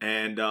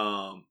 and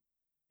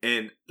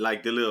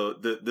like the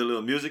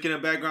little music in the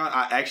background.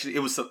 It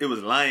was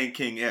Lion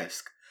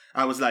King-esque.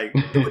 I was like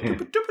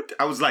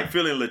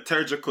feeling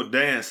liturgical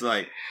dance,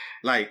 like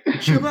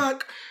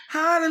Shabbat,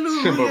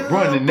 hallelujah. Simba,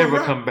 run and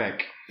never come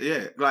back.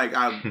 Yeah, like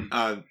I'm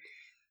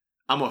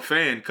a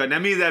fan, cause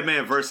that means that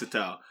man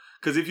versatile.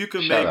 Cause if you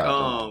can make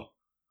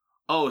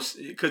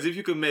because if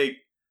you can make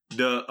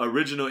the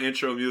original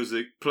intro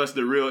music plus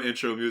the real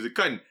intro music,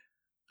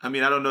 I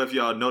mean, I don't know if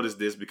y'all noticed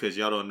this because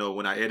y'all don't know.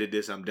 When I edit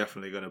this, I'm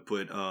definitely gonna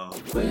put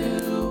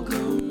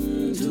Welcome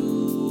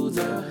to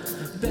the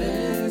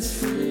best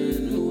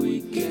friend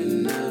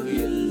weekend of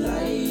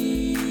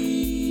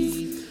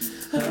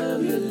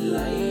your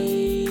life,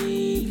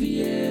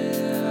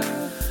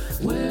 yeah.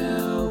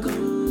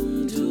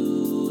 Welcome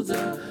to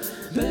the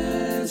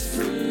best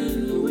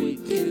friend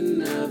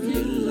weekend of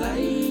your life.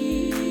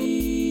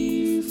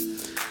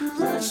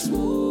 Rush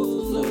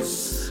smooth,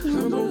 loose,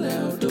 rumble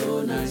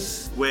outdoor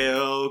nice.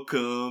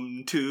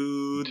 welcome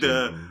to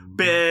the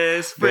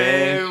best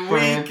friend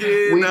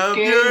weekend of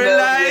your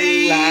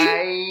life.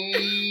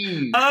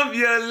 Of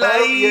your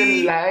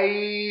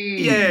life.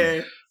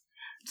 Yeah.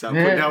 So I'm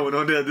putting that one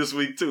on there this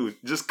week too.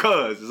 Just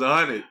cause it's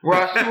 100.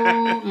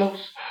 Rasulos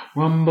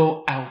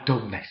Rumble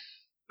Outdoor Nice.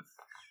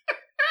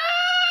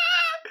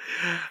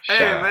 Hey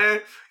man,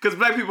 because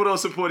black people don't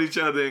support each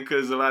other, and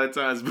because a lot of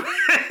times,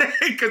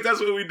 because that's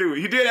what we do.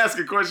 He did ask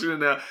a question,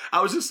 and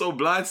I was just so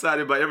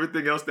blindsided by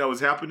everything else that was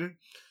happening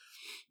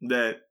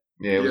that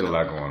it was a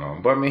lot going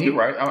on. But I mean, he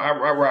right.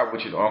 I ride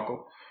with you,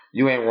 uncle.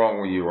 You ain't wrong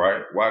when you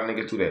right. Why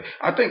niggas do that?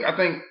 I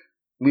think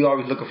we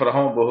always looking for the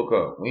homeboy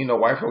hookup. We ain't no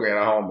white folk ain't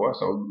a homeboy,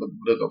 so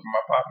look up for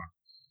my partner.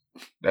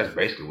 That's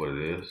basically what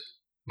it is.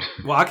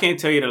 Well, I can't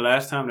tell you the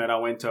last time that I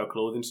went to a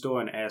clothing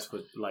store and asked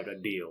for like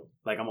a deal.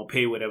 Like I'm gonna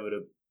pay whatever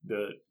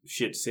the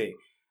shit say.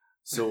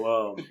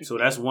 So so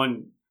that's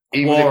one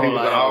quarrel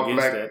I have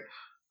against that.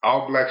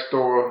 All black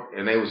store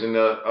and they was in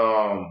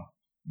the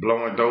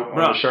blowing dope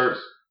on the shirts.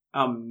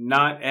 I'm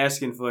not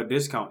asking for a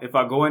discount. If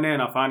I go in there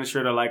and I find a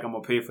shirt I like, I'm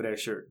gonna pay for that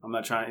shirt. I'm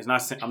not trying.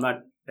 I'm not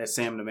that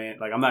Sam the Man.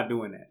 Like I'm not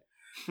doing that.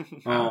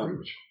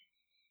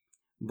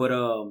 But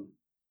and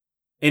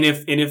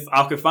if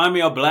I could find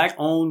me a black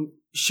owned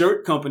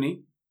shirt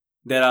company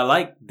that I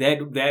like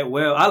that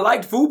well, I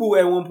liked FUBU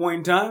at one point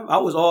in time. I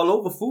was all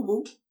over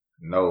FUBU.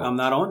 No, I'm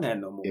not on that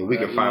no more. If we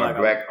can find a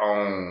black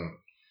owned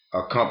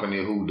a company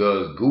who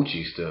does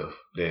Gucci stuff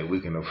that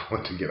we can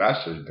afford to get our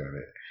shirts done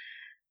at,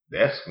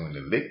 that's when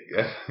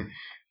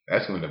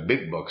that's when the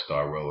big bucks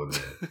start rolling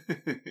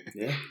in.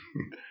 Yeah,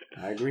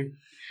 I agree.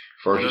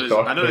 First,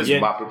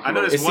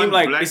 it seemed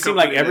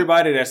like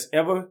everybody that's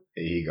ever.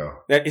 There you go.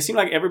 It seemed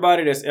like every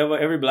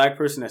black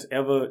person that's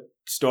ever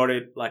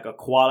started like a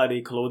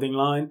quality clothing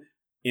line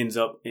ends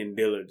up in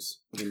Dillard's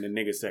in the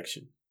nigga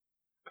section.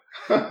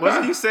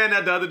 Wasn't you saying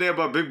that the other day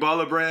about Big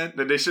Baller Brand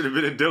that they should have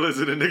been in Dillard's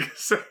in the nigga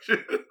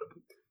section?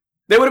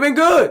 They would have been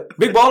good.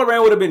 Big Baller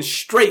Brand would have been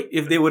straight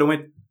if they would have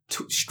went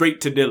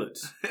straight to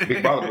Dillard's.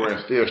 Big Baller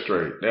Brand still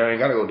straight. They ain't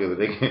gotta go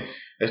Dillard's.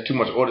 There's too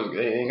much orders.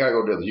 They ain't gotta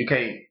go Dillard's. You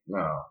can't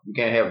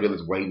have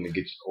Dillard's waiting to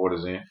get your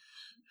orders in.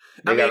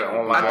 They got it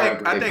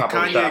online. I think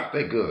Kanye.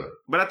 They good.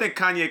 But I think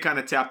Kanye kind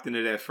of tapped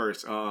into that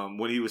first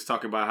when he was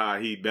talking about how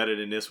he better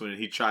than this one and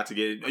he tried to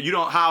get it. You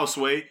don't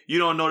Sway. You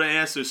don't know the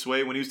answer,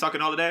 Sway. When he was talking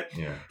all of that,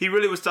 he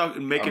really was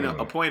making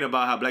a point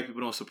about how black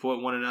people don't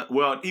support one another.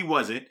 Well, he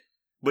wasn't,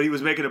 but he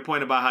was making a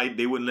point about how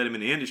they wouldn't let him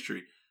in the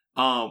industry.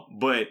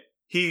 But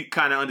he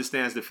kind of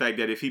understands the fact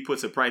that if he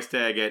puts a price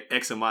tag at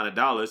X amount of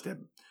dollars, that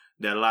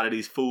a lot of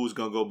these fools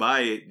gonna go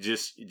buy it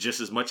just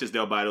as much as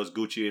they'll buy those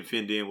Gucci and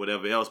Fendi and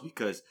whatever else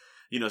because.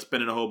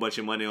 Spending a whole bunch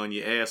of money on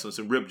your ass on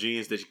some ripped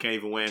jeans that you can't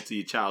even wear into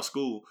your child's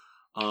school.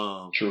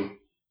 True.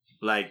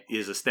 Like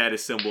is a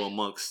status symbol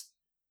amongst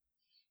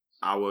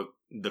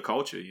the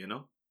culture,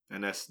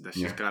 and that's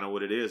just kind of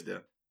what it is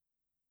there.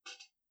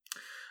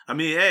 I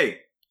mean, hey,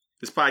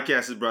 this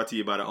podcast is brought to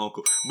you by the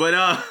uncle. But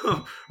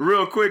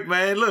real quick,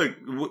 man, look,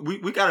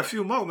 we got a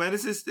few more, man.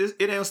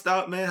 It ain't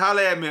stop, man.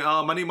 Holla at me.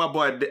 I need my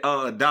boy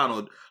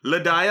Donald. Le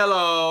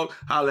Dialogue.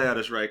 Holla at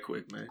us right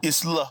quick, man.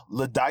 It's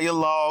Le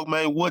Dialogue,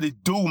 man. What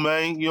it do,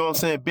 man? You know what I'm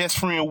saying? Best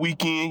friend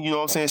weekend. You know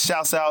what I'm saying?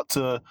 Shouts out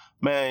to,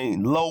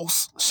 man,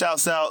 Los.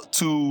 Shouts out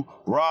to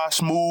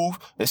Raj Move.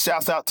 And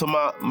shouts out to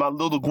my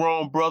little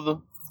grown brother,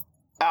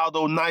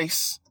 Aldo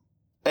Nice.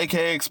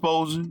 AKA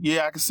Exposure.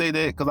 Yeah, I can say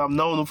that because I've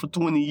known him for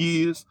 20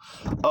 years.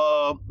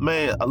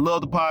 Man, I love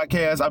the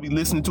podcast. I be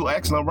listening to,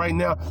 actually, I'm right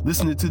now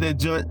listening to that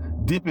joint,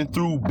 dipping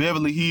through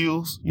Beverly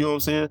Hills, you know what I'm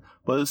saying?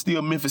 But it's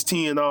still Memphis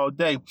 10 all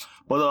day.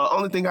 But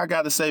only thing I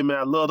got to say, man,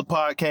 I love the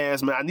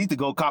podcast, man. I need to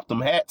go cop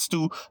them hats,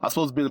 too. I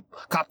supposed to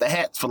cop the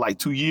hats for like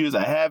 2 years.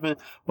 I haven't.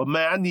 But,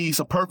 man, I need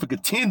some perfect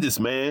attendance,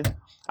 man.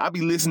 I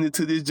be listening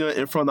to this joint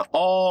in front of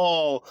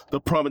all the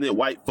prominent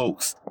white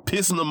folks,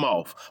 pissing them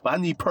off. But I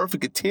need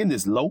perfect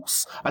attendance,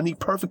 Los. I need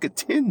perfect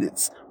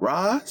attendance,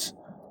 Raj.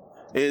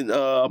 And,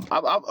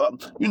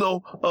 Aldo, you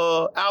know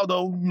what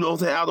I'm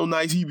saying? Aldo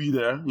Nice, he be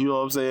there, you know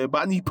what I'm saying?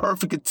 But I need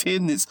perfect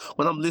attendance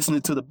when I'm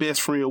listening to the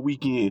Best Friend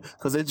Weekend,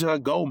 because that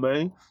joint go,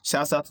 man.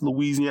 Shouts out to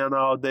Louisiana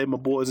all day, my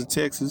boys in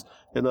Texas,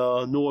 and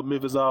North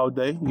Memphis all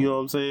day, you know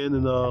what I'm saying?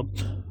 And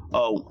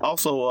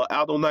Also,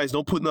 Aldo Nice,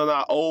 don't put none of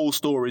our old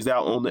stories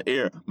out on the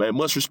air, man.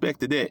 Much respect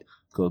to that,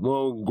 cause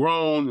we're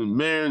grown and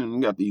married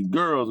and got these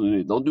girls,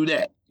 and don't do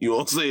that. You know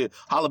what I'm saying?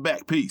 Holla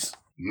back, peace.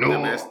 No,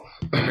 that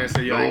man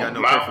said you ain't got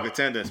no perfect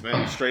attendance,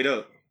 man. Straight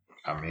up.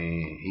 I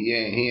mean,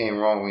 he ain't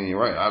wrong when you're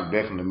right. I've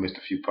definitely missed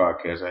a few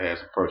podcasts. I had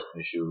some personal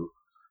issues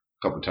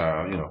a couple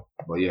times,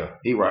 But yeah,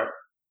 he right.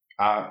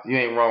 You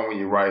ain't wrong when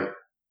you're right.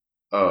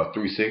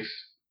 3-6.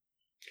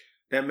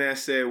 That man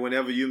said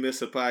whenever you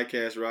miss a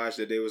podcast, Raj,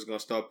 that they was gonna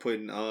start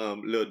putting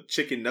little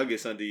chicken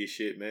nuggets under your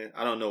shit, man.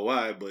 I don't know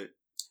why, but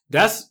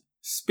that's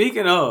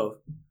speaking of.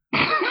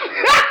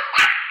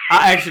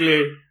 I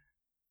actually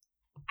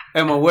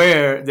am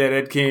aware that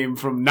it came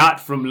not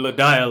from La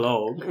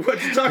Dialogue.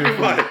 What you talking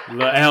about?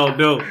 La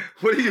Aldo.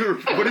 What are you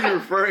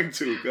referring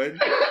to,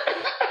 good?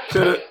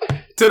 To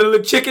the little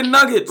chicken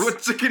nuggets. What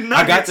chicken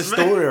nuggets? I got the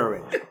story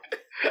already.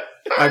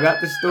 I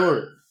got the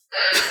story.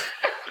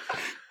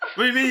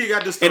 What do you mean you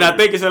got the story? And I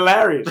think it's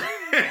hilarious.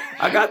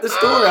 I got the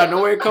story. I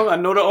know where it comes. I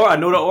know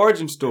the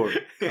origin story.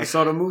 I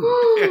saw the movie.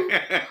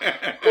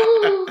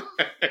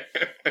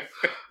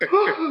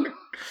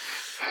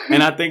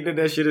 And I think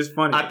that shit is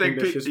funny. I think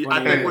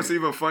what's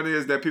even funny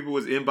is that people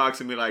was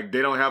inboxing me like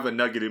they don't have a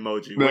nugget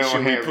emoji. They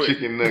don't have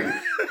chicken nuggets.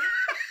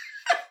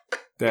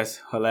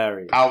 That's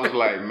hilarious. I was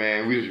like,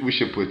 man, we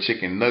should put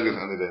chicken nuggets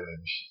under that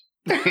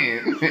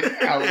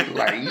shit. I was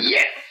like,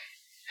 yes.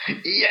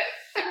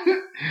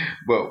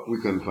 But we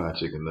couldn't find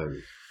chicken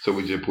nuggets, so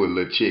we just put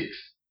little chicks.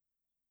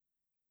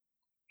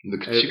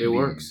 It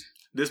works.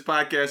 This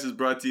podcast is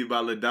brought to you by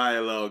La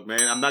Dialogue,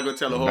 man. I'm not gonna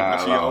tell a whole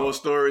bunch of your old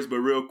stories, but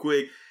real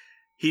quick,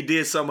 he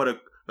did some of the,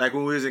 like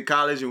when we was in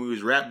college and we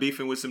was rap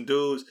beefing with some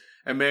dudes,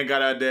 and man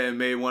got out there and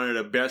made one of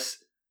the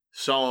best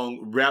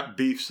rap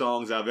beef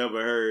songs I've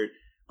ever heard.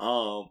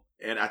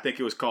 And I think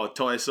it was called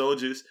Toy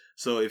Soldiers.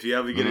 So if you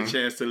ever get a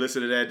chance to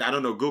listen to that, I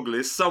don't know, Google it.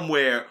 It's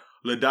somewhere,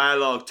 La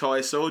Dialogue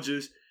Toy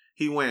Soldiers.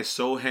 He went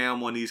so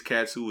ham on these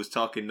cats who was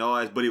talking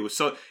noise, but it was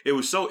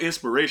so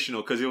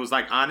inspirational because it was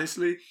like,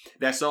 honestly,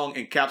 that song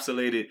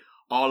encapsulated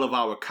all of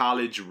our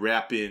college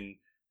rapping,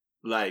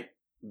 like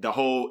the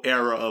whole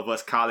era of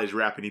us college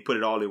rapping. He put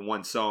it all in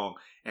one song,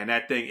 and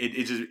that thing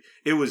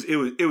it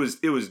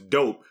was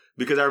dope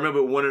because I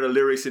remember one of the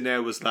lyrics in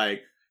there was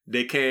like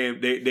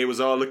they was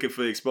all looking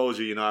for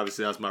exposure.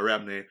 Obviously that's my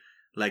rap name.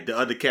 Like the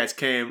other cats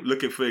came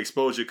looking for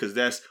exposure because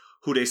that's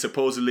who they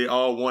supposedly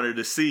all wanted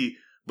to see.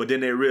 But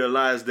then they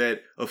realized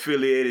that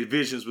Affiliated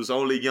Visions was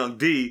only Young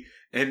D.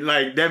 And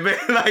like that man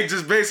like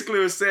just basically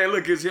was saying,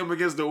 look, it's him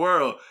against the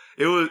world.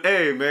 It was,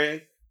 hey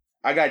man,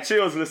 I got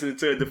chills listening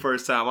to it the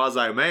first time. I was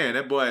like, man,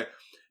 that boy,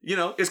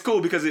 it's cool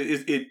because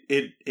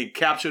it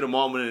captured a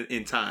moment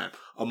in time,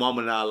 a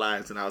moment in our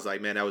lives. And I was like,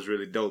 man, that was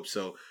really dope.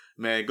 So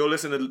man, go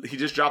listen to, he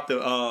just dropped the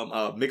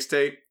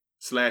mixtape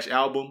 /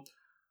 album.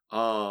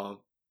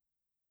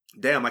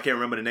 Damn, I can't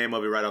remember the name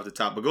of it right off the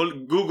top, but go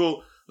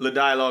Google La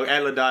Dialogue,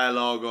 at La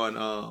Dialogue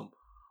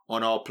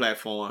on all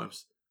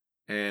platforms,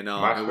 and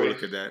we'll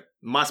look at that.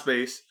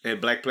 MySpace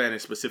and Black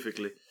Planet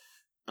specifically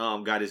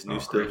got his new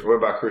stuff. What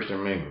about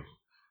Christian Mingle?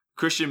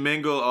 Christian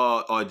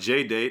Mingle or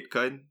J Date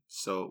cutting,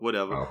 so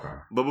whatever.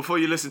 Okay. But before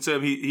you listen to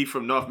him, he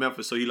from North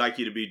Memphis, so he like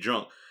you to be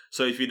drunk.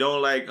 So if you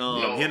don't like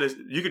Hennessy,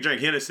 you could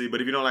drink Hennessy,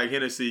 but if you don't like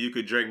Hennessy, you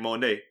could drink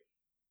Monet.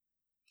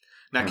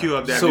 Now cue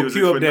up that music.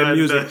 Cue up that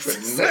music.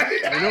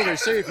 They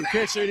say if you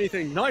can't say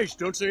anything nice,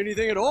 don't say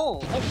anything at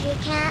all. If you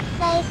can't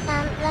say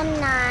something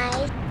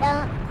nice,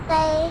 don't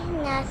say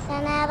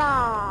nothing at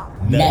all.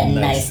 Nothing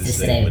nice to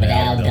say, but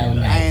Aldo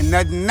nice. Ain't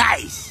nothing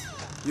nice.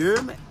 You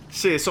hear me?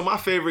 Shit, so my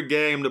favorite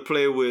game to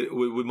play with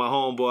my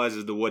homeboys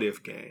is the What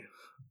If game.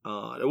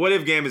 The What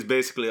If game is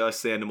basically us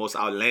saying the most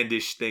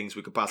outlandish things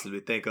we could possibly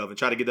think of and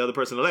try to get the other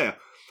person to laugh.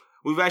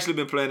 We've actually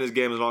been playing this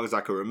game as long as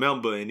I can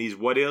remember, and these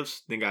what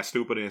ifs then got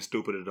stupider and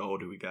stupider the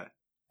older we got.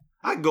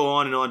 I could go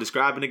on and on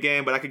describing the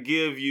game, but I could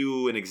give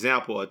you an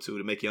example or two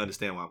to make you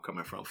understand where I'm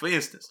coming from. For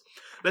instance,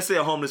 let's say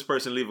a homeless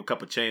person leave a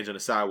cup of change on the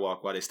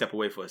sidewalk while they step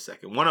away for a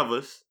second. One of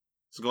us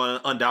is going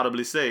to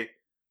undoubtedly say,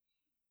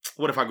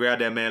 what if I grab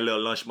that man a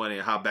little lunch money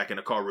and hop back in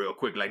the car real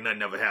quick like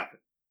nothing ever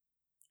happened?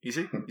 You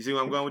see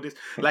where I'm going with this?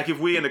 Like if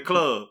we in the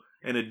club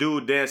and the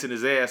dude dancing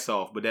his ass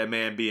off, but that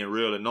man being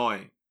real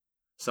annoying,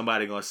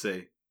 somebody going to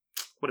say,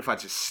 what if I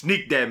just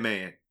sneak that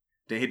man,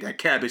 then hit that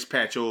cabbage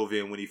patch over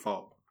him when he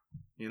falls?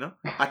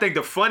 I think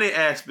the funny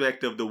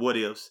aspect of the what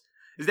ifs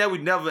is that we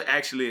never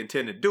actually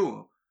intend to do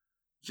them.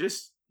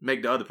 Just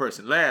make the other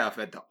person laugh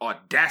at the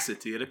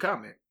audacity of the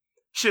comment.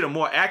 Shit, a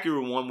more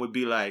accurate one would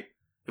be like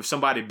if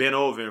somebody bent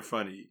over in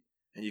front of you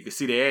and you could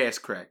see their ass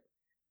crack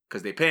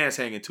because their pants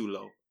hanging too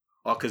low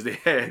or because they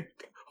had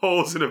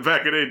holes in the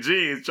back of their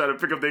jeans trying to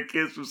pick up their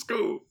kids from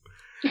school.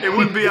 It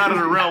wouldn't be out of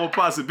the realm of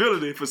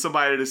possibility for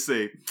somebody to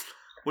say,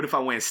 what if I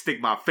went and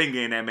stick my finger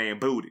in that man's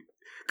booty?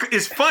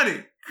 It's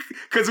funny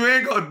because we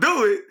ain't going to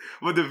do it,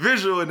 but the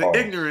visual and the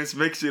ignorance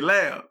makes you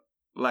laugh.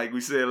 Like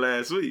we said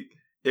last week,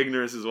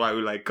 ignorance is why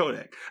we like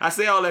Kodak. I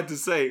say all that to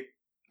say,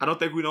 I don't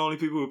think we're the only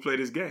people who play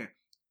this game.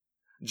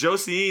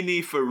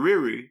 Josiane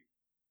Ferreri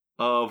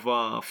of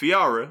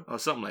Fiara, or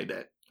something like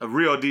that. of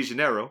Rio de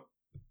Janeiro,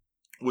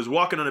 was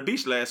walking on the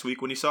beach last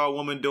week when he saw a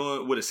woman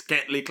with a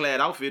scantily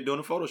clad outfit doing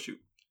a photo shoot.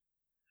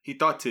 He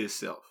thought to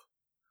himself,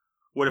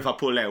 what if I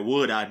pull that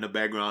wood out in the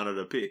background of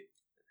the pic?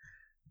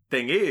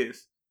 Thing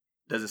is,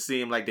 doesn't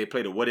seem like they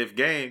played a what if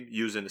game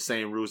using the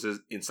same rules as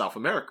in South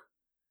America.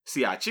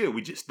 See, out here,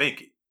 we just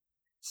think it.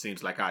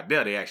 Seems like out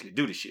there, they actually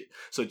do the shit.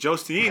 So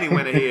Giustini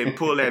went ahead and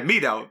pulled that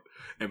meat out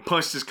and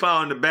punched his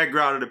claw in the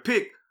background of the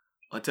pic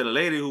until the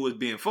lady who was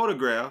being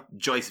photographed,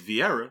 Joyce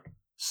Vieira,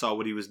 saw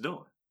what he was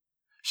doing.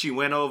 She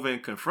went over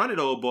and confronted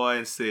old boy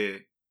and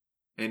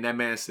that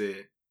man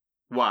said,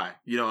 why,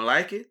 you don't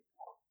like it?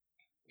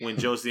 When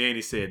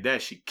Giustini said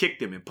that, she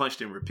kicked him and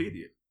punched him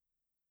repeatedly.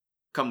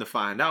 Come to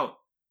find out,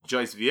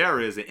 Joyce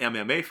Vieira is an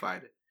MMA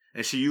fighter,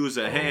 and she used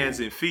her hands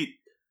and feet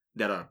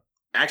that are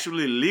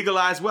actually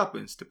legalized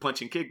weapons to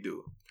punch and kick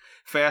dude.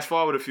 Fast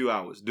forward a few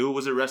hours, dude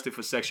was arrested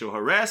for sexual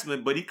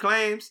harassment, but he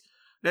claims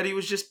that he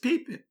was just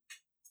that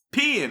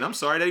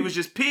he was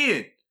just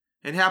peeing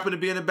and happened to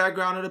be in the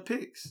background of the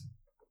pics.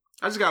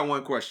 I just got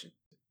one question.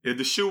 If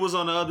the shoe was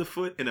on the other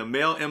foot and a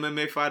male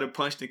MMA fighter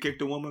punched and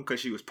kicked a woman because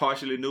she was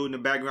partially nude in the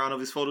background of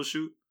his photo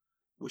shoot,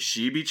 would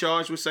she be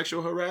charged with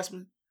sexual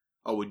harassment?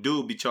 Or would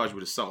dude be charged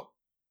with assault?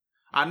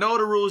 I know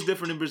the rules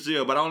different in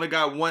Brazil, but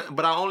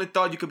I only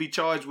thought you could be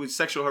charged with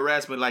sexual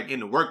harassment like in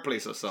the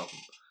workplace or something.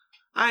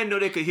 I didn't know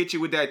they could hit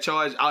you with that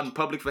charge out in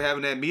public for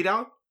having that meat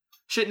out.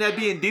 Shouldn't that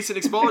be indecent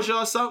exposure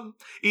or something?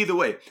 Either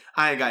way,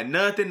 I ain't got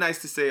nothing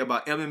nice to say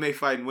about MMA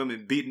fighting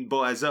women beating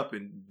boys up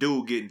and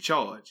dude getting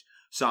charged.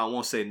 So I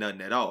won't say nothing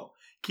at all.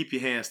 Keep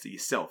your hands to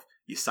yourself,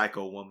 you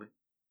psycho woman.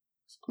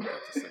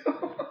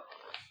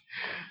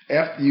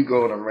 After you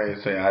go to the ring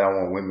and say, I don't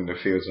want women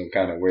to feel some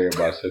kind of way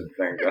about certain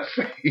things, I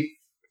say,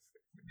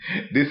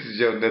 this is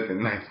your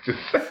nothing nice to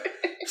say.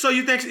 So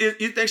you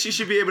think she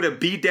should be able to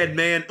beat that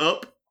man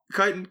up,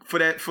 Cutting,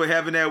 for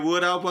having that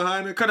wood out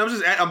behind her?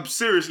 Cutting, I'm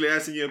seriously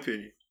asking your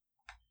opinion.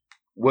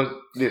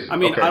 I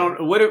mean, okay. I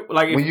don't. What if,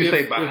 like when you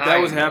say behind if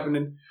that was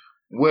happening?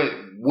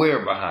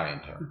 Where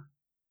behind her?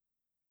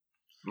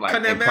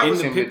 Like that man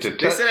was they said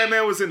that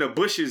man was in the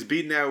bushes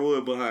beating that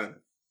wood behind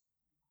her.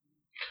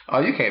 Oh,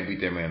 you can't beat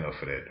that man up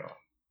for that though.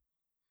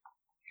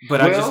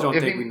 But I just don't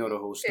think we know the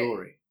whole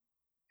story.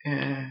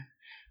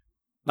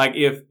 Like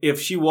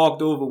if she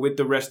walked over with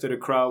the rest of the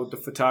crowd, with the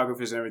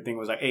photographers and everything,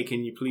 was like, "Hey,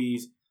 can you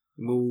please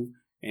move?"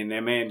 and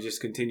that man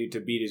just continued to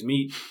beat his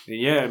meat, then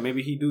yeah,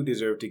 maybe he do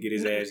deserve to get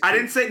his ass kicked. I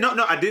didn't say no.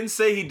 I didn't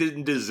say he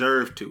didn't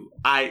deserve to.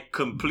 I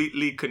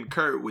completely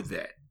concur with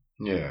that.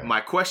 Yeah. My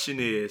question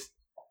is,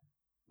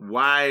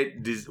 why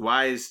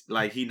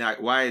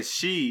is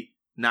she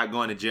not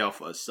going to jail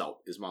for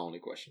assault? Is my only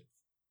question.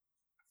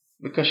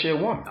 Because she a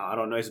woman. I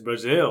don't know. It's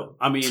Brazil.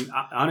 I mean,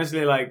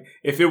 honestly, like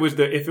if it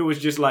was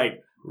just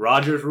like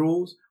Roger's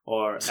rules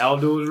or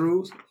Aldo's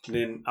rules,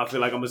 then I feel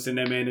like I'm gonna send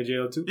that man to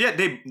jail too. Yeah,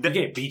 they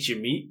can't beat your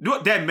meat.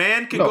 That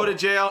man can go to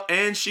jail,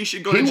 and she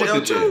should go to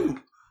jail too.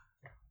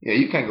 Yeah,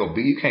 you can't go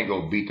beat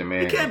the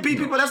man. You can't beat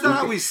people. That's not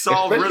how we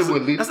solve.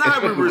 That's not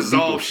how we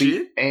resolve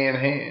shit. And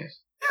hands.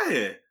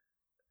 Yeah.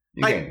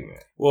 You can't do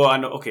that. Well, I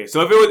know. Okay,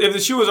 so if the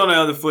shoe was on the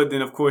other foot,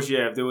 then of course,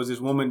 yeah. If there was this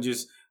woman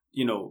just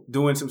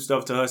doing some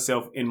stuff to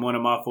herself in one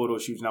of my photo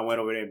shoots, and I went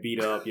over there and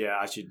beat her up, yeah,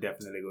 I should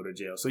definitely go to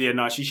jail. So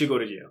yeah, she should go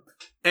to jail.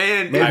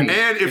 And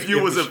if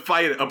you was a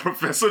fighter, a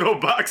professional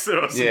boxer,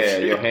 or some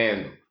shit. Your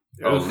hands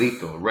are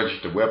lethal,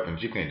 registered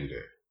weapons. You can't do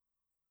that.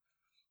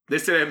 They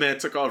said that man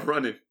took off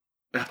running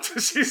after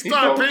she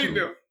started beating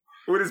him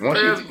with his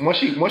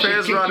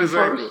pants around his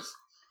ankles.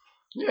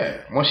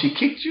 Yeah, once she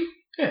kicked you,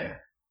 yeah.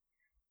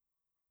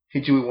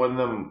 Hit you with one of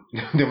them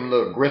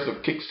little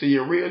aggressive kicks to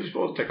your rear, you're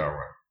supposed to take off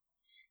running.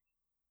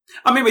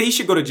 I mean, but he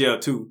should go to jail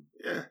too.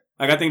 Yeah.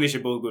 Like, I think they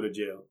should both go to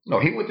jail. No,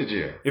 he went to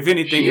jail. If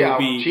anything, it would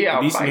be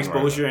decent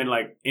exposure and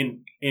like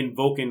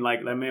invoking,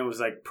 like that man was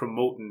like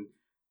promoting,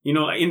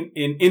 like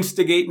in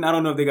instigating. I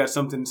don't know if they got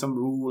some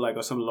rule like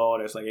or some law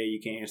that's like, hey,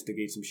 you can't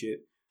instigate some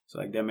shit. So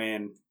like that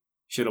man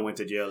should have went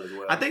to jail as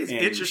well. I think it's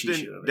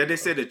interesting that they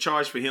said the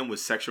charge for him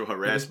was sexual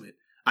harassment.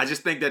 I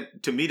just think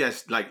that, to me,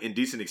 that's like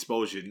indecent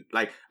exposure.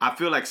 Like, I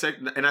feel like,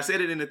 and I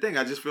said it in the thing,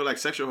 I just feel like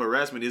sexual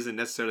harassment isn't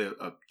necessarily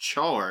a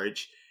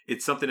charge.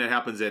 It's something that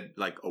happens at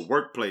like a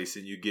workplace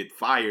and you get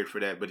fired for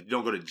that, but you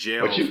don't go to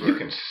jail. But you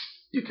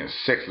can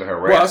sexually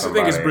harass Well, I also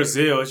think it's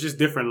Brazil. It's just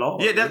different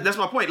laws. Yeah, that's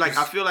my point. Like,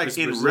 I feel like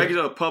in Brazil.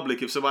 Regular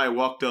public, if somebody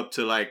walked up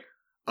to like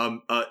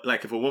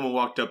if a woman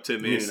walked up to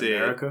me and said,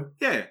 America?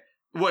 Yeah.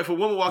 Well, if a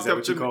woman walked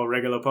up to me. Call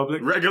regular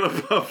public? Regular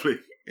public.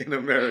 In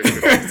America.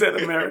 Is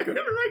that America? In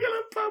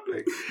regular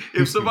public.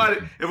 If a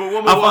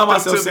woman I find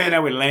myself saying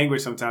that with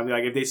language sometimes.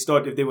 Like if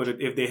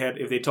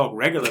they talk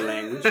regular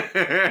language,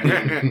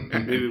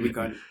 maybe we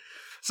can.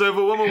 So if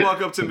a woman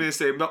walk up to me and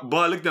say,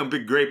 "Boy, look at them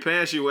big gray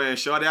pants you wearing,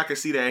 shorty, I can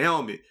see that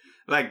helmet."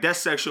 Like that's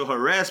sexual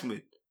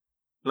harassment.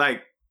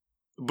 Like,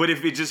 but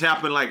if it just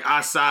happened like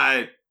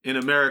outside in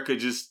America,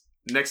 just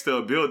next to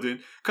a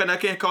building, I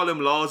can't call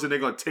them laws and they're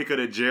gonna take her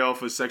to jail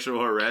for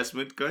sexual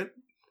harassment, cut.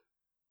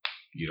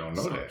 You don't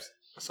know that.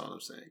 That's all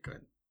I'm saying,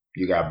 cut.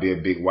 You gotta be a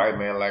big white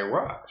man like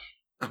Raj.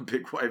 A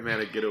big white man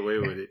to get away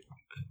with it.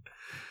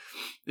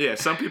 Yeah,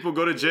 some people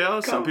go to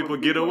jail, some people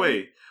get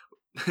away.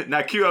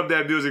 Now cue up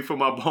that music for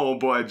my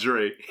homeboy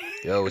Dre.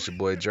 Yo, it's your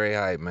boy Dre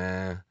Hype,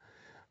 man.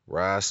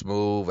 Rod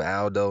Smooth,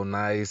 Aldo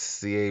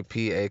Nice, CAP,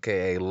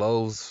 aka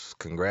Los.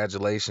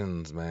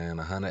 Congratulations, man.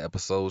 100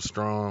 episodes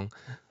strong.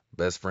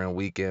 Best Friend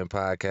Weekend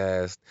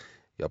podcast.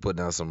 Y'all put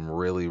down some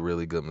really,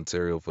 really good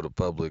material for the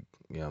public.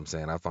 You know what I'm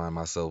saying? I find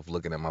myself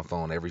looking at my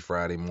phone every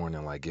Friday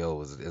morning like,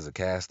 yo, is a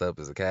cast up?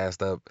 Is a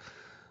cast up?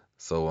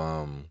 So,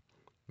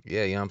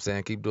 yeah, you know what I'm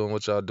saying? Keep doing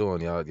what y'all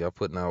doing. Y'all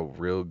putting out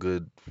real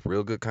good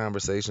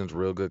conversations,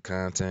 real good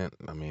content.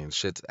 I mean,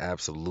 shit's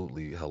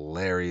absolutely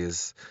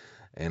hilarious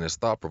and it's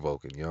thought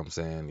provoking. You know what I'm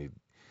saying?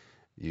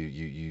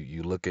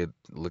 You look at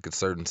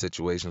certain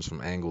situations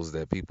from angles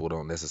that people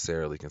don't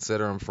necessarily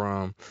consider them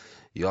from.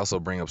 You also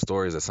bring up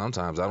stories that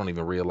sometimes I don't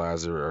even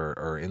realize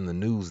are in the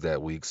news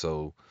that week.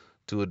 So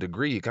to a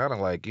degree, you kind of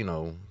like,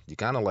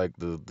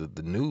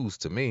 the news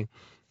to me.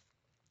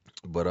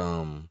 But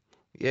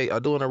yeah, y'all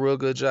doing a real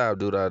good job,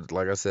 dude.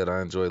 Like I said,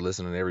 I enjoy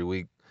listening every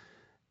week.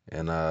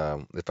 And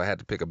if I had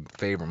to pick a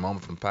favorite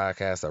moment from the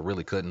podcast, I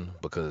really couldn't,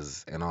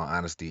 because in all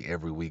honesty,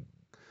 every week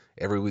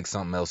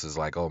something else is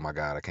like, oh my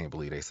God, I can't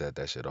believe they said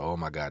that shit. Oh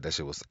my God, that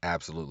shit was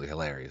absolutely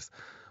hilarious.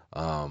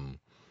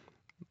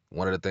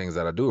 One of the things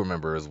that I do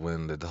remember is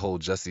when the whole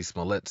Jussie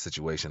Smollett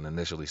situation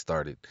initially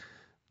started.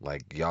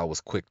 Like, y'all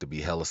was quick to be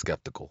hella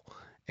skeptical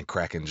and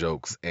cracking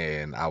jokes,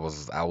 and I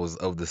was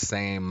of the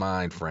same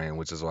mind frame,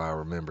 which is why I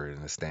remember it,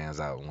 and it stands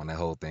out when that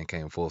whole thing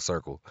came full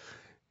circle.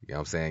 You know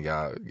what I'm saying?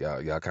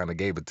 Y'all kind of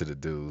gave it to the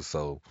dudes.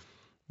 So,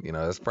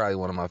 that's probably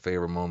one of my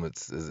favorite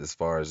moments as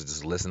far as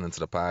just listening to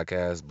the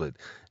podcast, but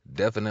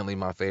definitely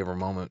my favorite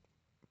moment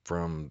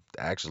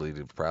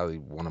probably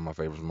one of my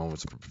favorite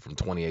moments from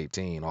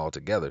 2018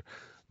 altogether.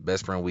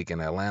 Best Friend Week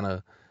in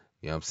Atlanta.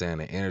 You know what I'm saying?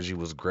 The energy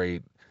was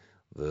great.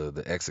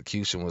 The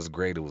execution was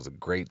great. It was a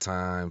great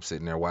time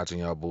sitting there watching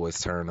y'all boys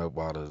turn up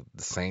while the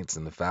Saints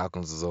and the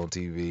Falcons was on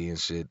TV and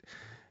shit.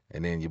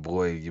 And then your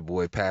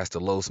boy Pastor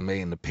Los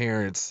made an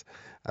appearance.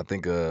 I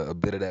think a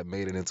bit of that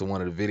made it into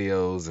one of the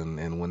videos.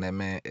 And when that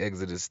man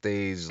exited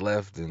stage,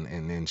 left, and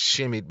then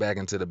shimmied back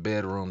into the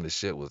bedroom, the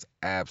shit was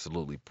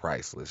absolutely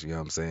priceless. You know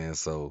what I'm saying?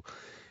 So,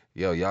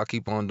 yo, y'all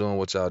keep on doing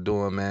what y'all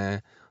doing,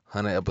 man.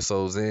 100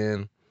 episodes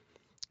in.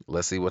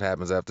 Let's see what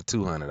happens after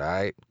 200, all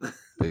right?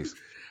 Peace.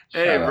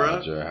 Hey,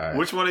 bro.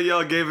 Which one of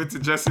y'all gave it to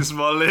Jussie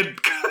Smollett?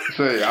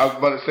 I was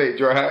about to say,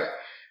 Dre Hype.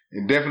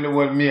 It definitely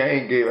wasn't me. I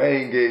ain't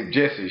gave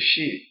Jesse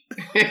shit.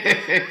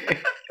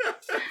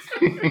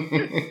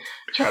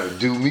 Try to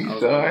do me,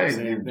 so I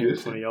ain't give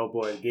Jesse. One of y'all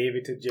boys gave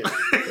it to Jesse.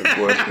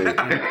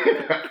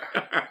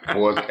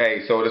 Boys,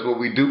 hey, so that's what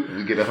we do.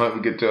 We get to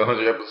 100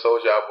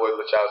 episodes. Y'all boys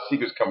let y'all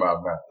secrets come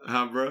out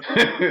now. Bro.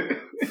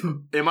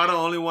 Am I the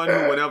only one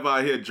who, whenever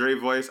I hear Dre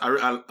voice,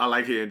 I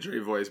like hearing Dre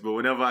voice, but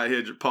whenever I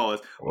hear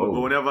but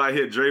whenever I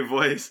hear Dre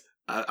voice,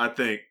 I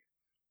think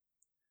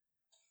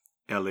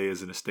LA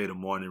is in a state of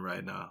mourning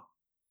right now.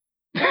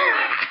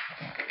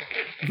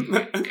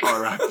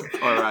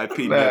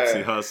 R.I.P.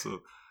 Nipsey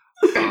Hussle.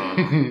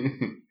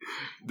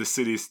 The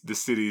city's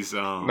is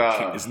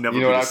never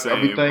been the same.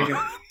 I be thinking.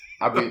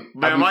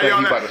 Man, why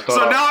y'all about to start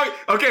so now?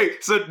 Okay,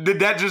 so did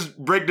that just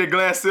break the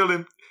glass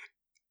ceiling?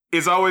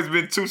 It's always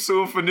been too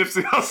soon for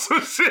Nipsey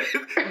Hussle shit.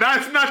 Now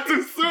it's not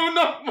too soon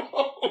no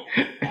more.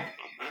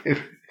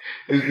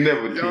 It's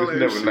never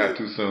not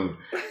too soon.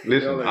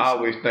 Listen, I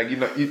always think,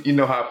 you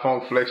know how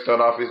Funk Flex start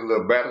off his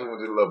little battles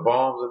with his little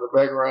bombs in the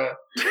background?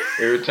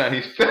 Every time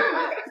he starts,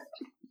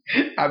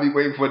 I be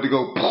waiting for it to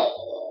go.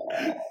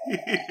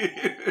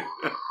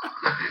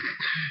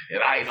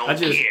 And I don't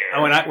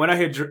care. When I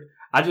hear Dre,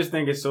 I just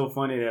think it's so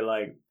funny that,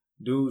 like,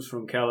 dudes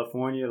from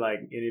California, like,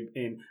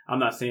 and I'm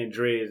not saying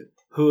Dre is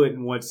hood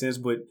in one sense,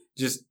 but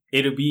just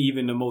it'll be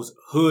even the most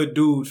hood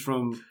dudes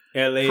from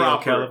LA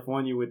or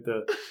California with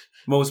the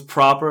most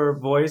proper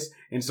voice.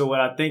 And so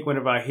what I think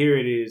whenever I hear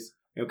it is,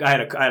 I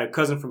had a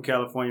cousin from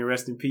California,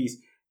 rest in peace.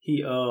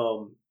 He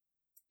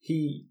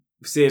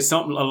said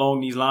something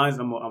along these lines.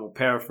 I'm gonna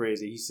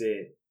paraphrase it. He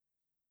said,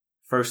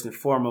 "First and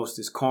foremost,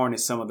 this corn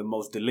is some of the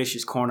most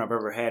delicious corn I've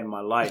ever had in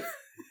my life."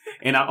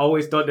 And I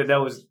always thought that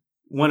was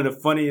one of the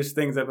funniest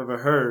things I've ever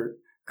heard,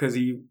 because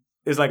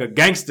it's like a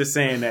gangster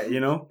saying that,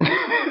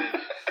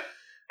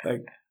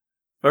 like,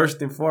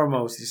 first and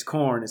foremost, this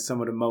corn is some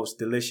of the most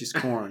delicious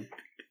corn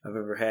I've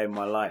ever had in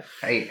my life.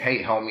 Hey,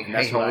 homie. We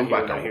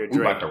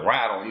about to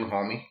ride on you,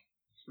 homie.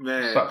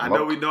 Man, I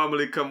know we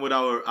normally come with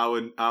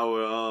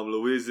our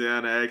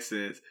Louisiana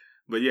accents,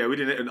 but yeah, we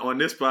didn't. On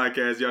this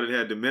podcast, y'all didn't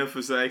have the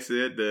Memphis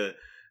accent, the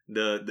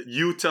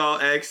Utah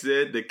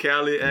accent, the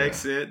Cali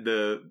accent,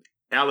 the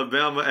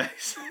Alabama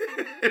accent.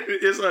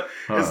 It's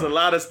a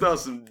lot of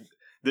stuff.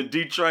 The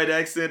Detroit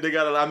accent,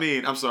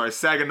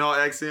 Saginaw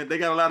accent. They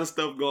got a lot of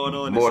stuff going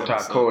on.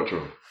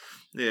 Multicultural.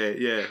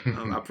 Yeah.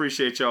 I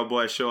appreciate y'all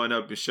boys showing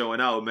up and showing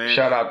out, man.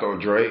 Shout out though,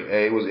 Dre.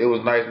 Hey, it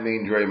was nice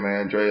meeting Dre,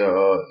 man. Dre, real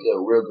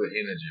good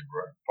energy,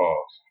 bro.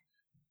 Pause.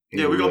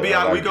 Yeah, we're gonna be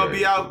out. We're gonna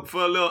be out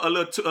for a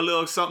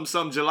little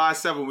something. July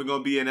 7th, we're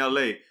gonna be in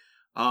LA.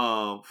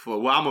 I'm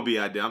gonna be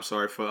out there. I'm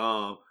sorry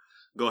for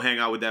go hang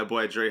out with that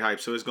boy Dre Hype.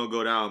 So it's gonna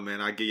go down,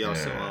 man. I give y'all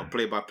some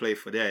play-by-play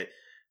for that.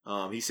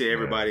 He said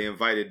everybody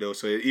invited though,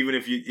 so even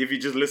if you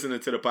just listening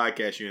to the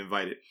podcast, you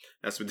invited.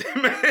 That's what that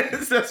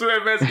means. That's what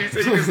that means. He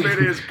said you can stay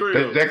there. His crib.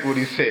 That's exactly what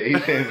he said. He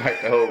said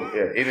invite the whole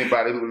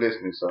anybody who's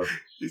listening. So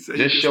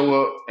just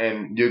show up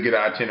and you'll get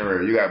an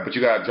itinerary. You got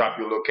to drop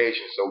your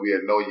location so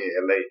we'll know you're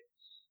in LA.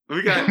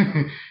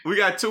 We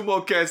got two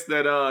more cats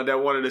that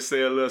wanted to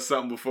say a little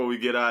something before we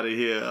get out of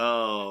here.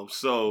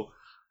 So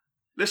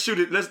let's shoot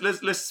it.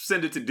 Let's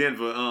send it to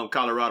Denver,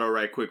 Colorado,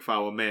 right quick for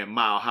our man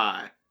Mile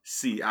High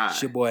CI.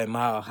 It's your boy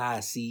Mile High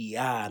CI,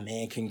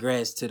 man.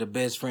 Congrats to the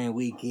Best Friend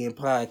Weekend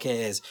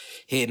podcast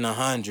hitting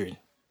 100.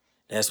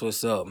 That's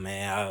what's up,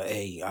 man.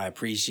 I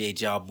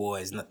appreciate y'all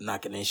boys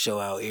knocking this show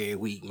out every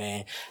week,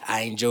 man.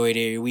 I enjoy it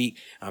every week.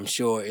 I'm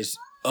sure it's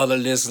other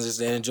listeners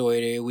that enjoy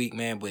it every week,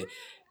 man. But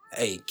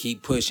hey,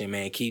 keep pushing,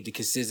 man. Keep the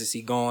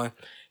consistency going.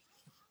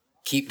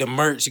 Keep the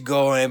merch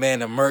going, man.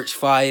 The merch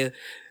fire.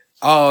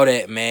 All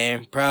that,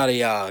 man. Proud of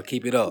y'all.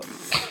 Keep it up.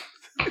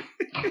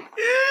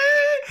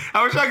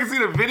 I wish I could see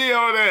the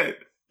video of that.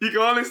 You can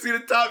only see the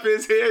top of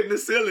his head and the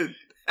ceiling.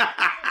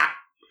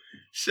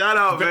 Shout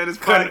out, man. This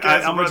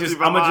podcast. I'm gonna just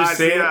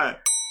say it.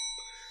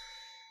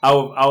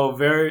 Our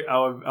very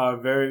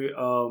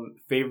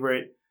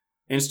favorite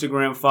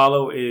Instagram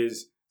follow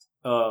is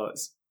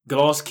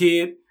Gloss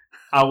Kid.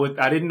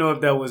 I didn't know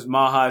if that was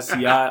Maha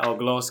CI or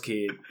Gloss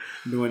Kid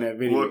doing that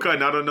video. Well,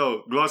 Cutting, I don't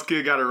know. Gloss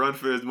Kid got to run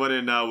for his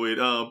money now with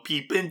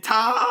Peepin'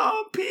 Tom.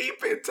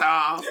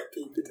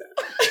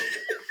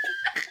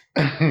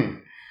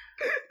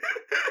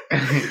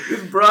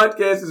 This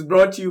broadcast is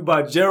brought to you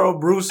by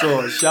Gerald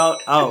Broussard.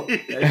 Shout out.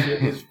 That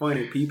shit is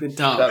funny. Peepin'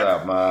 Tom. Shout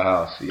out my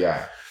house.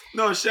 Yeah.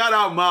 No, shout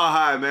out Mile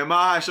High, man.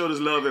 Mile High showed his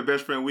love at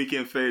Best Friend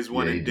Weekend Phase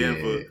 1 in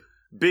Denver.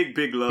 Did.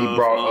 Big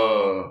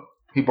love.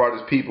 He brought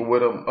his people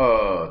with him.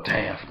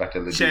 Damn, I forgot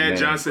that. Chad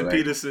Johnson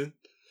Peterson.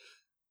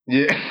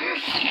 Yeah.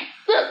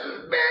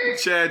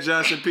 Chad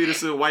Johnson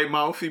Peterson, White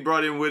Mouth. He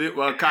brought him with it.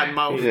 Cotton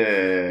Mouth.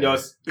 Yeah.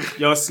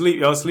 Y'all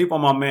sleep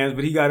on my mans,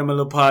 but he got him a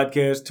little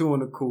podcast too on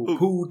the cool.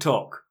 Pool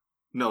Talk.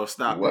 No,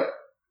 stop. What?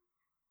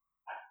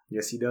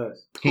 Yes, he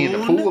does. He in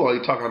the pool or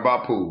he talking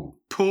about pool?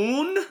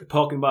 Poon?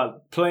 Talking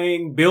about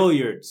playing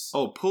billiards.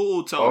 Oh,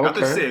 Pool Talk. Okay. I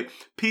thought it said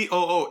Poon.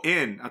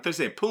 I thought it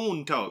said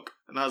Poon Talk.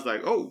 And I was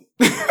like, oh.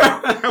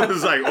 I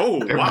was like, oh,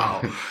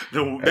 wow.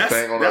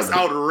 That's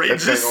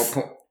outrageous.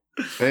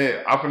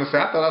 Yeah, I'm finna say,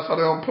 I thought I saw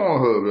that on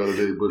Pornhub the other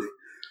day, but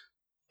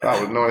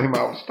I was knowing him,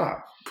 I would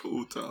stop.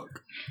 Pool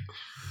Talk.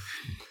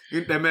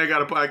 That man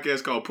got a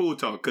podcast called Pool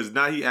Talk because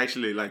now he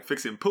actually like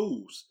fixing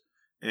pools.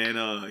 And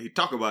he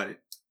talk about it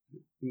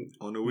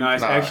on the weekend. No,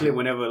 it's actually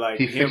whenever like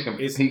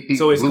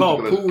so it's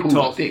called Pool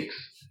Talk. Sticks.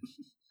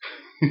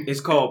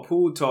 It's called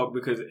Pool Talk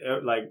because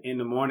like in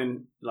the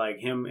morning, like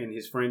him and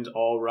his friends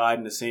all ride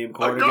in the same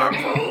car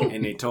together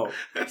and they talk.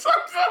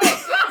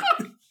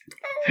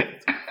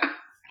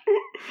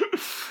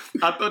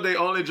 I thought they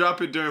only drop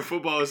it during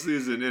football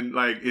season and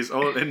like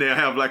and they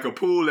have like a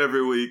pool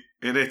every week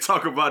and they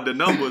talk about the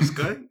numbers,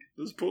 cut.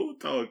 This Pool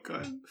Talk,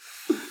 cut.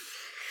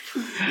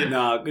 Yeah.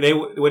 Nah,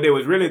 what they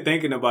was really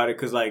thinking about it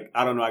because like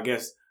I don't know, I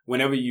guess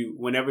whenever you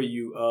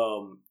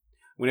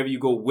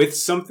go with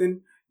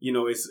something, you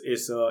know, it's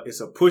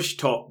a push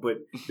talk, but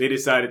they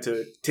decided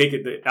to take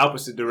it the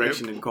opposite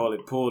direction and call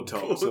it Pool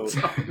Talk.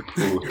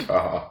 Pool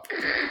Talk.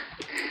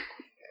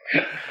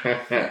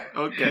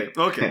 Okay.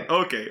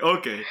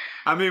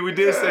 I mean, we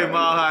did say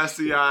Mile High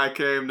CI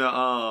came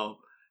to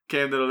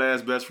the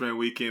last Best Friend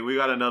Weekend. We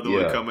got another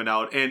one coming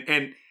out,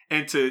 and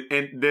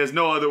there's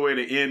no other way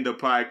to end the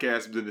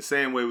podcast than the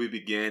same way we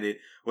began it,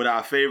 with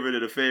our favorite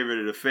of the favorite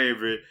of the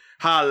favorite.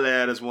 Holla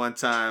at us one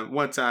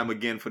time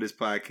again for this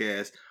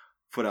podcast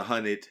for the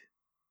 100.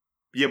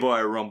 Your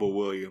boy Rumble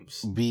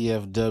Williams.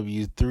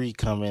 BFW 3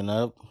 coming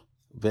up,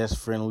 Best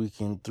Friend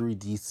Weekend 3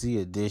 DC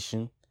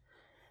edition.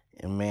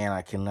 And man,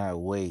 I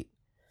cannot wait.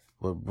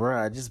 But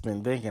bruh, I just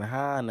been thinking,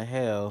 how in the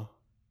hell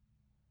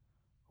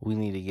we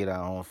need to get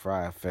our own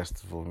Fire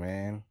Festival,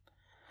 man.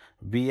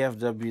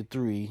 BFW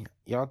 3,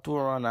 y'all threw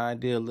around the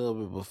idea a little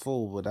bit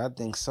before, but I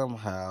think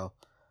somehow,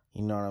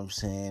 you know what I'm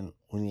saying,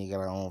 we need to get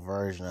our own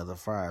version of the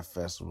Fire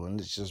Festival. And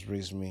this just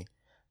brings me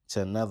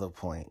to another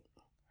point.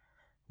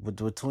 But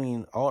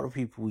between all the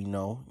people we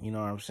know, you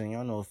know what I'm saying,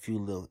 y'all know a few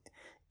little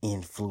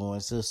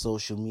influencers,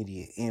 social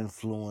media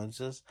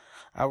influencers.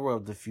 I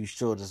rubbed a few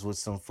shoulders with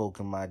some folk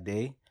in my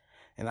day,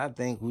 and I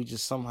think we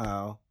just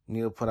somehow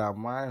need to put our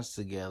minds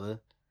together,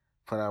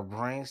 put our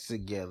brains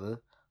together,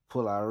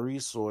 pull our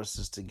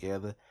resources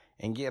together,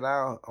 and get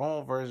our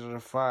own version of the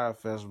Fire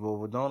Festival.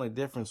 But the only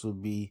difference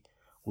would be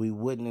we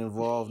wouldn't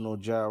involve no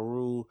Ja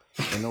Rule,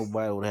 and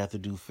nobody would have to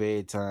do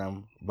fed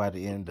time by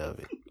the end of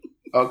it.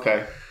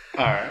 Okay.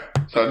 All right.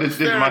 So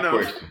this is my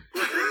question.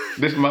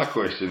 This is my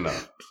question now.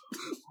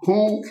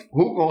 Who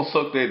gonna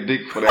suck that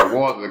dick for that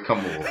water to come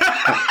over?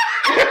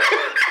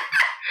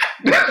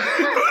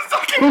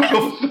 Who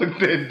gonna suck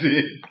that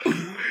dick?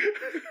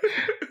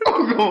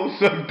 Who gonna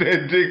suck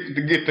that dick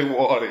to get the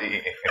water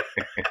in?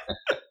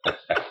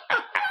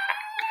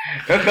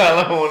 That's all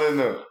I want to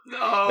know.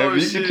 Oh,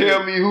 if you can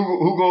tell me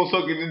who gonna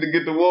suck it in to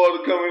get the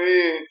water coming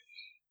in,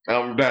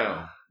 I'm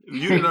down.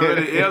 You done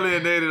already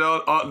alienated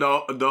all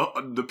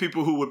the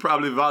people who would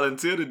probably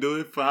volunteer to do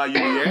it for how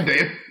you react.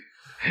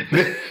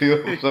 They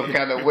feel some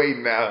kind of way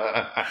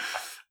now.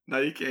 Now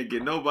you can't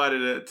get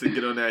nobody to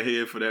get on that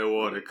head for that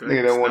water.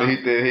 Nigga don't want to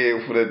hit that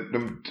head for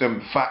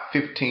them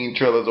 15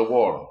 trailers of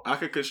water. I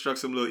could construct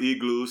some little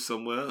igloos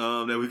somewhere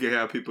that we can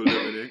have people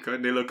living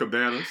in. They little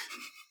cabanas.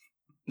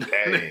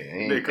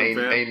 Hey,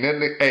 ain't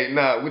nothing. Hey,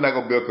 nah, we're not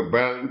gonna build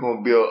cabanas. We're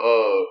gonna build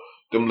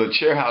them little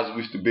chair houses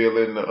we used to build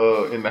in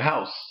the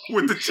house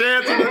with the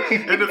chairs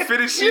and the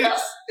fitted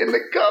sheets in the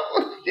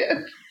cover.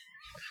 Yes.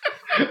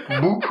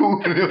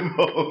 Buku them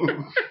hoes.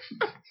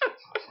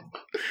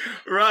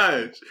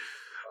 Right.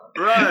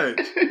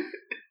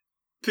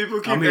 People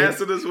keep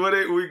asking us what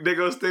they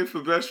gonna stay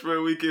for Best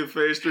Friend Weekend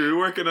Phase 3. We're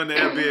working on the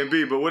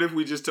Airbnb, but what if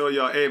we just told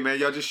y'all, hey man,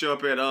 y'all just show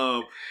up at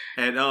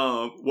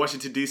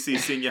Washington DC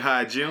Senior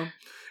High Gym,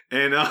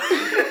 and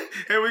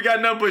we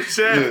got nothing but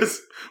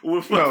chairs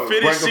with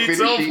fitted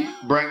sheets on.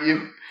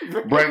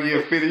 Bring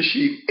your fitted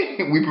sheet.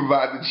 We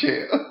provide the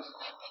chair.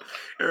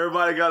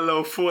 Everybody got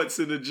little forts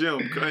in the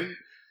gym, okay?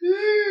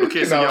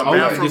 Okay, so y'all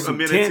bathroom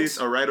amenities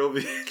are right over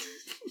here.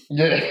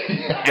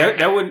 Yeah,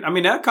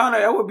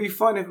 that would be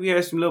fun if we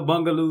had some little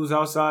bungalows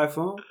outside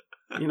for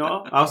them.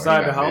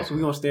 Outside the house. We're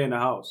gonna stay in the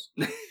house,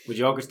 but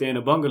y'all can stay in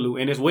the bungalow,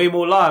 and it's way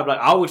more live. Like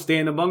I would stay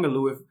in the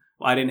bungalow if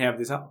I didn't have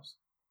this house.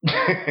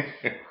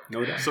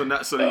 No doubt. So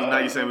now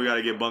you're saying we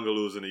gotta get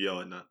bungalows in the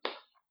yard now?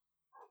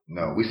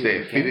 No, we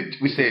said fitted.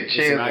 We said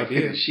chairs and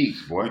fitted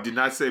sheets, boy. We did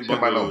not say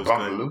bungalows.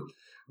 Bungalow.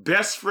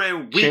 Best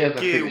Friend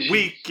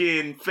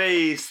Weekend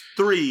Phase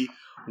 3,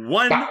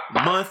 1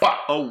 month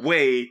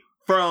away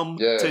from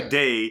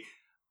today,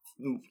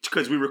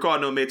 because we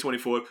recording on April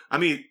 24th,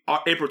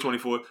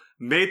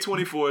 May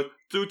 24th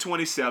through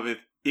 27th.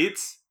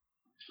 It's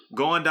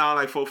going down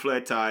like 4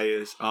 flat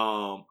tires.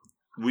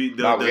 We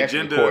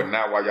agenda recording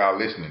now while y'all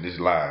listening. This is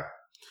live.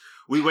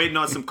 We waiting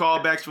on some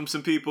callbacks from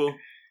some people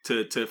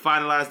to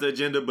finalize the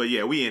agenda, but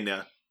yeah, we in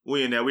there.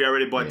 We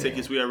already bought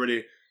tickets. We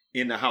already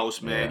in the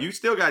house, man. You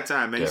still got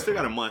time, man. Definitely. You still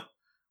got a month.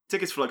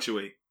 Tickets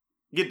fluctuate.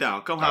 Get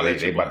down. Come holler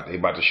at your they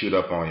about to shoot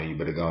up on you. You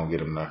better go and get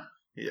them now.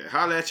 Yeah,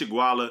 holler at your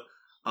guala.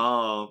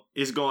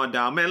 It's going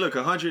down, man. Look,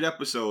 100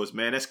 episodes,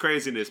 man. That's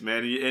craziness,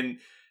 man. And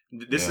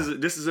this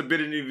is a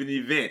bit of an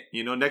event.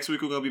 Next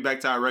week we're gonna be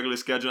back to our regular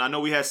schedule. I know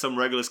we had some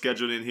regular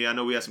schedule in here. I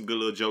know we had some good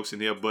little jokes in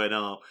here, but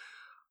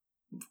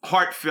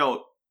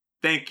heartfelt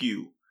thank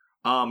you.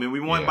 And we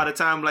want by the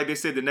time, like they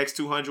said, the next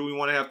 200, we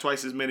want to have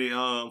twice as many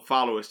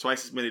followers,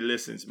 twice as many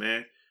listens,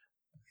 man.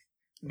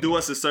 Do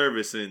us a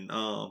service and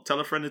tell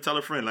a friend to tell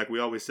a friend, like we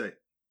always say.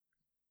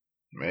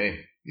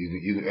 Man,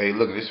 hey,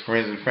 look, it's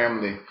friends and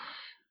family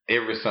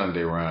every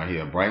Sunday around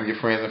here. Bring your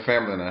friends and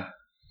family now.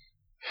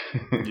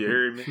 You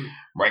heard me?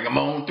 Bring them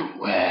on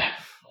through.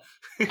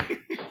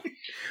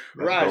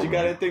 Raj, you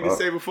got anything to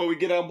say before we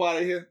get out of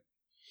here?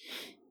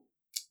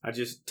 I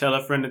just tell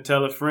a friend to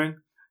tell a friend,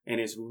 and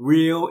it's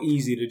real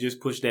easy to just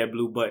push that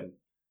blue button.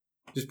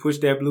 Just push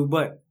that blue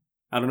button.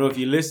 I don't know if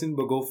you listen,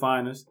 but go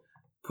find us.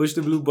 Push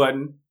the blue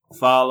button,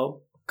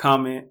 follow,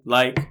 comment,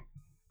 like,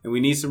 and we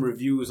need some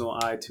reviews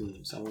on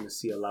iTunes. I want to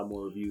see a lot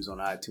more reviews on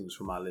iTunes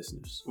from our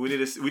listeners. We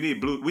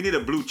need a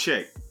blue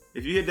check.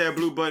 If you hit that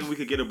blue button, we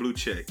could get a blue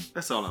check.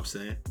 That's all I'm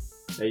saying.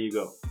 There you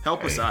go.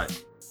 Help us out.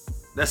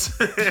 That's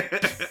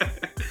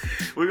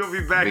we're gonna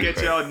be back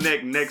at y'all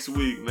next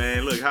week,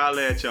 man. Look,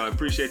 holla at y'all.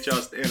 Appreciate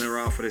y'all staying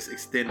around for this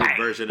extended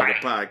version of the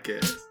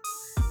podcast.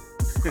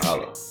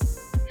 Holla.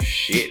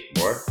 Shit,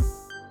 boy.